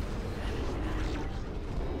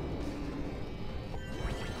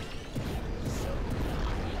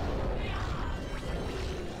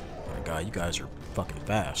 Oh my god, you guys are fucking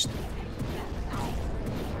fast.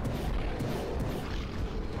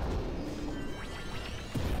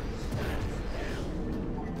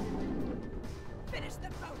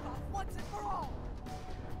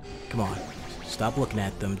 Come on, stop looking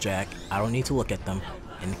at them, Jack. I don't need to look at them,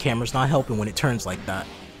 and the camera's not helping when it turns like that.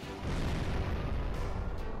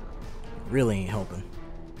 Really ain't helping.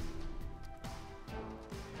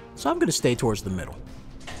 So I'm gonna stay towards the middle.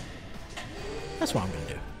 That's what I'm gonna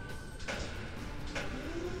do.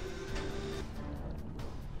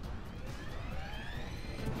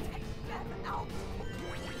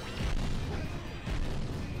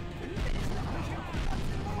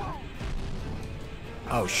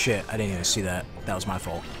 Oh shit, I didn't even see that. That was my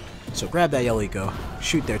fault. So grab that yellow eco,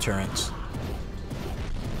 shoot their turrets.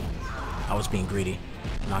 I was being greedy.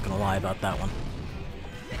 Not gonna lie about that one.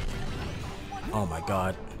 Oh my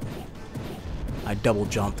god. I double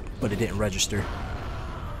jumped, but it didn't register.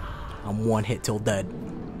 I'm one hit till dead.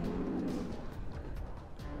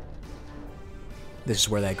 This is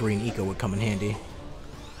where that green eco would come in handy.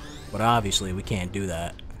 But obviously we can't do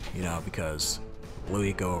that, you know, because blue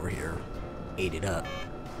eco over here ate it up.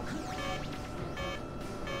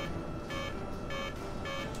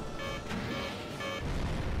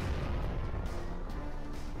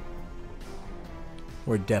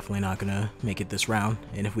 We're definitely not gonna make it this round,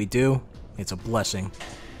 and if we do, it's a blessing.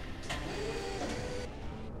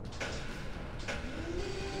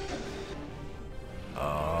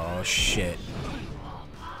 Oh shit.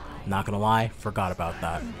 Not gonna lie, forgot about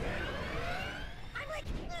that.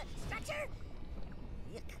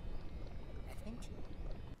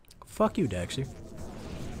 Fuck you, Daxter.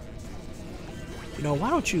 You know, why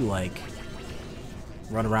don't you, like,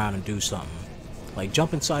 run around and do something. Like,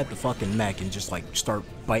 jump inside the fucking mech and just, like, start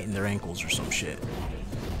biting their ankles or some shit.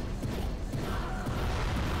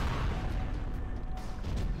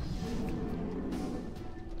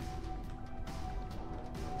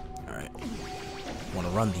 Alright. Want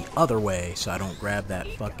to run the other way so I don't grab that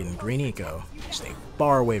fucking green eco. Stay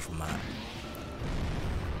far away from that.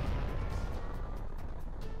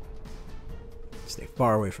 Stay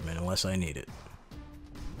far away from it unless I need it.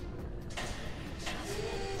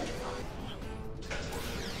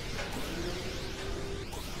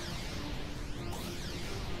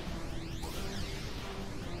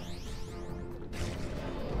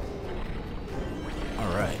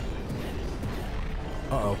 Alright.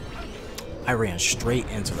 Uh-oh. I ran straight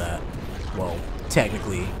into that. Well,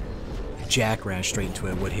 technically, Jak ran straight into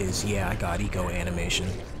it with his, yeah, I got eco animation.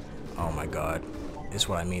 Oh my god. This is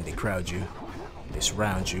what I mean, they crowd you. They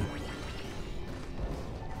surround you.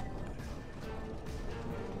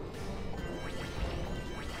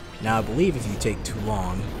 Now, I believe if you take too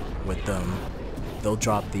long with them, they'll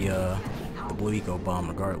drop the blue eco bomb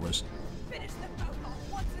regardless.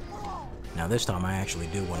 Now, this time I actually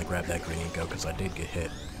do want to grab that green eco because I did get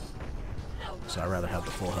hit. So I'd rather have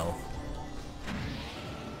the full health.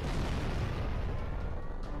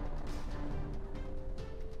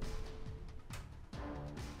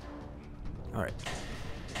 Alright.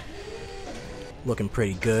 Looking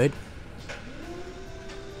pretty good.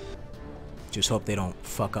 Just hope they don't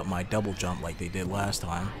fuck up my double jump like they did last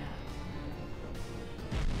time.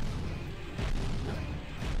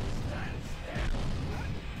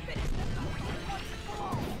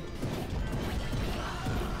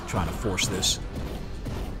 Trying to force this.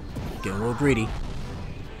 Getting a little greedy.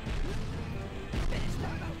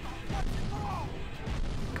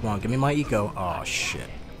 Come on, give me my eco. Oh shit.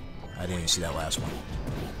 I didn't even see that last one.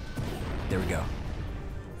 There we go.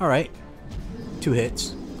 Alright. 2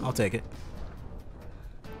 hits. I'll take it.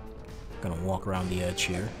 Gonna walk around the edge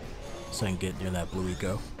here so I can get near that blue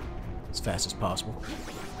eco as fast as possible.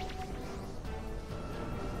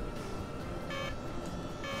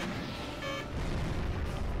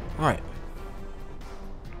 Alright.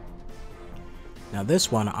 Now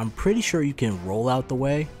this one, I'm pretty sure you can roll out the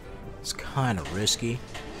way. It's kind of risky.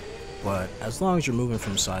 But as long as you're moving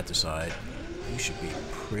from side to side, you should be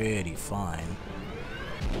pretty fine.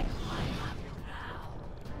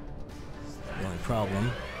 The only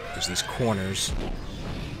problem is these corners.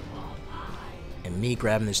 And me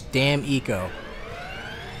grabbing this damn eco.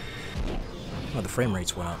 Oh, the frame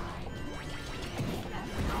rates went up.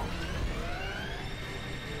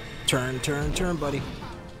 Turn, turn, turn, buddy.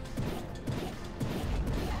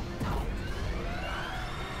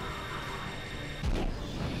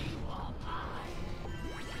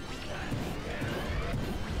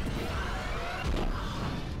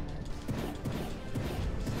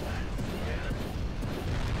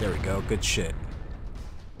 There we go, good shit.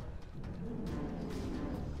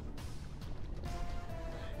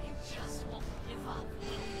 You just won't give up.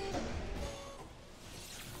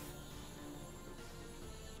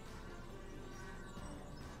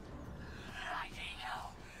 Right, Ego.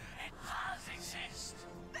 It does exist.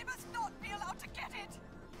 They must not be allowed to get it!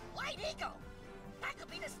 Light ego! That could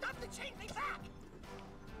be the stuff to chain me back!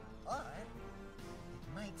 Or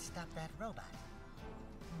it might stop that robot.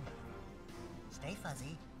 Stay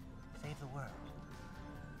fuzzy. Save the world.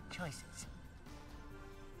 Choices.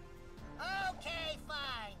 Okay,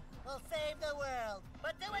 fine. We'll save the world.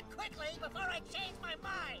 But do it quickly before I change my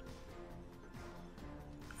mind.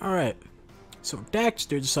 Alright. So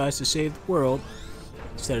Daxter decides to save the world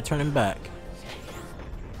instead of turning back.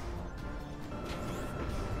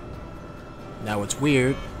 Now what's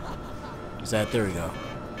weird is that, there we go.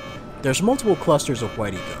 There's multiple clusters of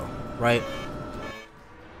white eco, right?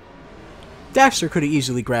 Daxter could have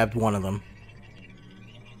easily grabbed one of them.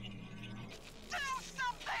 Do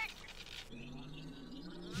something!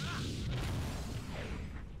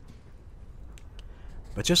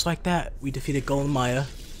 But just like that, we defeated Gol and Maia,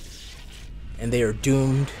 and they are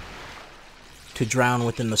doomed to drown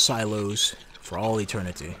within the silos for all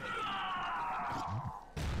eternity.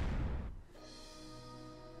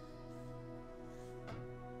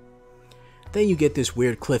 Then you get this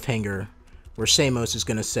weird cliffhanger where Samos is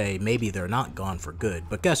going to say maybe they're not gone for good,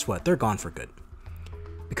 but guess what? They're gone for good.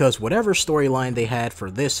 Because whatever storyline they had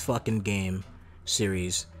for this fucking game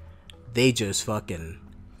series, they just fucking,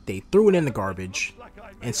 they threw it in the garbage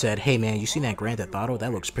and said, hey man, you seen that Grand Theft Auto?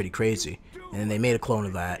 That looks pretty crazy. And then they made a clone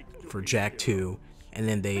of that for Jak 2, and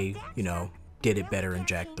then they, you know, did it better in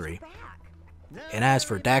Jak 3. And as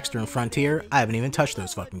for Daxter and Frontier, I haven't even touched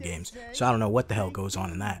those fucking games, so I don't know what the hell goes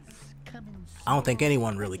on in that. I don't think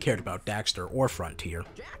anyone really cared about Daxter or Frontier.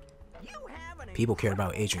 Jack, you have an People cared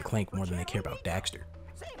about Agent Clank more than they care about Daxter,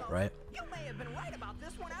 Samos, right? You may have been right about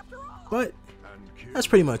this one after all. But that's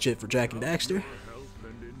pretty much it for Jak and Daxter.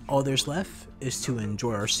 All there's left is to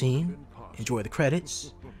enjoy our scene, enjoy the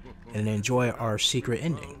credits, and enjoy our secret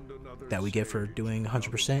ending that we get for doing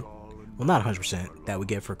 100%. Well, not 100%, that we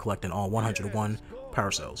get for collecting all 101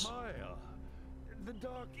 power cells. The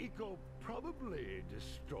Dark Eco probably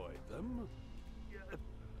destroyed them.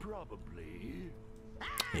 Probably.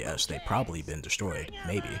 Yes, they've probably been destroyed.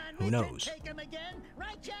 Maybe. Who knows? Take them again,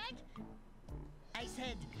 right, Jack? I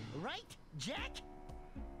said, right, Jack?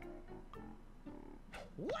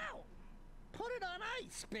 Wow! Put it on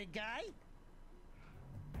ice, big guy.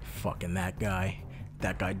 Fucking that guy.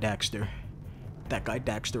 That guy Daxter. That guy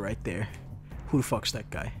Daxter right there. Who the fuck's that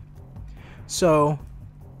guy? So,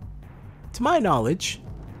 to my knowledge,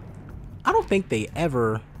 I don't think they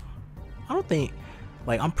ever... I don't think...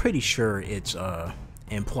 Like, I'm pretty sure it's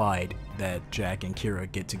implied that Jak and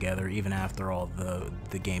Kira get together even after all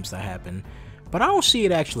the games that happen. But I don't see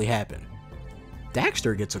it actually happen.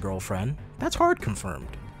 Daxter gets a girlfriend. That's hard confirmed,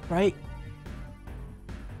 right?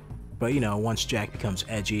 But, you know, once Jak becomes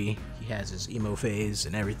edgy, he has his emo phase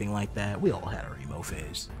and everything like that. We all had our emo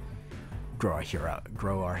phase. Grow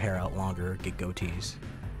our hair out longer, get goatees.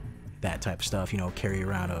 That type of stuff, you know, carry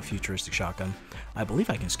around a futuristic shotgun. I believe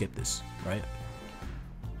I can skip this, right?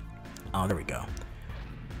 Oh, there we go.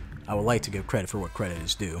 I would like to give credit for what credit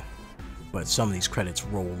is due, but some of these credits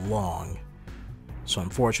roll long. So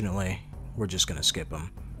unfortunately, we're just gonna skip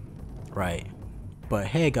them, right? But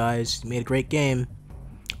hey guys, you made a great game.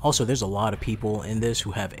 Also, there's a lot of people in this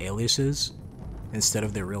who have aliases instead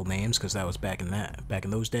of their real names, because that was back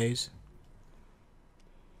in those days.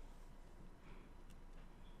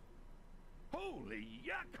 Holy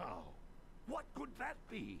yakko! What could that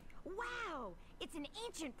be? Wow! It's an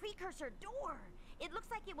ancient precursor door. It looks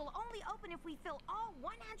like it will only open if we fill all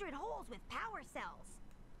 100 holes with power cells.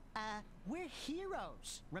 We're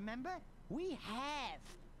heroes, remember? We have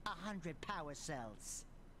 100 power cells.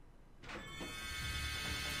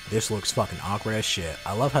 This looks fucking awkward as shit.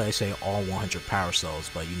 I love how they say all 100 power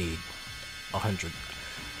cells, but you need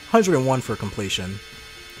 101 for completion.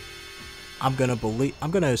 I'm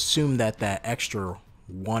gonna assume that extra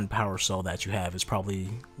one power cell that you have is probably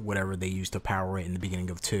whatever they used to power it in the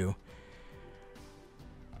beginning of 2.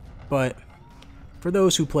 But for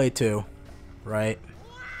those who play 2, right?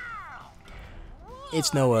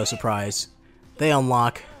 It's no surprise. They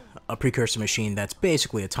unlock a precursor machine that's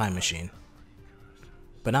basically a time machine.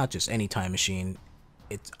 But not just any time machine.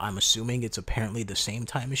 I'm assuming it's apparently the same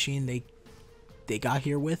time machine they got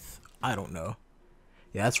here with. I don't know.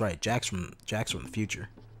 Yeah, that's right. Jak's from the future.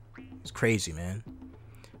 It's crazy, man.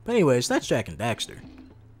 But anyways, that's Jak and Daxter,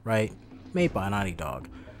 right? Made by Naughty Dog.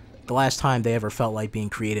 The last time they ever felt like being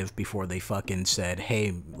creative before they fucking said,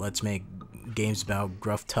 hey, let's make games about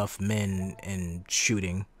gruff, tough men and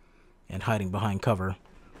shooting and hiding behind cover.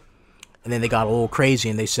 And then they got a little crazy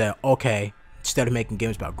and they said, okay, instead of making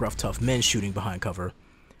games about gruff, tough men shooting behind cover,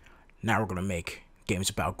 now we're gonna make games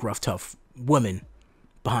about gruff, tough women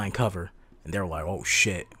behind cover. And they're like, oh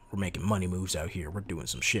shit, we're making money moves out here. We're doing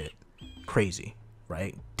some shit. Crazy,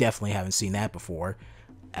 right? Definitely haven't seen that before.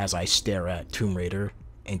 As I stare at Tomb Raider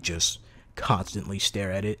and just constantly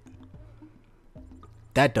stare at it.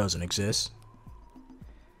 That doesn't exist.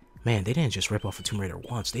 Man, they didn't just rip off a Tomb Raider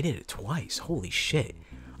once. They did it twice. Holy shit.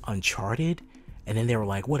 Uncharted. And then they were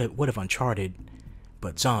like, what if Uncharted,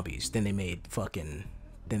 but zombies? Then they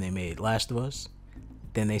made Last of Us.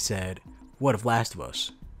 Then they said, what if Last of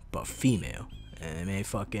Us, but female? And they made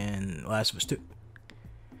fucking Last of Us 2.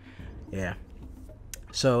 Yeah.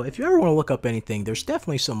 So if you ever want to look up anything, there's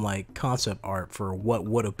definitely some like concept art for what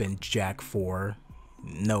would have been Jak 4.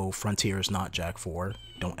 No, Frontier is not Jak 4.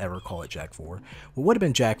 Don't ever call it Jak 4. What would have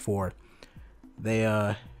been Jak 4? They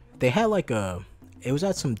had like it was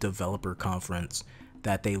at some developer conference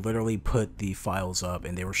that they literally put the files up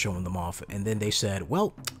and they were showing them off, and then they said,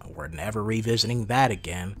 well, we're never revisiting that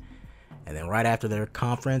again. And then right after their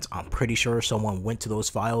conference, I'm pretty sure someone went to those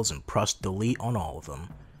files and pressed delete on all of them.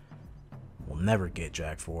 We'll never get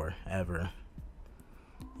Jak 4, ever.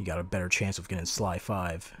 You got a better chance of getting Sly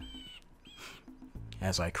 5.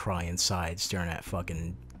 As I cry inside, staring at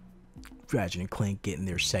fucking Ratchet and Clank getting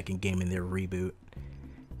their second game in their reboot.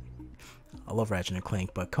 I love Ratchet and Clank,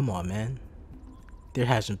 but come on, man. There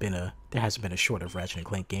hasn't been a short of Ratchet and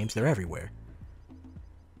Clank games. They're everywhere.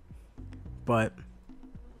 But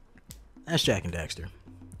that's Jak and Daxter.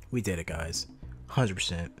 We did it, guys.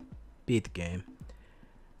 100%. Beat the game.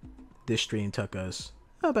 This stream took us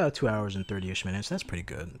About 2 hours and 30-ish minutes. That's pretty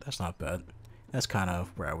good. That's not bad. That's kind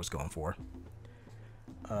of where I was going for.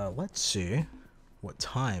 Let's see what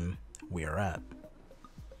time we are at.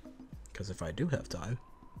 Because if I do have time,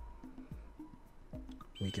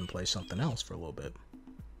 we can play something else for a little bit.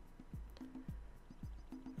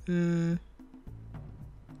 No,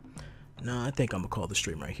 I think I'm going to call the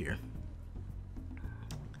stream right here.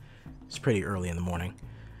 It's pretty early in the morning.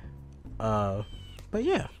 But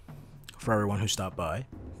yeah, for everyone who stopped by,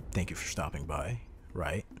 thank you for stopping by,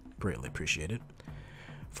 right? Greatly appreciate it.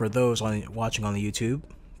 For those watching on the YouTube,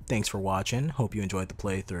 thanks for watching. Hope you enjoyed the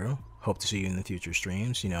playthrough. Hope to see you in the future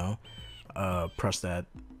streams, you know. Press that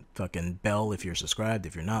fucking bell if you're subscribed.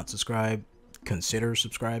 If you're not subscribed, consider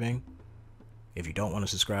subscribing. If you don't want to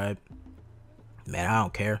subscribe, man, I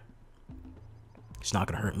don't care. It's not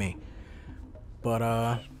gonna hurt me. But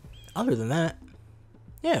other than that,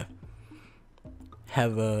 yeah.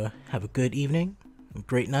 Have a good evening, a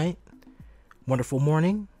great night, wonderful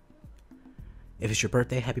morning. If it's your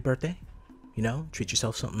birthday, happy birthday. You know, treat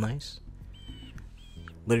yourself something nice.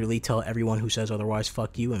 Literally tell everyone who says otherwise,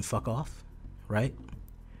 fuck you and fuck off, right?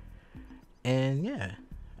 And yeah,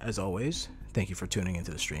 as always, thank you for tuning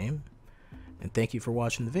into the stream. And thank you for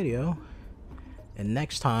watching the video. And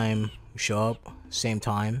next time we show up, same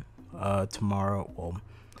time, tomorrow, well,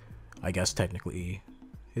 I guess technically,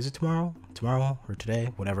 is it tomorrow? Tomorrow or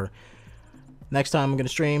today? Whatever. Next time I'm going to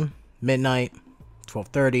stream, midnight,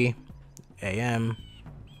 12:30 a.m.,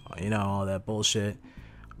 you know, all that bullshit.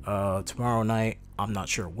 Tomorrow night, I'm not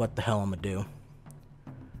sure what the hell I'm going to do.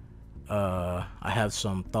 I have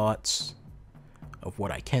some thoughts of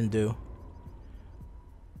what I can do.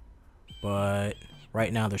 But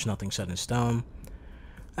right now, there's nothing set in stone.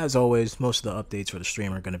 As always, most of the updates for the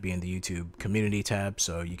stream are going to be in the YouTube community tab,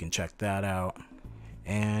 so you can check that out.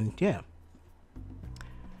 And yeah.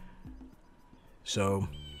 So,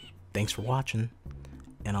 thanks for watching,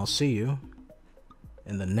 and I'll see you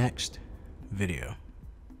in the next video.